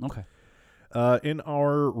it. Okay. In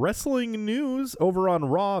our wrestling news over on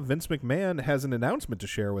Raw, Vince McMahon has an announcement to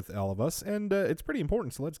share with all of us, and it's pretty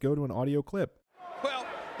important, so let's go to an audio clip. Well,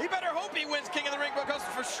 he better hope he wins King of the Ring because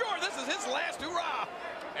for sure this is his last hurrah.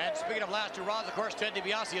 And speaking of last hurrahs, of course, Ted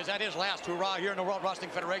DiBiase is at his last hurrah here in the World Wrestling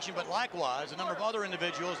Federation, but likewise, a number of other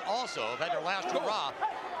individuals also have had their last hurrah,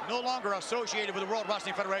 no longer associated with the World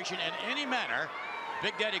Wrestling Federation in any manner.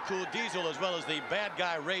 Big Daddy Cool Diesel as well as the bad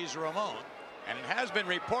guy Razor Ramon. And it has been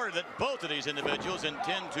reported that both of these individuals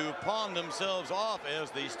intend to pawn themselves off as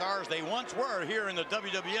the stars they once were here in the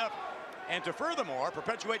WWF, and to furthermore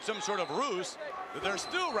perpetuate some sort of ruse that they're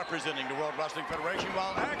still representing the World Wrestling Federation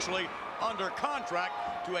while actually under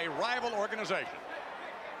contract to a rival organization.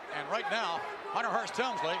 And right now, Hunter Hearst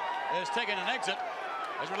Helmsley is taking an exit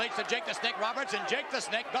as it relates to Jake the Snake Roberts, and Jake the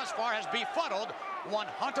Snake thus far has befuddled one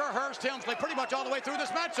Hunter Hearst Helmsley pretty much all the way through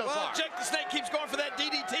this match so far. Jake the Snake keeps going for that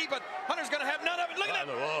DDT, but Hunter's going to have none of it. Look at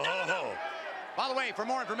that. No. By the way, for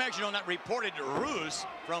more information on that reported ruse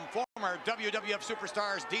from former WWF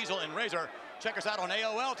superstars Diesel and Razor, check us out on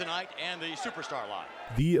AOL tonight and the Superstar Line.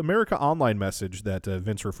 The America Online message that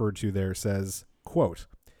Vince referred to there says, quote,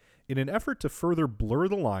 "In an effort to further blur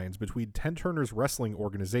the lines between Ted Turner's wrestling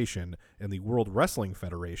organization and the World Wrestling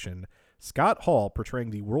Federation, Scott Hall,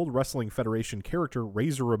 portraying the World Wrestling Federation character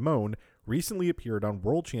Razor Ramon, recently appeared on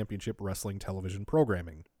World Championship Wrestling television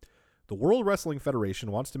programming. The World Wrestling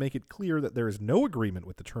Federation wants to make it clear that there is no agreement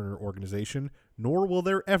with the Turner organization, nor will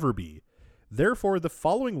there ever be. Therefore, the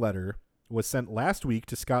following letter was sent last week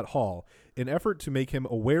to Scott Hall in effort to make him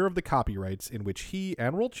aware of the copyrights in which he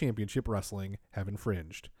and World Championship Wrestling have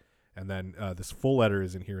infringed." And then this full letter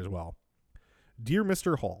is in here as well. "Dear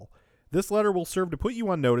Mr. Hall, this letter will serve to put you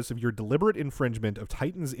on notice of your deliberate infringement of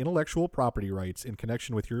Titan's intellectual property rights in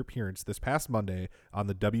connection with your appearance this past Monday on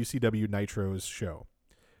the WCW's Nitro show.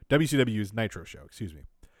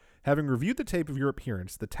 Having reviewed the tape of your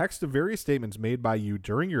appearance, the text of various statements made by you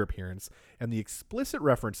during your appearance, and the explicit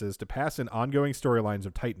references to past and ongoing storylines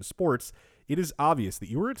of Titan Sports, it is obvious that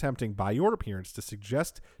you are attempting by your appearance to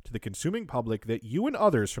suggest to the consuming public that you and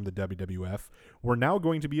others from the WWF were now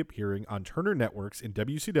going to be appearing on Turner Networks in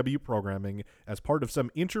WCW programming as part of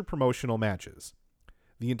some inter-promotional matches.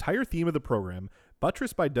 The entire theme of the program,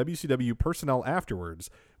 buttressed by WCW personnel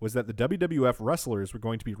afterwards, was that the WWF wrestlers were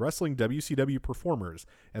going to be wrestling WCW performers,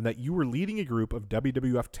 and that you were leading a group of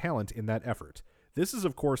WWF talent in that effort. This is,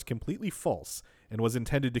 of course, completely false, and was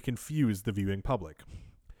intended to confuse the viewing public.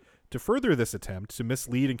 To further this attempt to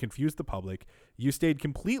mislead and confuse the public, you stayed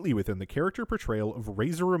completely within the character portrayal of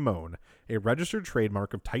Razor Ramon, a registered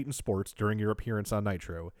trademark of Titan Sports, during your appearance on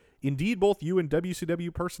Nitro. Indeed, both you and WCW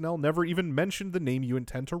personnel never even mentioned the name you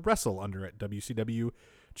intend to wrestle under at WCW,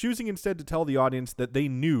 choosing instead to tell the audience that they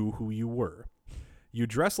knew who you were. You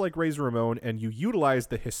dress like Razor Ramon, and you utilize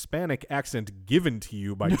the Hispanic accent given to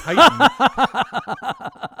you by Titan."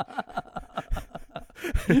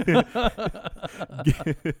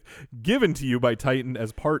 Given to you by Titan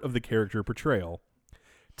as part of the character portrayal.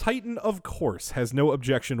 Titan, of course, has no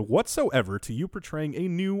objection whatsoever to you portraying a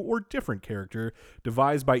new or different character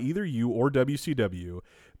devised by either you or WCW,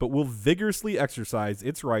 but will vigorously exercise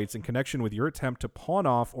its rights in connection with your attempt to pawn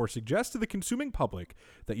off or suggest to the consuming public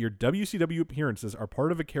that your WCW appearances are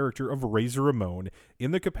part of a character of Razor Ramon in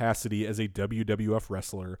the capacity as a WWF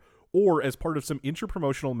wrestler or as part of some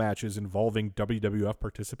inter-promotional matches involving WWF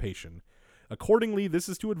participation. Accordingly, this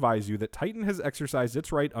is to advise you that Titan has exercised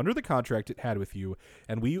its right under the contract it had with you,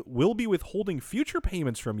 and we will be withholding future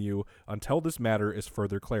payments from you until this matter is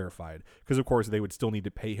further clarified. Because, of course, they would still need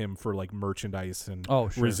to pay him for like merchandise and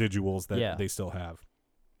residuals that they still have.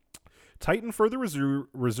 Titan further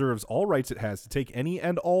reserves all rights it has to take any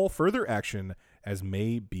and all further action as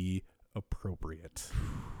may be appropriate.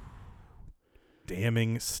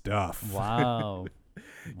 Damning stuff. Wow.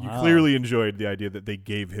 You clearly enjoyed the idea that they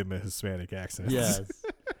gave him a Hispanic accent. Yes.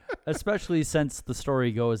 Especially since the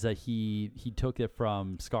story goes that he took it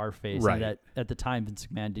from Scarface. Right. And that at the time, Vince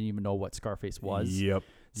McMahon didn't even know what Scarface was. Yep.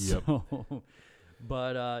 So,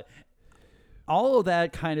 but all of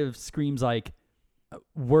that kind of screams like,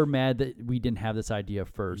 we're mad that we didn't have this idea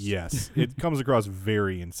first. Yes. It comes across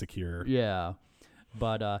very insecure. Yeah.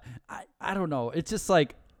 But I don't know. It's just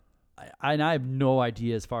like, I have no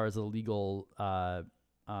idea as far as the legal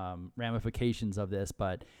ramifications of this,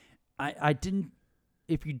 but I didn't.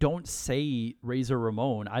 If you don't say Razor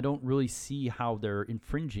Ramon, I don't really see how they're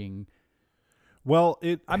infringing. Well,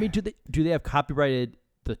 I mean, do they have copyrighted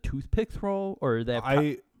the toothpick throw, or they have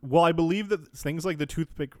I believe that things like the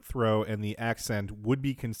toothpick throw and the accent would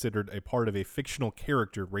be considered a part of a fictional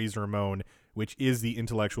character, Razor Ramon, which is the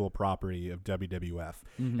intellectual property of WWF,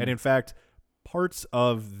 and in fact, parts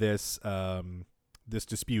of this this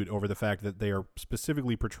dispute over the fact that they are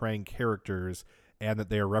specifically portraying characters and that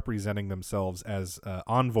they are representing themselves as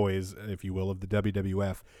envoys, if you will, of the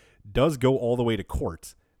WWF, does go all the way to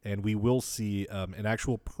court. And we will see an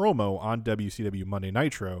actual promo on WCW Monday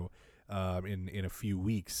Nitro in a few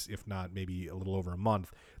weeks, if not maybe a little over a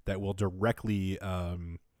month, that will directly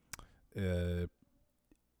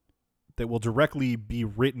be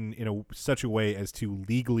written in such a way as to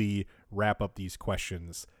legally wrap up these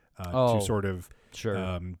questions to sort of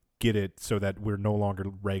get it so that we're no longer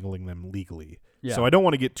wrangling them legally. Yeah. So I don't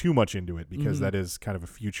want to get too much into it because that is kind of a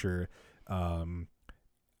future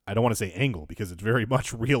I don't want to say angle because it's very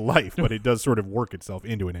much real life, but it does sort of work itself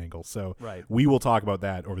into an angle. So we will talk about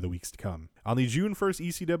that over the weeks to come. On the June 1st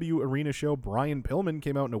ECW Arena show, Brian Pillman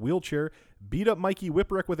came out in a wheelchair, beat up Mikey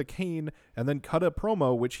Whipwreck with a cane, and then cut a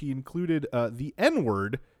promo which he included the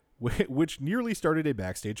N-word, which nearly started a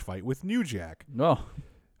backstage fight with New Jack.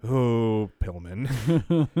 Oh, Pillman.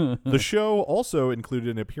 The show also included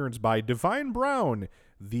an appearance by Divine Brown,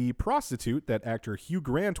 the prostitute that actor Hugh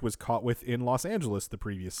Grant was caught with in Los Angeles the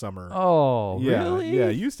previous summer. Oh, really? Yeah,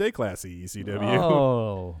 you stay classy, ECW.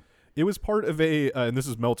 Oh. It was part of a, and this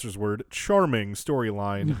is Meltzer's word, charming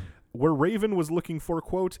storyline where Raven was looking for,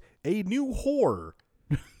 quote, a new whore.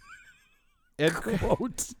 And,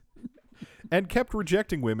 quote, and kept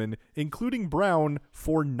rejecting women, including Brown,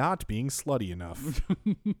 for not being slutty enough.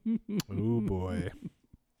 Oh, boy.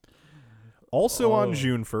 Also on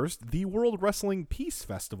June 1st, the World Wrestling Peace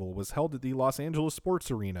Festival was held at the Los Angeles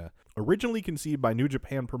Sports Arena. Originally conceived by New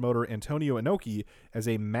Japan promoter Antonio Inoki as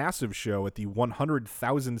a massive show at the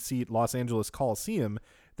 100,000-seat Los Angeles Coliseum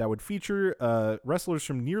that would feature wrestlers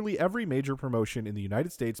from nearly every major promotion in the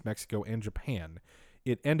United States, Mexico, and Japan.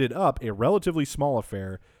 It ended up a relatively small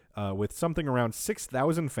affair with something around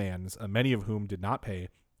 6,000 fans, many of whom did not pay,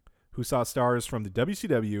 who saw stars from the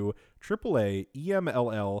WCW, AAA,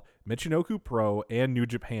 EMLL, Michinoku Pro, and New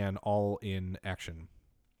Japan all in action.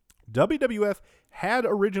 WWF had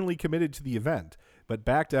originally committed to the event, but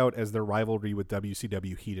backed out as their rivalry with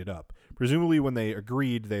WCW heated up. Presumably when they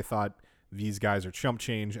agreed, they thought these guys are chump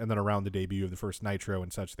change, and then around the debut of the first Nitro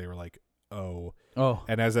and such, they were like, oh.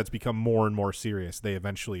 And as that's become more and more serious, they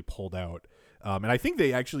eventually pulled out. And I think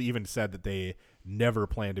they actually even said that they never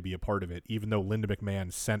planned to be a part of it, even though Linda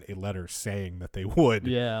McMahon sent a letter saying that they would.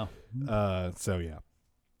 Yeah. So, yeah.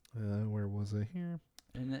 Where was I here?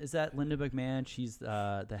 And is that Linda McMahon? She's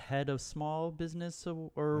the head of small business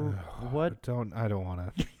or what? I don't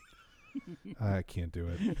want to. I can't do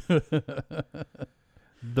it.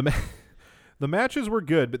 The matches were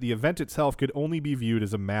good, but the event itself could only be viewed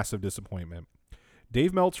as a massive disappointment.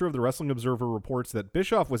 Dave Meltzer of the Wrestling Observer reports that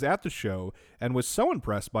Bischoff was at the show and was so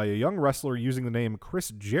impressed by a young wrestler using the name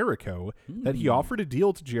Chris Jericho that he offered a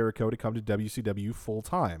deal to Jericho to come to WCW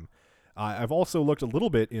full-time. I've also looked a little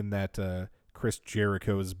bit in that Chris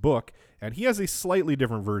Jericho's book, and he has a slightly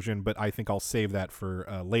different version, but I think I'll save that for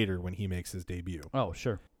later when he makes his debut. Oh,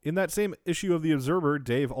 sure. In that same issue of The Observer,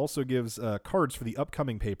 Dave also gives cards for the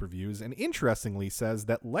upcoming pay-per-views, and interestingly says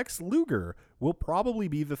that Lex Luger will probably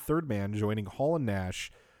be the third man joining Hall and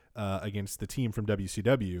Nash against the team from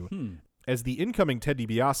WCW, as the incoming Ted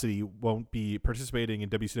DiBiase won't be participating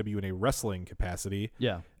in WCW in a wrestling capacity.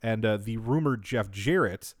 Yeah. And the rumored Jeff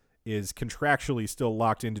Jarrett is contractually still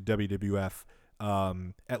locked into WWF,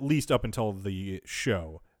 at least up until the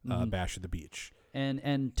show, Bash at the Beach.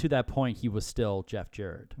 And to that point, he was still Jeff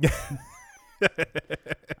Jarrett.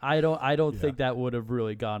 I don't think that would have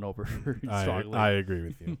really gone over strongly. I agree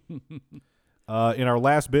with you. In our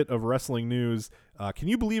last bit of wrestling news, can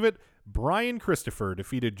you believe it? Brian Christopher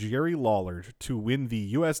defeated Jerry Lawler to win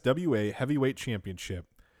the USWA Heavyweight Championship.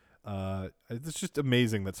 It's just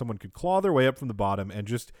amazing that someone could claw their way up from the bottom and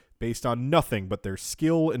just, based on nothing but their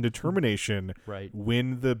skill and determination,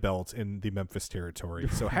 win the belt in the Memphis territory.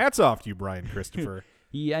 So hats off to you, Brian Christopher.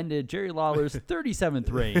 He ended Jerry Lawler's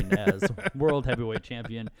 37th reign as World Heavyweight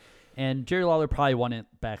Champion, and Jerry Lawler probably won it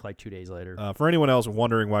back like 2 days later. For anyone else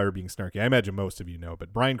wondering why we're being snarky, I imagine most of you know,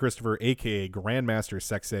 but Brian Christopher, a.k.a. Grandmaster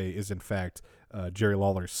Sexay, is in fact Jerry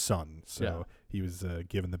Lawler's son. So he was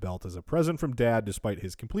given the belt as a present from Dad, despite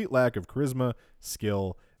his complete lack of charisma,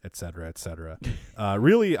 skill, etc., etc.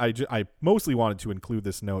 Really, I mostly wanted to include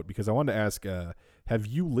this note because I wanted to ask, have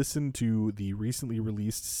you listened to the recently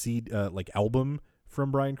released album from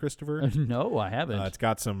Brian Christopher? No, I haven't. It's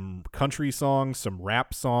got some country songs, some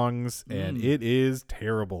rap songs, and it is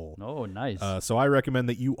terrible. Oh, nice. So I recommend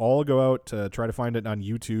that you all go out, try to find it on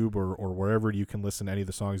YouTube or wherever you can listen to any of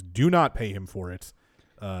the songs. Do not pay him for it.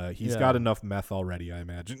 He's got enough meth already, I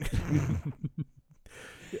imagine.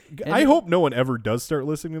 I hope no one ever does start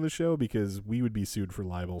listening to the show because we would be sued for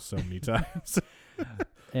libel so many times.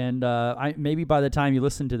 And maybe by the time you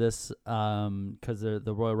listen to this, because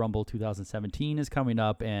the Royal Rumble 2017 is coming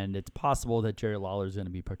up, and it's possible that Jerry Lawler is going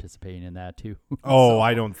to be participating in that too.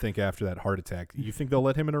 I don't think after that heart attack. You think they'll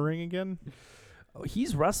let him in a ring again?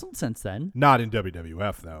 He's wrestled since then. Not in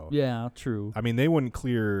WWF, though. Yeah, true. I mean, they wouldn't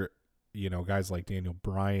clear, guys like Daniel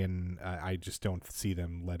Bryan. I just don't see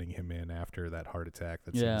them letting him in after that heart attack.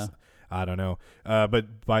 I don't know.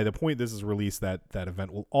 But by the point this is released, that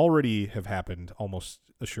event will already have happened almost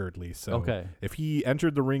assuredly. So if he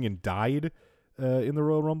entered the ring and died in the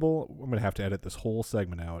Royal Rumble, I'm going to have to edit this whole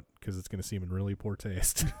segment out because it's going to seem in really poor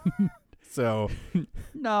taste. So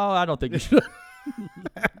no, I don't think you should.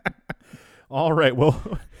 All right.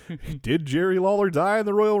 Well, did Jerry Lawler die in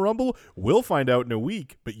the Royal Rumble? We'll find out in a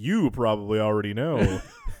week, but you probably already know.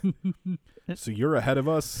 So you're ahead of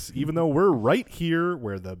us, even though we're right here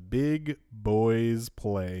where the big boys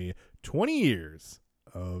play. 20 years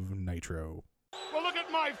of Nitro. Well, look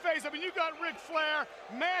at my face. I mean, you got Ric Flair,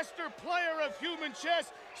 master player of human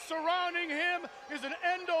chess. Surrounding him is an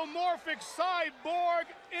endomorphic cyborg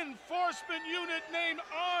enforcement unit named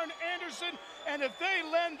Arn Anderson. And if they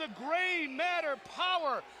lend the gray matter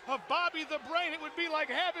power of Bobby the Brain, it would be like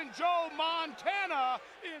having Joe Montana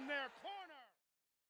in their corner.